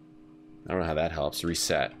 I don't know how that helps.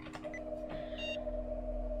 Reset.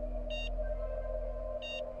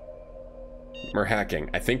 We're hacking.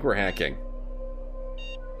 I think we're hacking.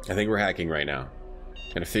 I think we're hacking right now.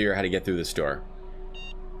 Gonna figure out how to get through this door.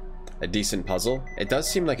 A decent puzzle? It does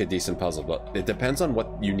seem like a decent puzzle, but it depends on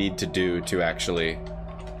what you need to do to actually...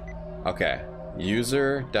 Okay.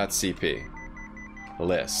 User.cp.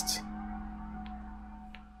 List.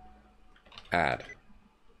 Add.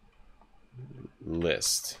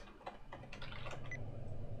 List.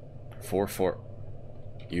 44.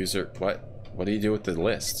 User. What? What do you do with the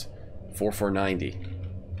list? 4490.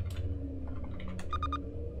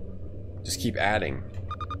 Just keep adding.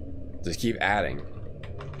 Just keep adding.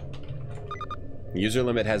 User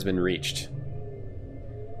limit has been reached.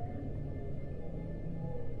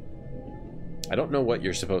 I don't know what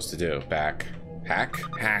you're supposed to do. Back. Hack?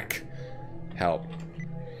 Hack. Help.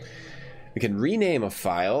 We can rename a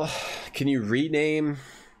file. Can you rename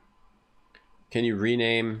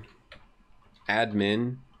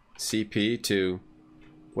admin cp to...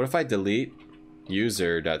 What if I delete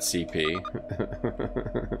user.cp?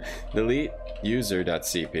 Delete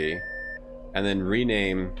user.cp and then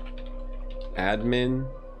rename admin.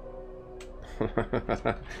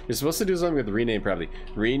 You're supposed to do something with rename probably.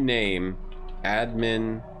 Rename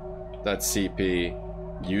admin.cp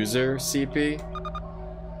user cp.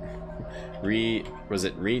 Rename,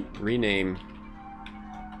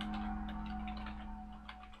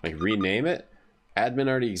 like rename it? Admin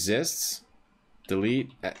already exists. Delete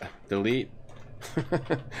admin.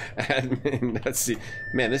 Let's see.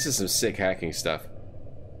 Man, this is some sick hacking stuff.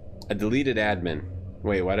 I deleted admin.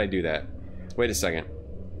 Wait, why'd I do that? Wait a second.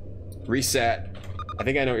 Reset. I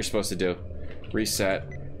think I know what you're supposed to do. Reset.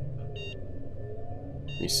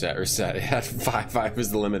 Reset. Yeah, 5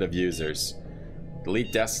 is the limit of users.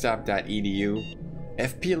 Delete desktop.edu.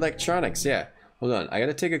 FP Electronics, yeah. Hold on, I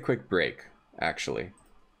gotta take a quick break, actually.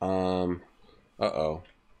 Uh-oh.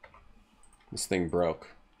 This thing broke.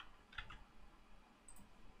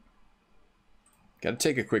 Gotta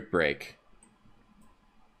take a quick break.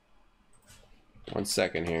 1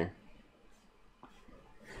 second here.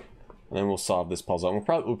 And then we'll solve this puzzle. We're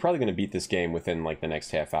probably going to beat this game within like the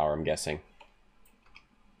next half hour, I'm guessing.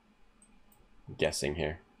 Guessing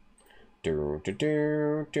here.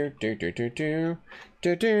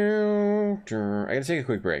 I gotta take a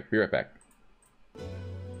quick break. Be right back.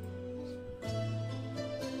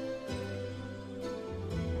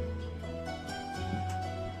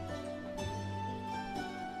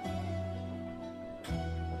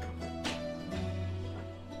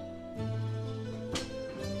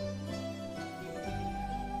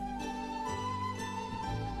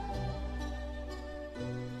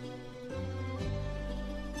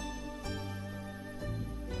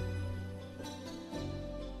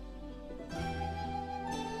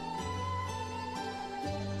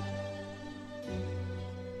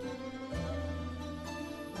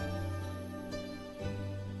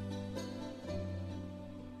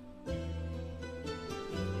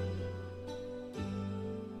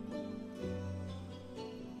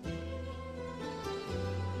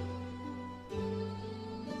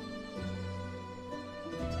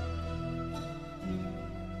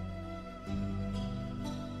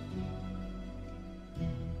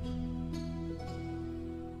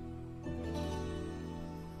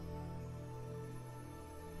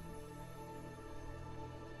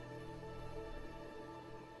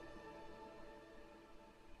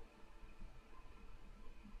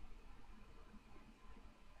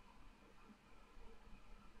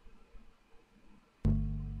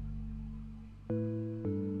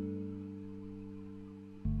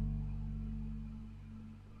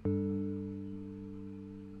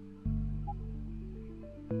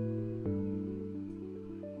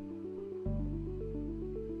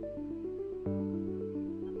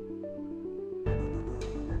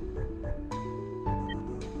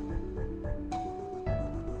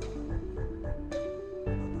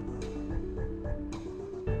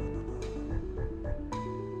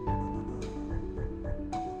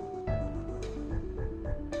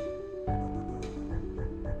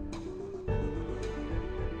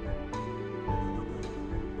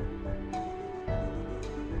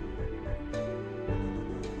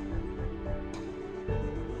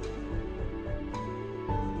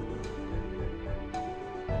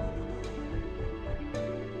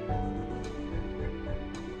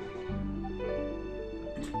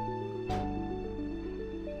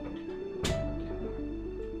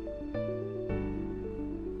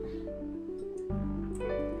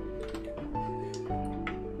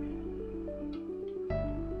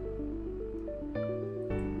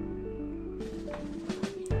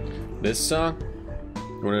 This song?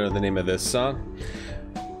 You want to know the name of this song?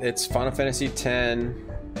 It's Final Fantasy X.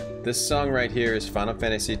 This song right here is Final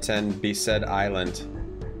Fantasy X Besaid Island.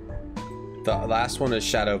 The last one is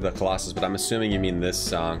Shadow of the Colossus, but I'm assuming you mean this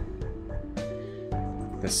song.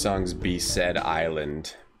 This song's Besaid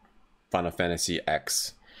Island. Final Fantasy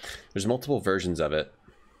X. There's multiple versions of it,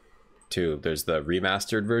 too. There's the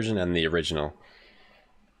remastered version and the original.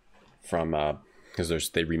 From, because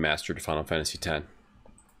they remastered Final Fantasy X.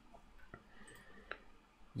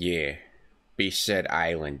 Yeah, Besaid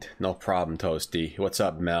Island. No problem, Toasty. What's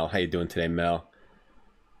up, Mel? How you doing today, Mel?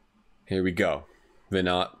 Here we go.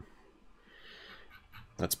 Vinot.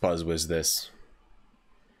 Let's buzzwiz this.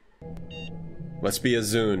 Let's be a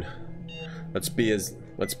Zune. Let's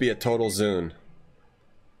be a total Zune.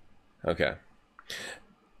 Okay.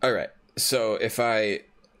 All right. So if I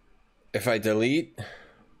delete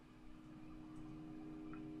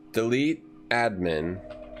admin,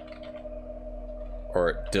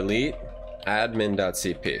 or delete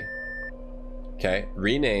admin.cp. Okay,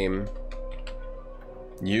 rename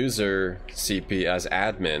user CP as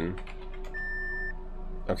admin.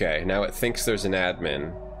 Okay, now it thinks there's an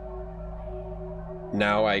admin.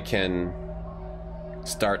 Now I can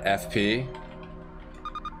start FP.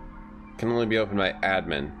 Can only be opened by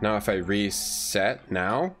admin. Now if I reset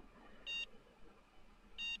now,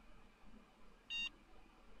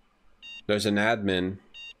 there's an admin.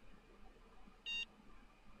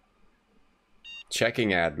 Checking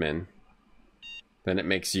admin, then it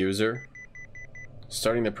makes user.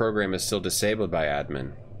 Starting the program is still disabled by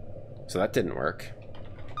admin, so that didn't work.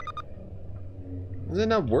 Why does it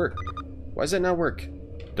not work? Why does it not work?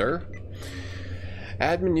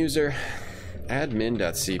 Admin user,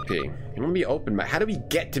 admin.cp. It won't be open, but how do we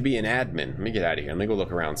get to be an admin? Let me get out of here. Let me go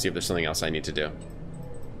look around, see if there's something else I need to do.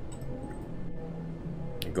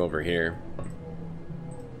 Go over here.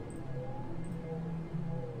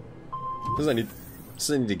 Does I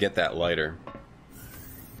need to get that lighter?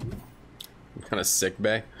 I'm kind of sick,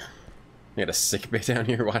 bae. You got a sick bay down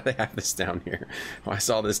here? Why do they have this down here? Oh, I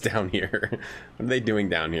saw this down here. What are they doing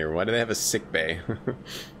down here? Why do they have a sick bay?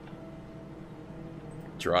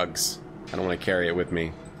 Drugs. I don't want to carry it with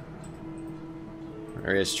me.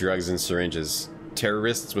 Various drugs and syringes.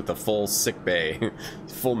 Terrorists with a full sick bay.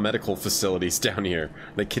 Full medical facilities down here.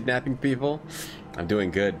 Are they kidnapping people? I'm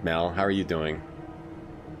doing good, Mel. How are you doing?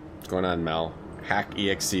 What's going on, Mel? Hack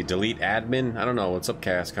EXE. Delete admin? I don't know. What's up,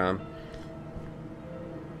 Cascom?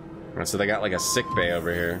 So they got like a sick bay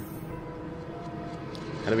over here.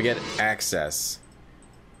 How do we get access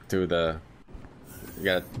to the...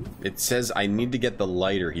 It says I need to get the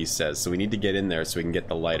lighter, he says. So we need to get in there so we can get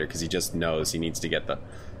the lighter, because he just knows he needs to get the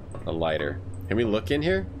lighter. Can we look in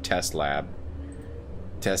here? Test lab.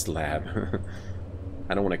 Test lab.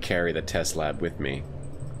 I don't want to carry the test lab with me.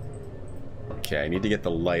 Okay, I need to get the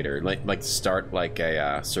lighter. Like start like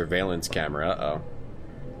a surveillance camera. Uh-oh.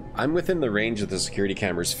 I'm within the range of the security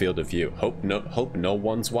camera's field of view. Hope no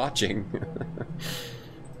one's watching.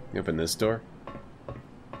 Open this door.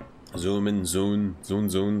 Zoom in, zoom,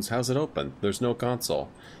 zoons. How's it open? There's no console.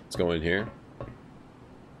 Let's go in here.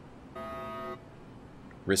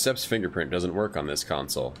 Recep's fingerprint doesn't work on this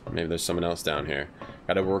console. Maybe there's someone else down here.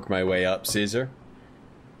 Gotta work my way up, Caesar.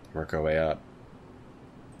 Work our way up.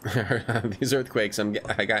 These earthquakes,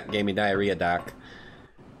 gave me diarrhea, Doc.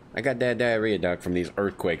 I got that diarrhea, Doc, from these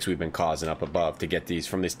earthquakes we've been causing up above to get these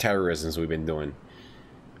from these terrorisms we've been doing.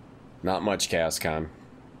 Not much, Cascom.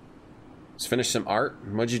 Let's finish some art.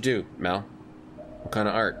 What'd you do, Mel? What kind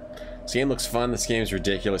of art? This game looks fun. This game's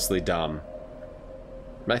ridiculously dumb.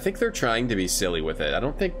 But I think they're trying to be silly with it. I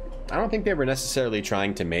don't think they were necessarily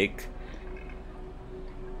trying to make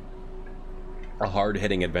a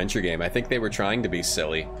hard-hitting adventure game. I think they were trying to be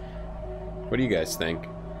silly. What do you guys think?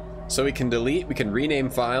 So we can delete, we can rename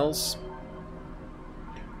files.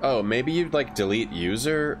 Oh, maybe you'd like delete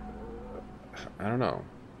user? I don't know.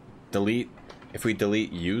 Delete, if we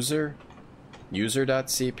delete user.cp,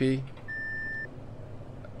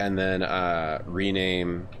 and then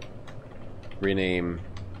rename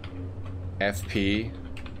fp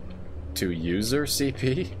to user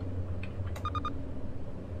cp.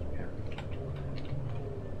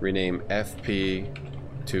 Rename fp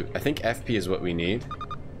to, I think fp is what we need.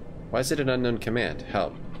 Why is it an unknown command?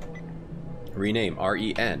 Help. Rename,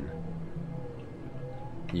 R-E-N.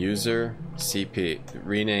 User cp.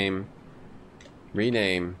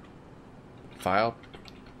 Rename file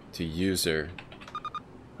to user.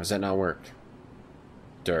 How does that not work?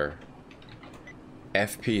 Dir.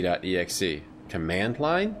 fp.exe. Command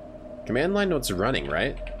line? Command line note's running,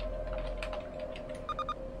 right?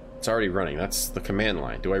 It's already running. That's the command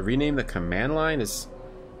line. Do I rename the command line?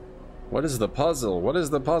 What is the puzzle? What is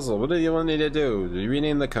the puzzle? What do you want me to do? Do you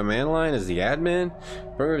rename the command line as the admin?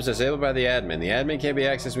 Program is disabled by the admin. The admin can't be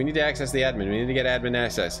accessed. We need to access the admin. We need to get admin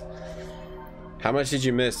access. How much did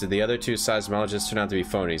you miss? Did the other two seismologists turn out to be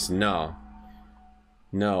phonies? No.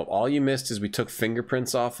 No. All you missed is we took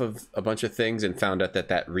fingerprints off of a bunch of things and found out that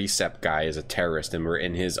that Recep guy is a terrorist and we're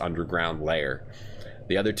in his underground lair.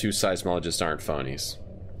 The other two seismologists aren't phonies,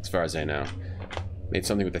 as far as I know. Made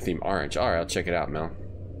something with the theme orange. Alright, I'll check it out, Mel.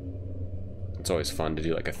 It's always fun to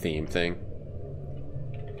do like a theme thing.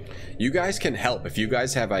 You guys can help if you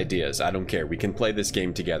guys have ideas. I don't care. We can play this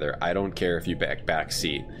game together. I don't care if you back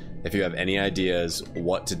seat. If you have any ideas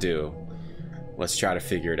what to do, let's try to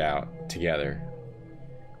figure it out together.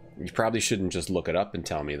 You probably shouldn't just look it up and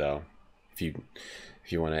tell me though. If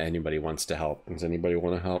you want to, anybody wants to help. Does anybody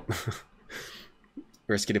want to help?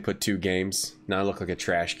 Risky to put 2 games. Now I look like a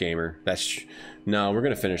trash gamer. No, we're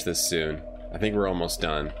gonna finish this soon. I think we're almost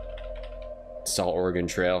done. Salt Oregon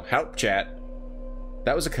Trail. Help, chat.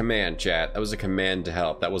 That was a command, chat. That was a command to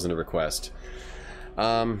help. That wasn't a request.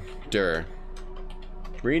 Dir.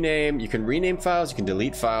 Rename. You can rename files. You can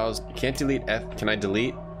delete files. You can't delete Can I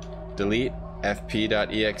delete? Delete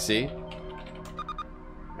fp.exe.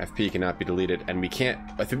 FP cannot be deleted, and we can't.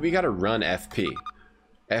 I think we gotta run fp.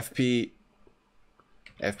 fp.exe.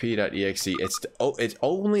 It's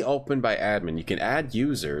only opened by admin. You can add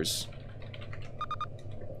users.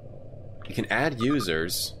 You can add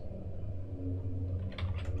users.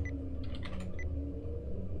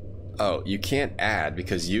 Oh, you can't add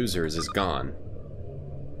because users is gone.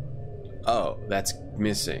 Oh, that's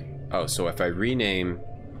missing. Oh, so if I rename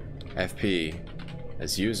FP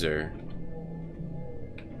as user.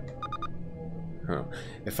 Huh.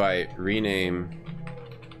 If I rename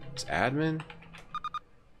as admin,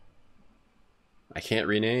 I can't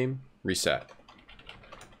rename. Reset.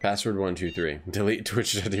 Password 123. Delete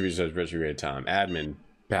Twitch.tv/Retro Tom. Admin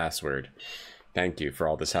password. Thank you for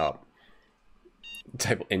all this help.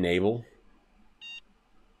 Type enable.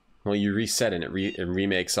 Well, you reset and it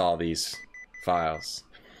remakes all these files.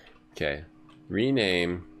 Okay.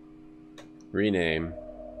 Rename.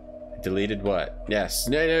 Deleted what? Yes.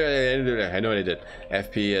 No, I know what I did.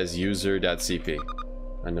 FP as user.cp.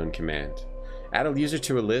 Unknown command. Add a user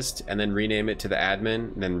to a list and then rename it to the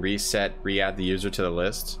admin, and then re-add the user to the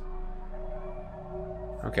list.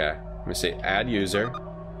 Okay. Let me say add user.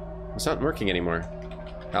 It's not working anymore.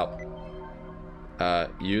 Help.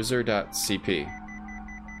 User.cp.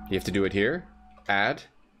 You have to do it here. Add.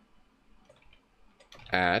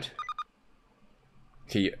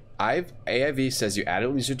 Okay, AIV says you add a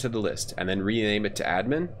user to the list and then rename it to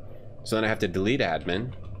admin. So then I have to delete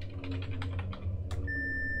admin.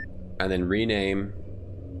 And then rename.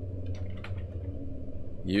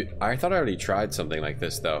 I thought I already tried something like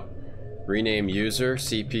this though. Rename user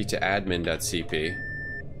CP to admin.cp.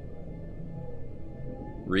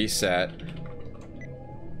 Reset.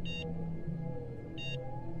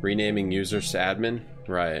 Renaming users to admin.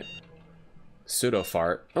 Right. Sudo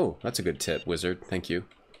fart. Oh, that's a good tip, wizard. Thank you.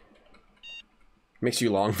 Makes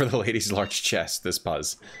you long for the lady's large chest, this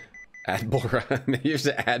buzz. Add Bora. You have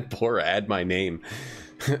to add Bora. Add my name.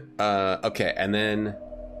 Okay, and then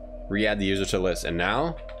re-add the user to the list. And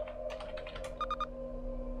now?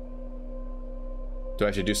 Do I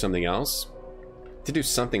have to do something else? To do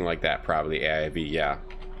something like that, probably, AIV, yeah.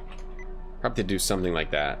 Probably to do something like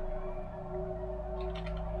that.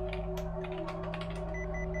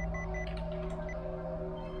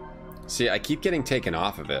 See, I keep getting taken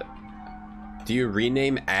off of it. Do you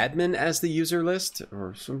rename admin as the user list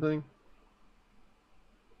or something?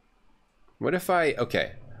 What if I...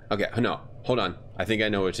 Okay, no, hold on. I think I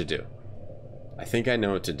know what to do.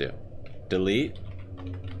 Delete.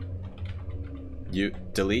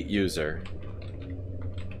 Delete user.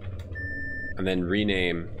 And then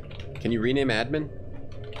rename. Can you rename admin?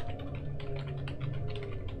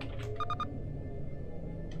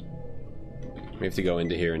 We have to go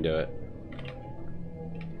into here and do it.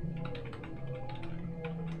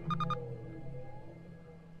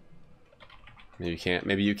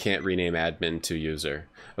 Maybe you can't rename admin to user.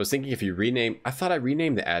 I was thinking if you rename... I thought I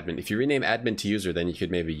renamed the admin. If you rename admin to user, then you could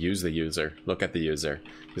maybe use the user. Look at the user.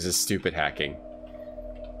 This is stupid hacking.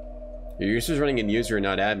 Your user's running in user and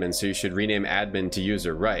not admin, so you should rename admin to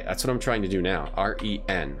user. Right, that's what I'm trying to do now.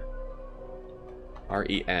 R-E-N.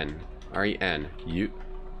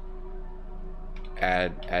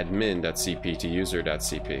 Add admin.cp to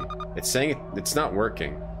user.cp. It's saying it's not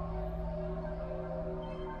working.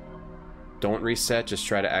 Don't reset, just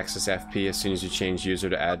try to access FP as soon as you change user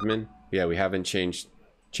to admin. Yeah, we haven't changed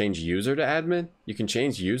user to admin? You can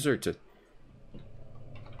change user to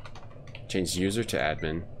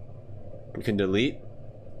admin. We can delete.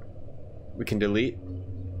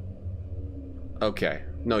 Okay.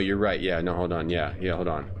 No, you're right. Yeah, no, hold on. Yeah, hold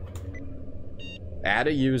on. Add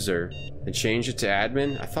a user and change it to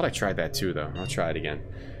admin. I thought I tried that too, though. I'll try it again.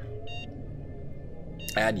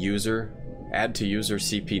 Add to user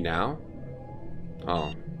CP now.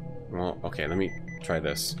 Oh, well, okay, let me try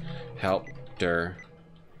this. Help dir.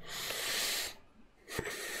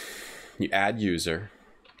 You add a user,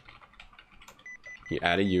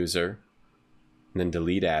 and then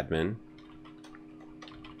delete admin,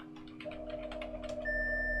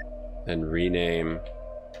 then rename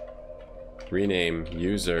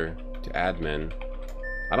user to admin.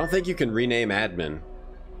 I don't think you can rename admin.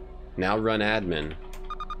 Now run admin.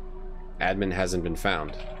 Admin hasn't been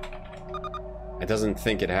found. It doesn't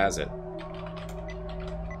think it has it.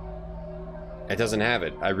 It doesn't have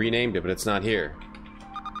it. I renamed it, but it's not here.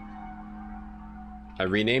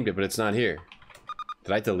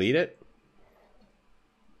 Did I delete it?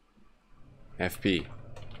 FP.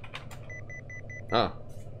 Oh.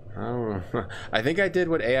 I think I did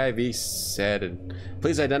what AIV said.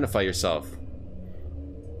 Please identify yourself.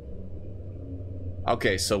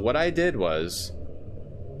 Okay, so what I did was...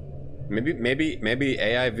 Maybe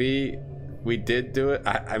AIV... We did do it.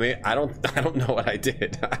 I mean, I don't know what I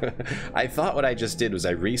did. I thought what I just did was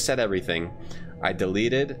I reset everything. I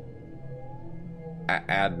deleted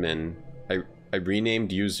admin. I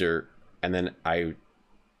renamed user, and then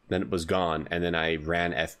it was gone, and then I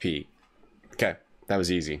ran FP. Okay, that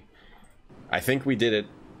was easy. I think we did it.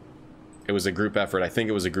 It was a group effort. I think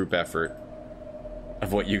it was a group effort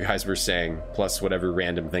of what you guys were saying, plus whatever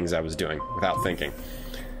random things I was doing without thinking.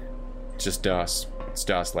 It's just DOS. It's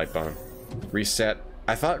DOS Lightbone. Reset.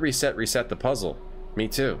 I thought reset the puzzle. Me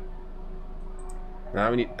too. Now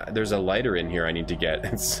we need... There's a lighter in here I need to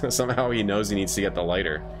get. Somehow he knows he needs to get the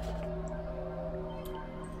lighter.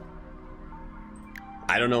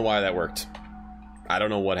 I don't know why that worked. I don't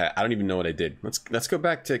know what I don't even know what I did. Let's go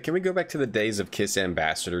back to, can we go back to the days of Kiss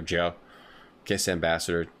Ambassador, Joe? Kiss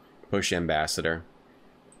Ambassador, push Ambassador.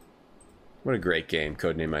 What a great game,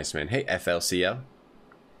 Codename Iceman. Hey, FLCL.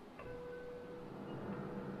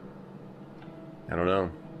 I don't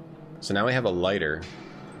know. So now we have a lighter.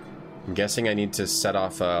 I'm guessing I need to set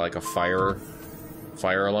off like a fire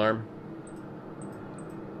alarm.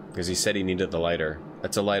 Because he said he needed the lighter.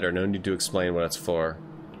 That's a lighter, no need to explain what it's for.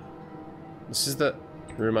 This is the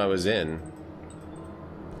room I was in.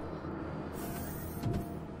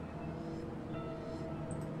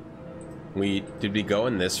 Did we go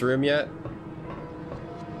in this room yet?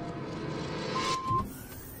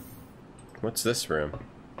 What's this room?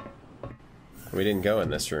 We didn't go in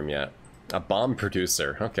this room yet. A bomb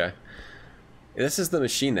producer, okay. This is the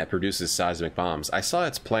machine that produces seismic bombs. I saw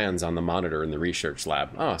its plans on the monitor in the research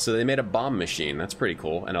lab. Oh, so they made a bomb machine. That's pretty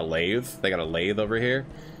cool. And a lathe. They got a lathe over here.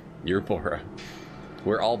 You're Bora.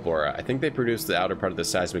 We're all Bora. I think they produced the outer part of the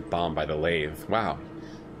seismic bomb by the lathe. Wow.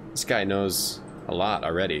 This guy knows a lot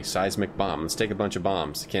already. Seismic bomb. Let's take a bunch of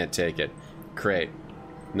bombs. Can't take it. Crate.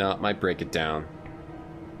 No, it might break it down.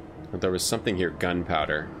 But there was something here.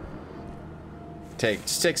 Gunpowder.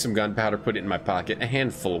 Just take some gunpowder, put it in my pocket. A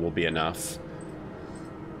handful will be enough.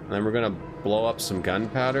 And then we're gonna blow up some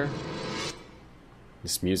gunpowder.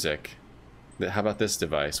 This music. How about this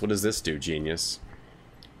device? What does this do, genius?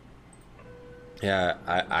 Yeah,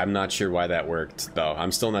 I'm not sure why that worked, though.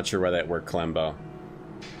 I'm still not sure why that worked, Clembo.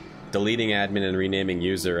 Deleting admin and renaming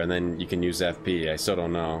user, and then you can use FP. I still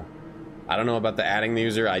don't know. I don't know about the adding the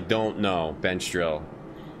user. I don't know. Bench drill.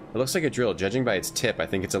 It looks like a drill. Judging by its tip, I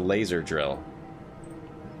think it's a laser drill.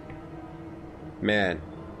 Man,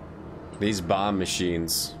 these bomb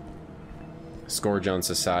machines. Scourge on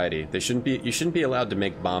society. They shouldn't be. You shouldn't be allowed to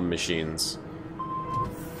make bomb machines.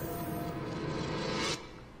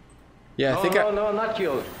 Yeah, I think no, not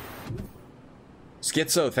you.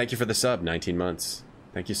 Schizo, thank you for the sub. 19 months.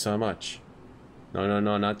 Thank you so much. No,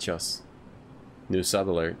 not just. New sub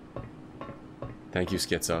alert. Thank you,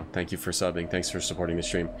 Schizo. Thank you for subbing. Thanks for supporting the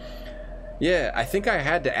stream. Yeah, I think I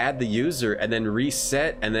had to add the user and then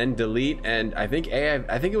reset and then delete, and I think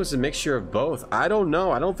it was a mixture of both. I don't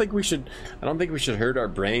know. I don't think we should hurt our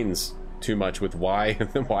brains too much with why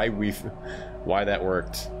why that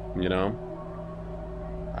worked, you know?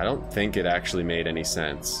 I don't think it actually made any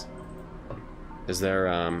sense. Is there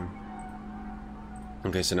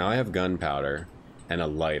okay, so now I have gunpowder and a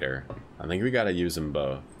lighter. I think we got to use them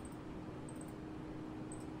both.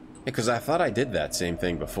 Because I thought I did that same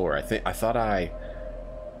thing before. I thought I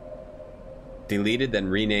deleted then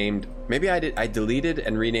renamed. Maybe I did. I deleted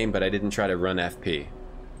and renamed, but I didn't try to run FP.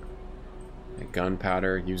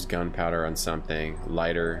 Gunpowder. Use gunpowder on something.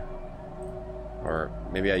 Lighter. Or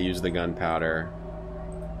maybe I use the gunpowder.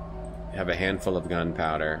 Have a handful of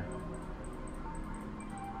gunpowder.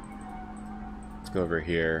 Let's go over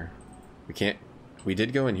here. We can't. We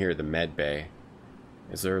did go in here, the med bay.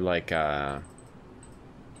 Is there like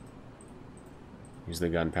use the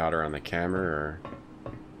gunpowder on the camera, or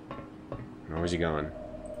where's he going?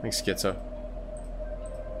 Thanks, Schizo.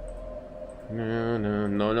 No,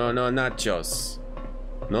 nachos.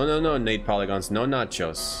 No, Nate Polygons, no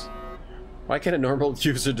nachos. Why can't a normal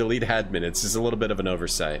user delete admin? It's just a little bit of an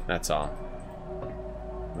oversight, that's all.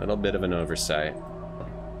 A little bit of an oversight.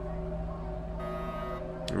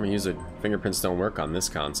 I'm gonna use it. Fingerprints don't work on this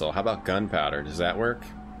console. How about gunpowder? Does that work?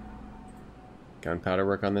 Gunpowder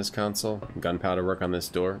work on this console? Gunpowder work on this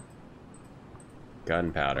door?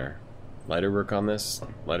 Gunpowder. Lighter work on this?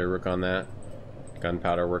 Lighter work on that?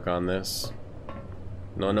 Gunpowder work on this?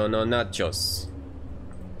 No, nachos.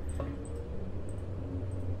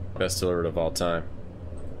 Best alert of all time.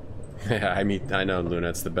 Yeah, I know, Luna,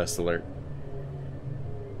 it's the best alert.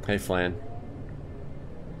 Hey, Flan.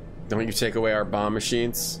 Don't you take away our bomb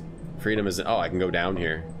machines? Freedom isn't. Oh, I can go down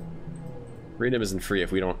here. Freedom isn't free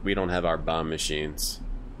if we don't have our bomb machines.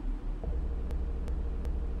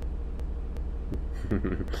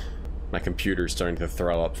 My computer's starting to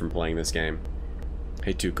throw up from playing this game.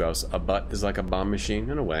 Hey, Tukos, a butt is like a bomb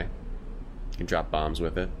machine in a way. You can drop bombs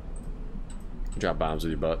with it. You can drop bombs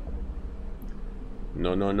with your butt.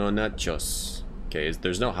 No, nachos. Okay,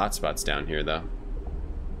 there's no hotspots down here though.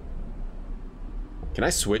 Can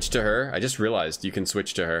I switch to her? I just realized you can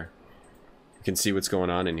switch to her. You can see what's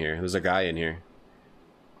going on in here. There's a guy in here.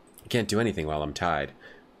 I can't do anything while I'm tied.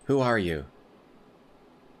 Who are you?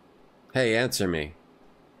 Hey, answer me.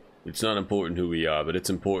 It's not important who we are, but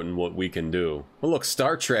it's important what we can do. Oh, look,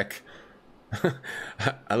 Star Trek.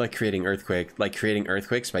 I like creating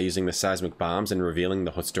earthquakes by using the seismic bombs and revealing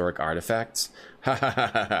the historic artifacts.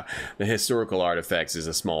 The historical artifacts is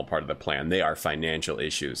a small part of the plan. They are financial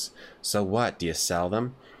issues. So what? Do you sell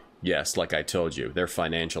them? Yes, like I told you, they're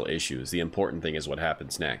financial issues. The important thing is what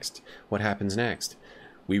happens next. What happens next?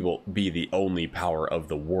 We will be the only power of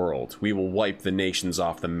the world. We will wipe the nations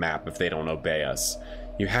off the map if they don't obey us.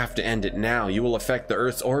 You have to end it now. You will affect the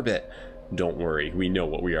Earth's orbit. Don't worry, we know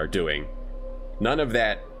what we are doing. None of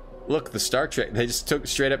that. Look, the Star Trek, they just took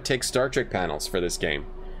straight up take Star Trek panels for this game.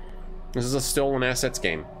 This is a stolen assets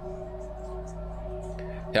game.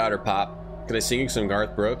 Powder Pop. Can I sing you some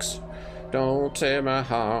Garth Brooks? Don't tear my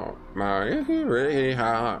heart, my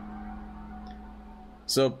heart.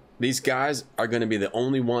 So these guys are going to be the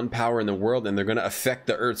only one power in the world, and they're going to affect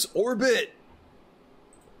the Earth's orbit.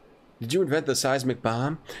 Did you invent the seismic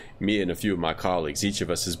bomb? Me and a few of my colleagues. Each of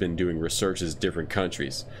us has been doing research in different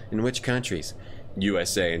countries. In which countries?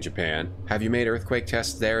 USA and Japan. Have you made earthquake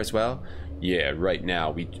tests there as well? Yeah, right now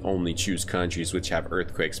we only choose countries which have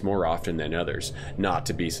earthquakes more often than others, not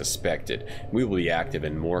to be suspected. We will be active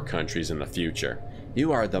in more countries in the future.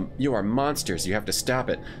 You are monsters. You have to stop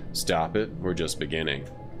it. Stop it? We're just beginning.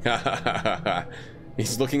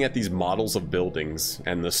 He's looking at these models of buildings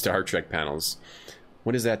and the Star Trek panels.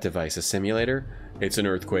 What is that device? A simulator? It's an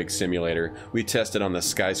earthquake simulator. We tested on the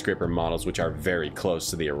skyscraper models, which are very close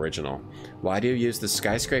to the original. Why do you use the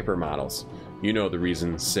skyscraper models? You know the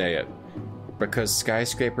reason. Say it. Because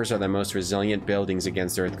skyscrapers are the most resilient buildings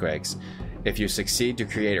against earthquakes. If you succeed to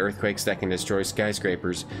create earthquakes that can destroy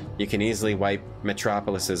skyscrapers, you can easily wipe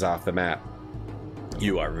metropolises off the map.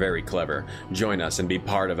 You are very clever. Join us and be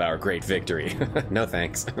part of our great victory. No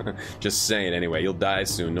thanks. Just saying anyway, you'll die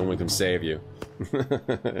soon. No one can save you.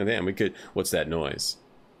 Damn, we could... What's that noise?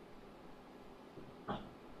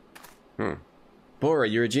 Bora,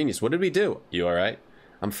 you're a genius. What did we do? You alright?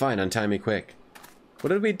 I'm fine. Untie me quick. What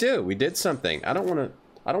did we do? We did something. I don't want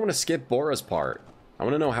to skip Bora's part. I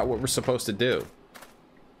want to know what we're supposed to do.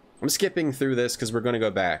 I'm skipping through this because we're going to go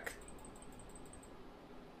back.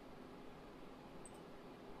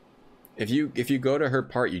 If you go to her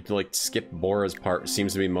part, you like skip Bora's part. It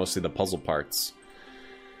seems to be mostly the puzzle parts.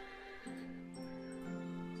 I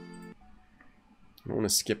don't want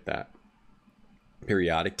to skip that.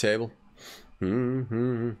 Periodic table.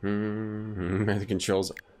 The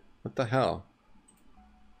controls. What the hell?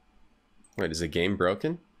 Wait, is the game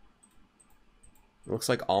broken? It looks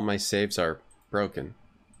like all my saves are broken.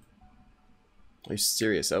 Are you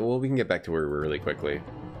serious? Oh, well, we can get back to where we were really quickly.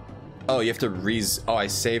 Oh, you have to Oh, I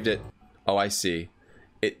saved it. Oh, I see.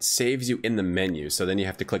 It saves you in the menu, so then you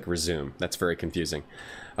have to click resume. That's very confusing.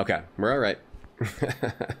 Okay, we're alright.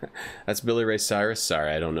 That's Billy Ray Cyrus.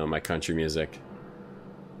 Sorry, I don't know my country music.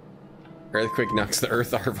 Earthquake knocks the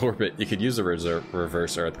Earth out of orbit. You could use a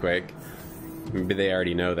reverse earthquake. Maybe they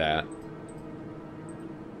already know that.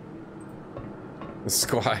 It's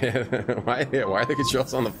quiet. Why are the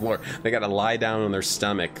controls on the floor? They gotta lie down on their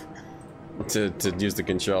stomach to use the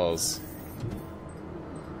controls.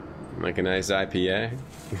 Like a nice IPA.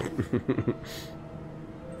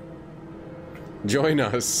 Join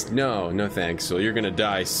us. No thanks. So you're gonna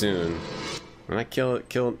die soon. When I kill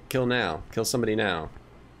now. Kill somebody now.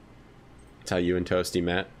 That's how you and Toasty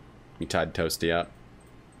met. You tied Toasty up.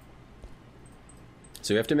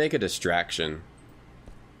 So we have to make a distraction.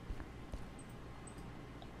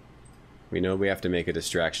 We know we have to make a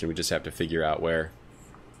distraction. We just have to figure out where.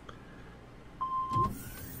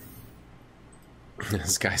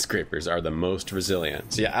 Skyscrapers are the most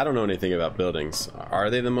resilient. So yeah, I don't know anything about buildings. Are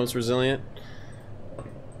they the most resilient?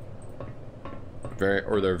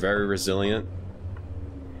 Or they're very resilient?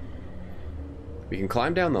 We can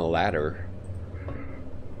climb down the ladder.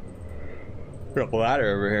 We got a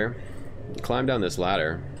ladder over here. Climb down this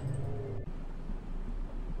ladder.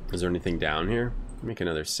 Is there anything down here? Make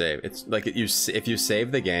another save. It's like if you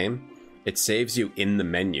save the game, it saves you in the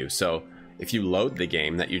menu. So if you load the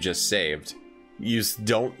game that you just saved,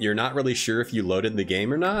 you're not really sure if you loaded the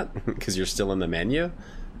game or not because you're still in the menu.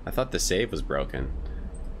 I thought the save was broken.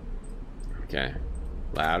 Okay,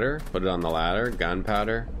 ladder. Put it on the ladder.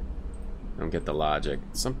 Gunpowder. I don't get the logic.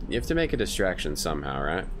 You have to make a distraction somehow,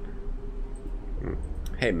 right?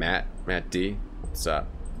 Hey, Matt D. What's up?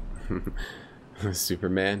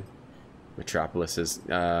 Superman. Metropolis is.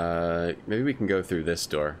 Maybe we can go through this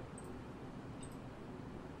door.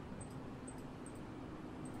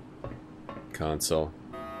 Console.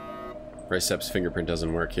 Recep's fingerprint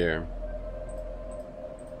doesn't work here.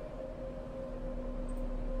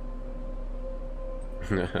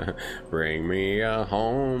 Bring me a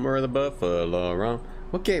home or the buffalo run.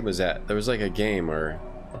 What game was that? There was like a game where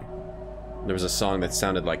There was a song that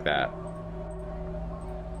sounded like that.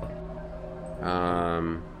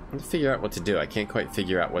 I'm gonna figure out what to do. I can't quite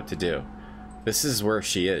figure out what to do. This is where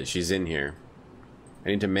she is. She's in here. I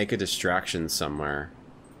need to make a distraction somewhere.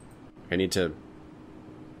 I need to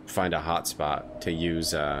find a hotspot to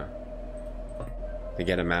use, to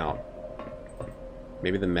get him out.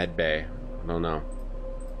 Maybe the med bay. I don't know.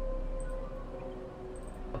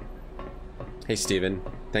 Hey, Steven.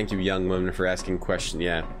 Thank you, young woman, for asking question.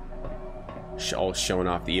 Yeah. All showing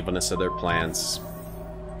off the evilness of their plans.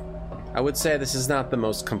 I would say this is not the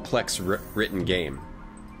most complex written game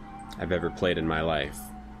I've ever played in my life.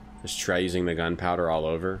 Just try using the gunpowder all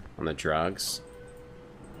over on the drugs.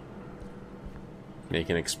 Make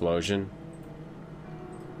an explosion.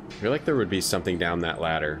 I feel like there would be something down that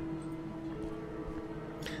ladder.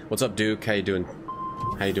 What's up, Duke? How you doing?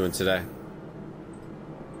 How you doing today?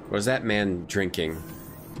 What is that man drinking?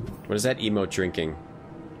 What is that emote drinking?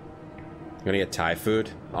 You gonna get Thai food?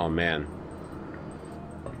 Oh man.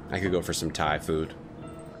 I could go for some Thai food.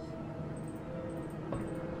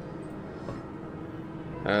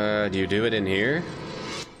 Do you do it in here?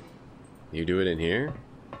 You do it in here?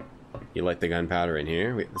 You light the gunpowder in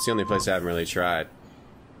here? It's the only place I haven't really tried.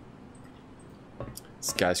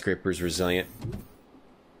 Skyscraper's resilient,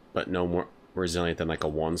 but no more resilient than like a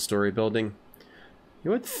one-story building.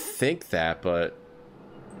 You would think that, but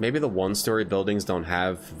maybe the one-story buildings don't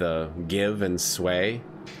have the give and sway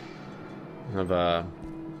of a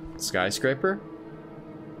skyscraper?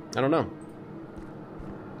 I don't know.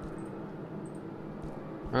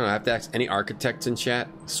 I don't know, I have to ask any architects in chat?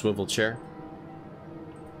 Swivel chair?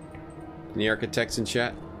 Any architects in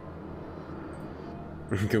chat?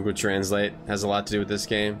 Google Translate has a lot to do with this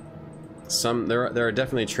game. There are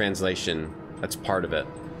definitely translation that's part of it.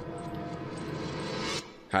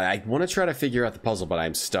 I want to try to figure out the puzzle, but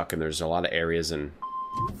I'm stuck and there's a lot of areas in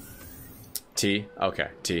T. Okay,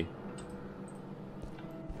 T.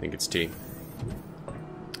 I think it's T.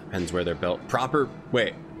 Depends where they're built. Proper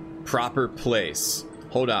place.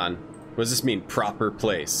 Hold on. What does this mean, proper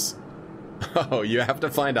place? Oh, you have to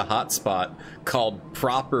find a hotspot called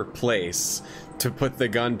proper place to put the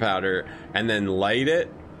gunpowder and then light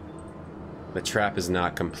it? The trap is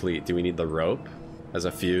not complete. Do we need the rope as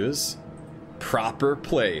a fuse? Proper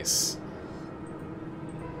place.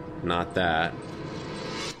 Not that.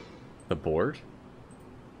 The board?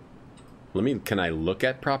 Can I look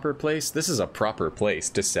at proper place? This is a proper place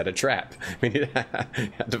to set a trap. We need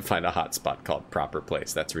to find a hotspot called proper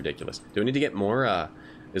place. That's ridiculous. Do we need to get more,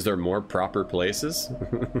 is there more proper places?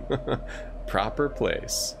 Proper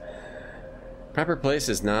place. Proper place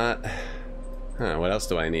is not... Huh, what else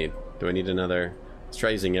do I need? Do I need another... Let's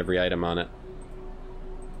try using every item on it.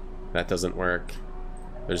 That doesn't work.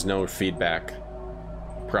 There's no feedback.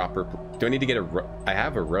 Proper... Do I need to get a... I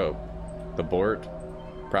have a rope. The board.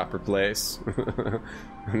 Proper place.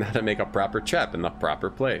 And how to make a proper trap in the proper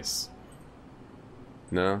place.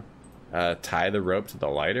 No? Tie the rope to the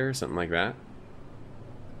lighter? Something like that?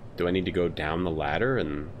 Do I need to go down the ladder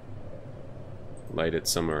and light it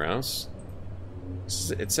somewhere else?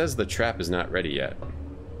 It says the trap is not ready yet.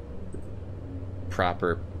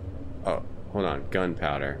 Proper... Oh, hold on.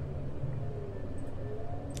 Gunpowder.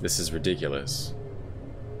 This is ridiculous.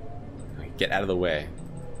 Get out of the way.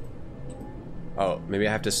 Oh, maybe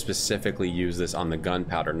I have to specifically use this on the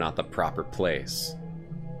gunpowder, not the proper place.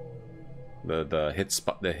 The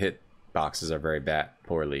hit boxes are very bad,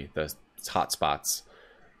 poorly. The hot spots.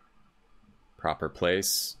 Proper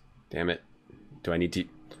place. Damn it. Do I need to...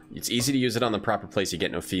 It's easy to use it on the proper place. You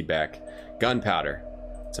get no feedback. Gunpowder.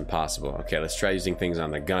 It's impossible. Okay, let's try using things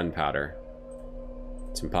on the gunpowder.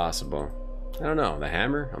 It's impossible. I don't know. The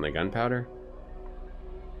hammer on the gunpowder?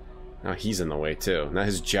 Now he's in the way too. Now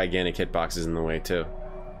his gigantic hitbox is in the way too.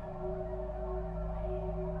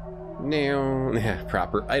 Now, yeah,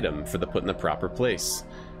 proper item for the put in the proper place.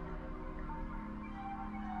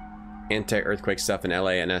 Anti-earthquake stuff in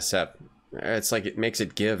LA and SF. It's like it makes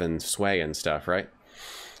it give and sway and stuff, right?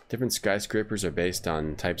 Different skyscrapers are based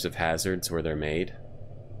on types of hazards where they're made.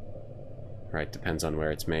 Right, depends on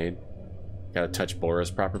where it's made. Gotta touch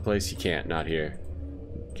Bora's proper place? You can't, not here.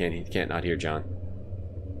 Can't not here, John.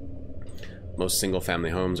 Most single-family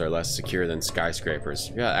homes are less secure than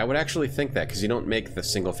skyscrapers. Yeah, I would actually think that, because you don't make the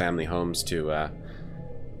single-family homes to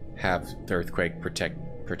have the earthquake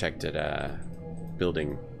protected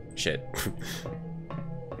building shit.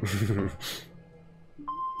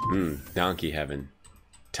 Donkey heaven.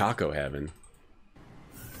 Taco heaven.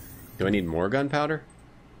 Do I need more gunpowder?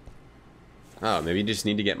 Oh, maybe you just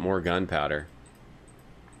need to get more gunpowder.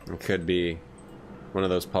 It could be one of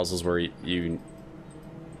those puzzles where you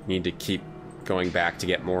need to keep going back to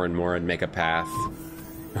get more and more and make a path.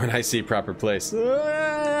 When I see proper place.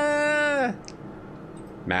 Ah!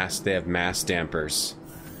 They have mass dampers.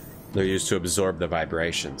 They're used to absorb the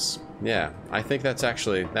vibrations. Yeah, I think that's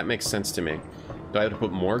actually, that makes sense to me. Do I have to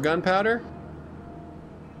put more gunpowder?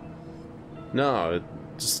 No,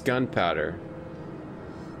 just gunpowder.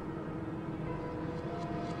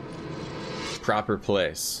 Proper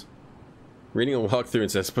place. Reading a walkthrough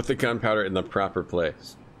and says, put the gunpowder in the proper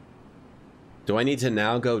place. Do I need to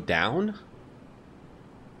now go down?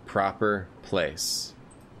 Proper place.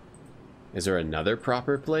 Is there another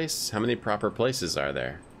proper place? How many proper places are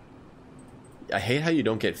there? I hate how you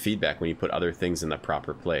don't get feedback when you put other things in the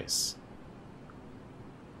proper place.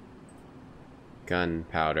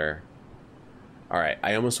 Gunpowder. Alright,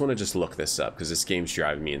 I almost want to just look this up because this game's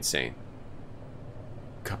driving me insane.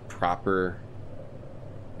 Proper...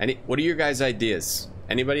 What are your guys' ideas?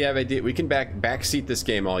 Anybody have ideas? We can backseat this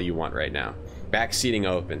game all you want right now. Backseating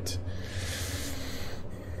opened.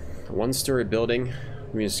 A one-story building,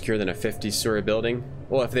 more secure than a 50-story building.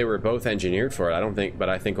 Well, if they were both engineered for it, I don't think, but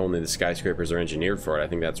I think only the skyscrapers are engineered for it. I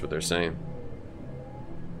think that's what they're saying.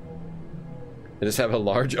 They just have a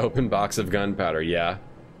large open box of gunpowder. Yeah.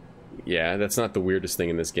 Yeah, that's not the weirdest thing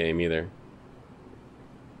in this game either.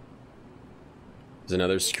 There's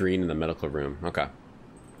another screen in the medical room. Okay.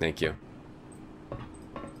 Thank you.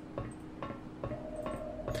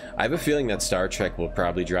 I have a feeling that Star Trek will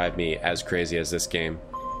probably drive me as crazy as this game.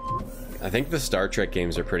 I think the Star Trek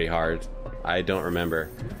games are pretty hard. I don't remember.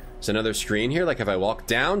 There's another screen here, like if I walk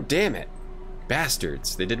down? Damn it.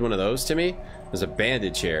 Bastards. They did one of those to me? There's a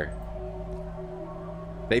bandage here.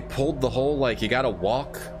 They pulled the whole, like, you gotta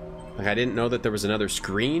walk. Like, I didn't know that there was another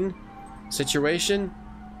screen situation.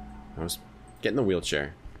 I was getting the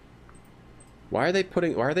wheelchair. Why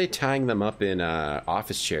are they tying them up in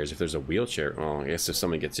office chairs if there's a wheelchair? Well, I guess if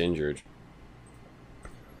someone gets injured.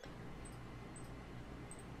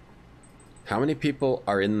 How many people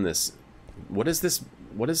are in this? What is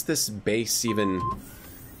this base even?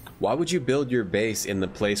 Why would you build your base in the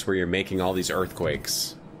place where you're making all these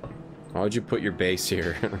earthquakes? Why would you put your base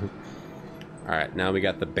here? Alright, now we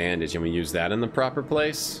got the bandage and we use that in the proper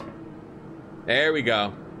place. There we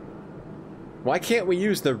go. Why can't we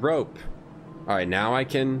use the rope? Alright, now I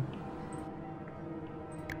can...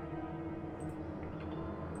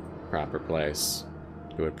 Proper place.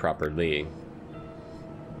 Do it properly.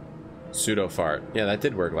 Pseudo fart. Yeah, that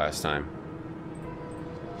did work last time.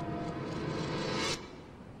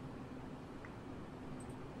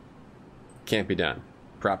 Can't be done.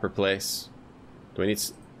 Proper place. Do I need...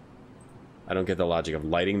 I don't get the logic of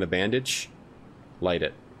lighting the bandage. Light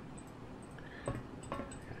it.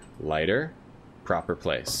 Lighter. Proper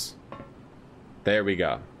place. There we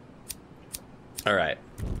go. Alright.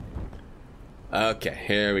 Okay,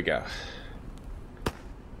 here we go.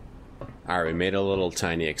 Alright, we made a little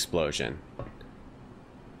tiny explosion.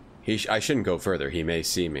 I shouldn't go further. He may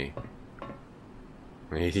see me.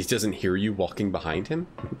 He doesn't hear you walking behind him?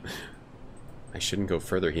 I shouldn't go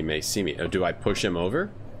further. He may see me. Oh, do I push him over?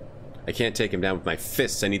 I can't take him down with my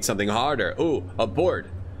fists. I need something harder. Ooh, a board.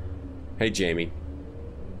 Hey, Jamie.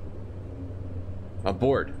 A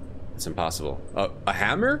board. It's impossible. A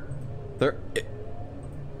hammer?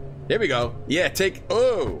 There we go. Yeah, take...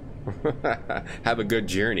 Oh! Have a good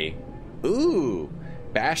journey. Ooh!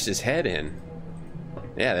 Bashed his head in.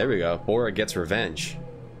 Yeah, there we go. Bora gets revenge.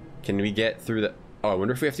 Can we get through the... Oh, I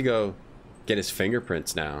wonder if we have to go get his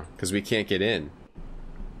fingerprints now. Because we can't get in.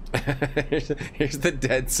 Here's the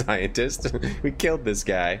dead scientist. We killed this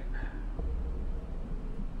guy.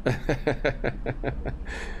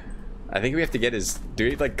 I think we have to get his... Do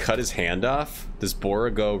we, like, cut his hand off? Does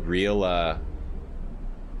Bora go real, I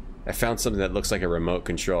found something that looks like a remote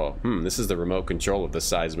control. This is the remote control of the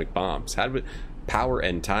seismic bombs. How do power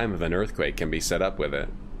and time of an earthquake can be set up with it?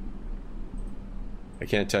 I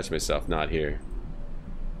can't touch myself, not here.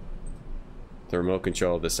 The remote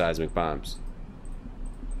control of the seismic bombs.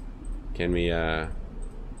 Can we,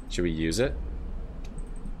 should we use it?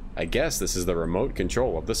 I guess this is the remote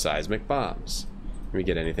control of the seismic bombs. Can we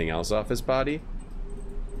get anything else off his body?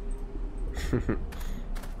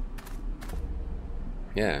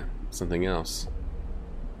 Yeah, something else.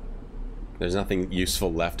 There's nothing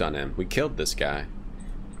useful left on him. We killed this guy.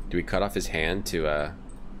 Do we cut off his hand to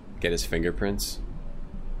get his fingerprints?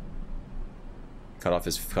 Cut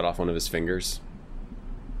off one of his fingers.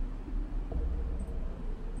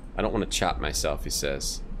 I don't want to chop myself, he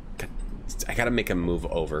says. I gotta make him move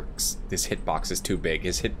over. This hitbox is too big.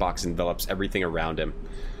 His hitbox envelops everything around him.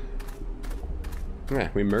 Yeah,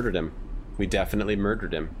 we murdered him. We definitely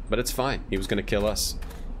murdered him. But it's fine. He was gonna kill us.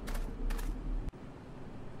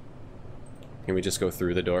 Can we just go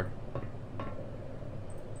through the door?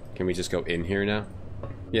 Can we just go in here now?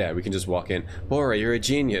 Yeah, we can just walk in. Bora, you're a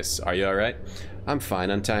genius. Are you alright? I'm fine.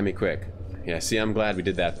 Untie me quick. Yeah, see, I'm glad we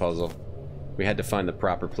did that puzzle. We had to find the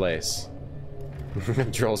proper place.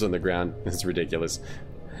 Trolls on the ground. It's ridiculous.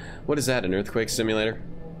 What is that, an earthquake simulator?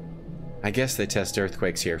 I guess they test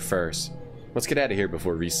earthquakes here first. Let's get out of here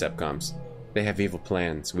before Recep comes. They have evil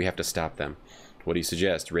plans. We have to stop them. What do you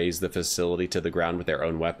suggest? Raise the facility to the ground with their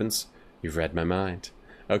own weapons? You've read my mind.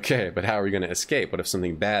 Okay, but how are we going to escape? What if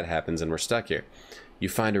something bad happens and we're stuck here? You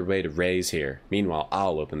find a way to raise here. Meanwhile,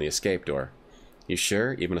 I'll open the escape door. You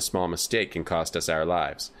sure? Even a small mistake can cost us our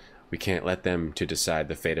lives. We can't let them to decide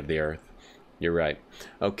the fate of the Earth. You're right.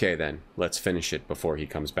 Okay then, let's finish it before he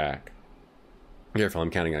comes back. Careful,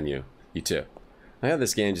 I'm counting on you. You too. I know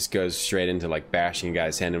this game just goes straight into like bashing a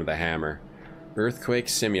guy's head in with a hammer. Earthquake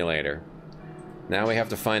simulator. Now we have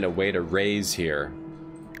to find a way to raise here.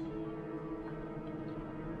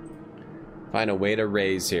 Find a way to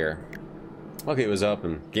raise here. Okay, it was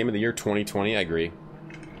open. Game of the year 2020, I agree.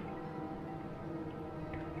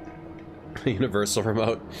 Universal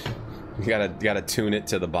remote. You gotta tune it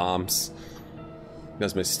to the bombs.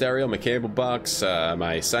 That's my stereo, my cable box,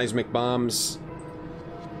 my seismic bombs.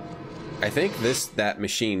 I think that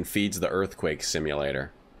machine feeds the earthquake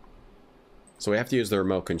simulator. So we have to use the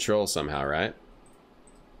remote control somehow, right?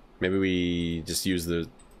 Maybe we just use it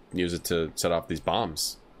to set off these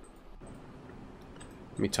bombs.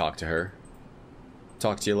 Let me talk to her.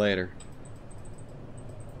 Talk to you later.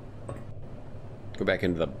 Go back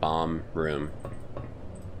into the bomb room.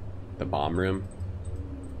 The bomb room?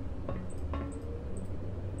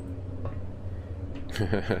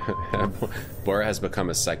 Bora has become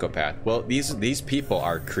a psychopath. Well, these people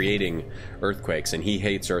are creating earthquakes, and he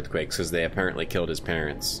hates earthquakes because they apparently killed his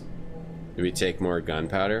parents. Do we take more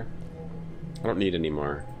gunpowder? I don't need any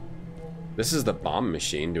more. This is the bomb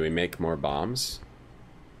machine. Do we make more bombs?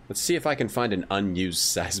 Let's see if I can find an unused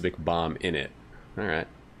seismic bomb in it. Alright.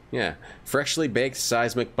 Yeah. Freshly baked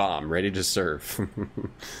seismic bomb, ready to serve.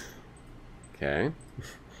 Okay.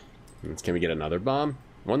 Can we get another bomb?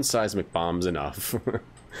 One seismic bomb's enough.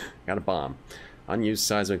 Got a bomb. Unused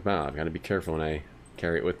seismic bomb. I've got to be careful when I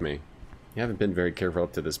carry it with me. You haven't been very careful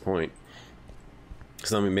up to this point.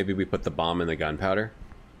 So I mean, maybe we put the bomb in the gunpowder.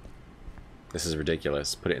 This is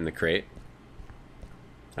ridiculous. Put it in the crate.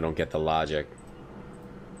 I don't get the logic.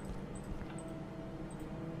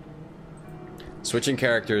 Switching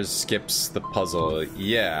characters skips the puzzle.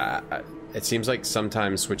 Yeah, it seems like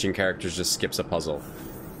sometimes switching characters just skips a puzzle.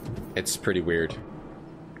 It's pretty weird.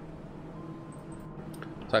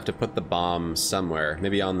 So I have to put the bomb somewhere.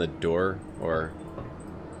 Maybe on the door, or...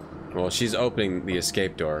 Well, she's opening the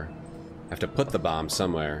escape door. I have to put the bomb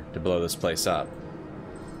somewhere to blow this place up.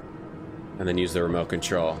 And then use the remote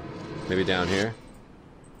control. Maybe down here?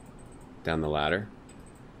 Down the ladder?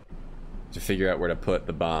 To figure out where to put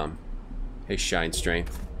the bomb. Hey, Shine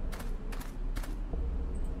Strength.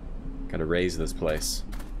 Gotta raise this place.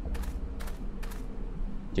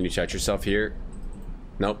 Can you touch yourself here?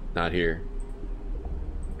 Nope, not here.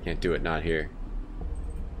 Can't do it, not here.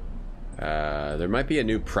 There might be a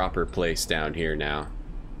new proper place down here now.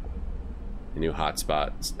 A new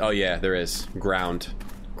hotspot. Oh yeah, there is. Ground.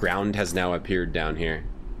 Ground has now appeared down here.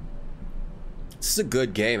 This is a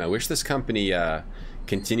good game. I wish this company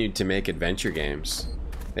continued to make adventure games.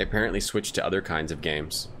 They apparently switched to other kinds of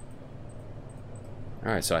games.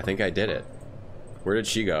 Alright, so I think I did it. Where did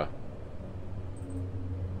she go?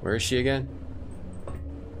 Where is she again?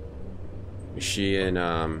 Is she in,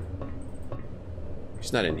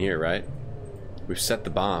 She's not in here, right? We've set the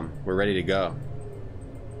bomb. We're ready to go.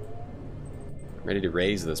 Ready to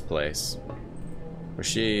raise this place. Was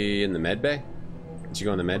she in the med bay? Did she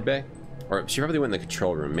go in the med bay? Or she probably went in the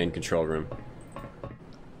control room, main control room.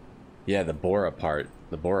 Yeah, the Bora part.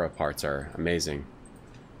 The Bora parts are amazing.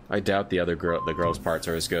 I doubt the girl's parts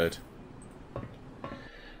are as good.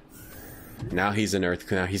 Now he's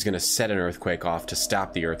now he's gonna set an earthquake off to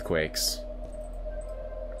stop the earthquakes.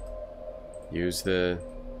 Use the...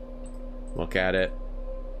 Look at it.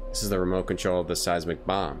 This is the remote control of the seismic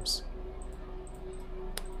bombs.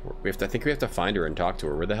 I think we have to find her and talk to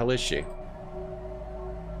her. Where the hell is she?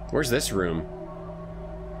 Where's this room?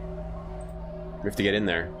 We have to get in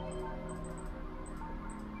there.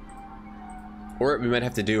 Or we might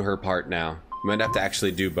have to do her part now. We might have to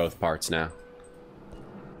actually do both parts now.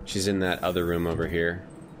 She's in that other room over here.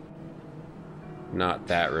 Not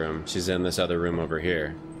that room. She's in this other room over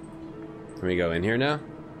here. Can we go in here now?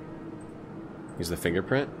 Use the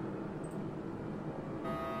fingerprint?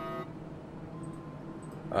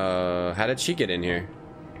 How did she get in here?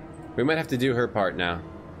 We might have to do her part now.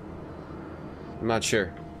 I'm not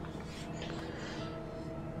sure.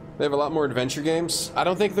 They have a lot more adventure games? I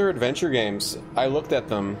don't think they're adventure games. I looked at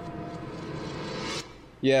them.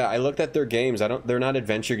 Yeah, I looked at their games. They're not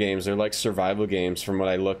adventure games. They're like survival games from what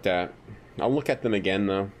I looked at. I'll look at them again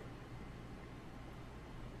though.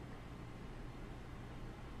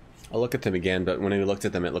 I'll look at them again, but when I looked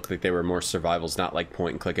at them, it looked like they were more survivals, not like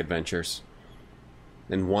point-and-click adventures.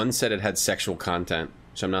 And one said it had sexual content,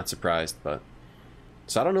 which I'm not surprised, but...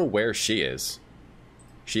 So I don't know where she is.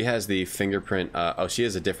 She has the fingerprint... oh, she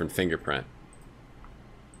has a different fingerprint.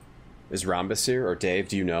 Is Rhombus here, or Dave,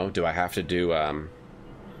 do you know? Do I have to do,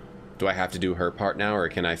 Do I have to do her part now, or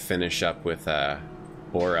can I finish up with,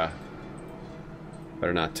 Bora?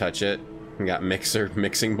 Better not touch it. We got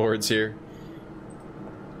mixing boards here.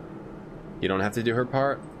 You don't have to do her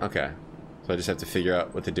part? Okay. So I just have to figure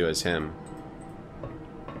out what to do as him.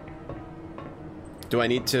 Do I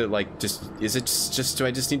need to, like, is it just, do I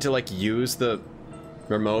just need to, like, use the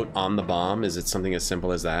remote on the bomb? Is it something as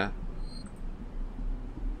simple as that?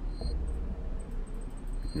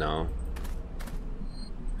 No.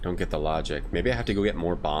 I don't get the logic. Maybe I have to go get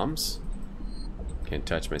more bombs? Can't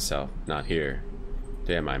touch myself. Not here.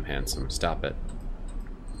 Damn, I'm handsome. Stop it.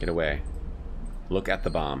 Get away. Look at the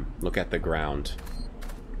bomb. Look at the ground.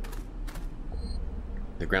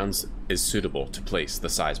 The ground is suitable to place the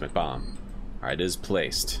seismic bomb. Alright, it is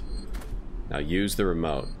placed. Now use the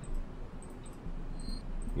remote.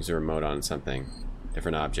 Use the remote on something.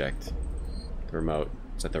 Different object. The remote.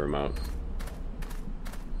 Set the remote.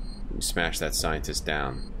 You smash that scientist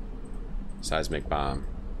down. Seismic bomb.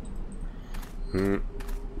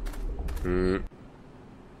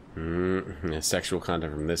 Sexual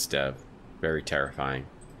content from this dev. Very terrifying.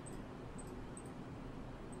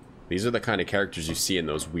 These are the kind of characters you see in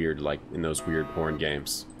those weird, like, in those weird porn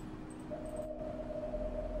games.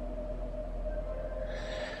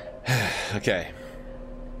 Okay.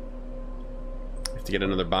 Have to get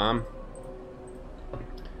another bomb.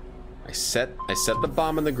 I set the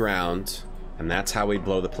bomb on the ground, and that's how we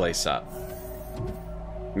blow the place up.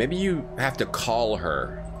 Maybe you have to call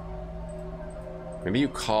her. Maybe you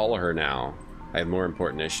call her now. I have more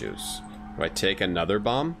important issues. Do I take another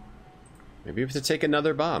bomb? Maybe you have to take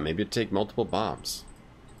another bomb. Maybe you have to take multiple bombs.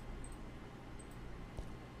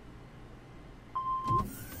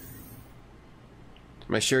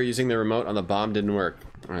 Am I sure using the remote on the bomb didn't work?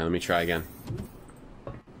 Alright, let me try again.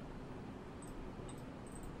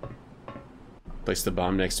 Place the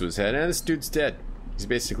bomb next to his head. And this dude's dead. He's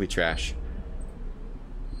basically trash.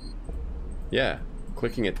 Yeah.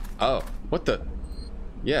 Clicking it. Oh. What the?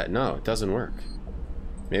 Yeah, no, it doesn't work.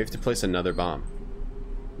 Maybe I have to place another bomb.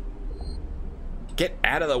 Get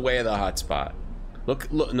out of the way of the hotspot.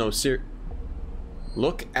 Look, no,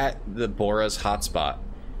 look at the Bora's hotspot.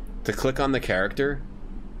 To click on the character,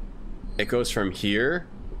 it goes from here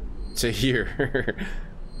to here.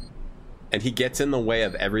 And he gets in the way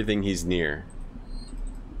of everything he's near.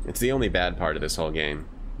 It's the only bad part of this whole game.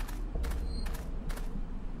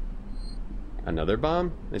 Another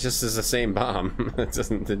bomb? It just is the same bomb. It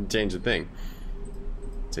didn't change a thing.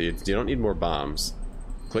 So you don't need more bombs.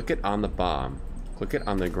 Click it on the bomb. Click it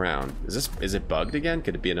on the ground. Is it bugged again?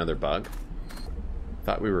 Could it be another bug?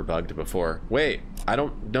 Thought we were bugged before. Wait, I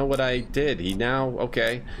don't know what I did.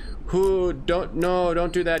 Okay.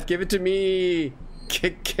 Don't do that. Give it to me.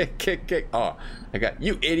 Kick. Oh, I got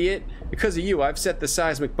you, idiot. Because of you, I've set the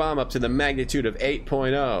seismic bomb up to the magnitude of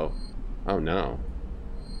 8.0. Oh no.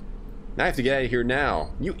 Now I have to get out of here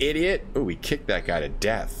now. You idiot. Oh, we kicked that guy to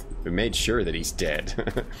death. We made sure that he's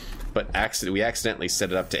dead. But we accidentally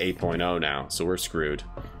set it up to 8.0 now, so we're screwed.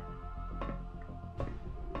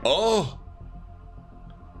 Oh!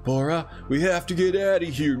 Bora, we have to get out of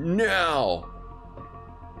here now!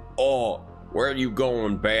 Oh, where are you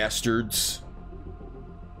going, bastards?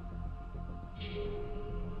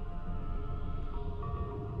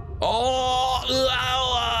 Oh!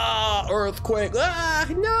 Earthquake! Ah!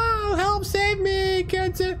 No! Help! Save me!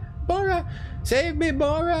 Bora! Save me,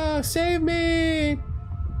 Bora! Save me!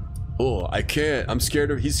 Oh, I can't. I'm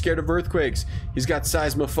scared of... He's scared of earthquakes. He's got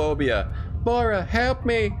seismophobia. Bora, help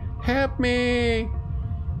me! Help me!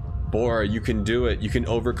 Bora, you can do it. You can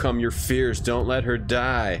overcome your fears. Don't let her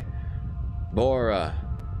die. Bora.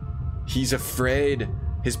 He's afraid.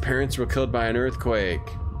 His parents were killed by an earthquake.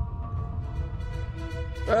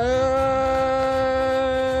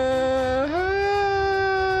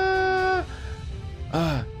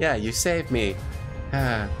 Yeah, you saved me.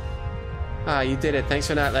 You did it. Thanks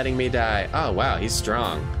for not letting me die. Oh, wow, he's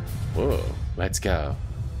strong. Whoa, let's go.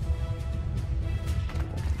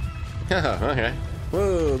 Oh, okay.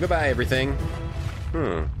 Whoa, goodbye, everything.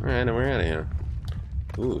 Alright, we're out of here.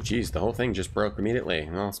 Ooh, geez, the whole thing just broke immediately.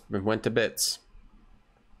 Well, it went to bits.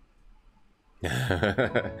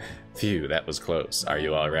 Phew, that was close. Are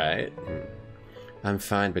you alright? I'm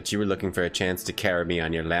fine, but you were looking for a chance to carry me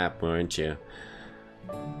on your lap, weren't you?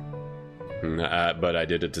 But I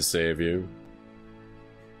did it to save you.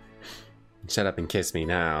 Shut up and kiss me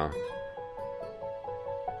now.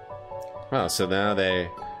 Well, so now they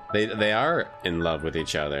are in love with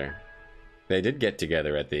each other. They did get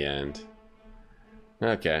together at the end.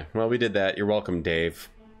 Okay, well, we did that. You're welcome, Dave.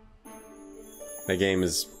 That game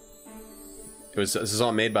is... this is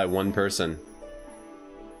all made by one person.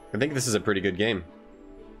 I think this is a pretty good game.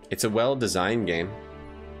 It's a well-designed game.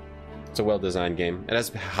 It's a well-designed game. It has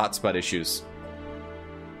hotspot issues.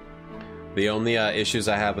 The only issues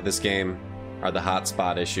I have with this game are the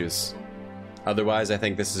hotspot issues. Otherwise, I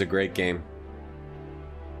think this is a great game.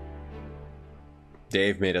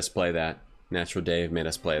 Dave made us play that. Natural Dave made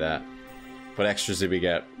us play that. What extras did we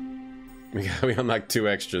get? We unlocked 2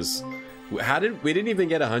 extras. We didn't even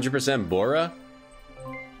get 100% Bora?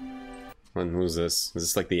 When was this? Is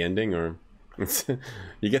this like the ending, or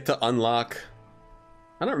you get to unlock?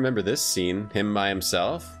 I don't remember this scene. Him by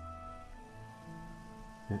himself.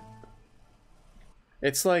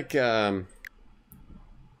 It's like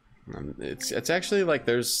it's actually like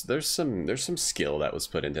there's some skill that was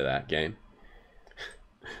put into that game.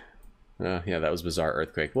 Yeah, that was Bizarre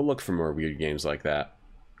Earthquake. We'll look for more weird games like that.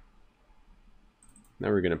 Now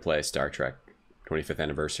we're gonna play Star Trek 25th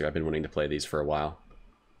Anniversary. I've been wanting to play these for a while.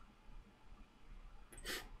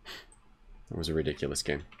 It was a ridiculous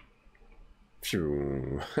game.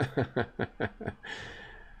 Phew.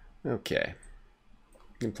 Okay.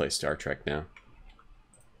 We can play Star Trek now.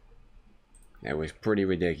 That was pretty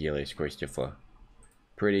ridiculous, Christopher.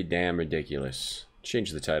 Pretty damn ridiculous.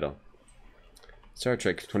 Change the title. Star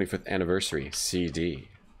Trek 25th Anniversary CD.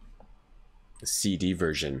 The CD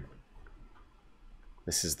version.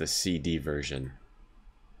 This is the CD version.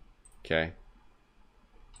 Okay.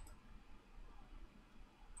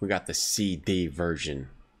 We got the CD version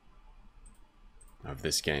of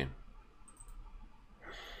this game.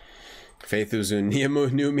 Faith Uzun,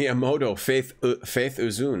 New Miyamoto, Faith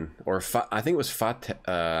Uzun, or I think it was Fate.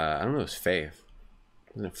 I don't know, it was Faith.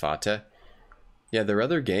 Wasn't it Fate? Yeah, their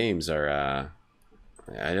other games are.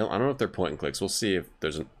 I don't know if they're point and clicks. We'll see if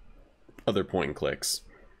there's other point and clicks.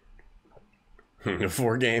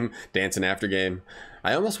 4 game, dancing after game.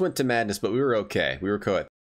 I almost went to Madness, but we were okay. We were co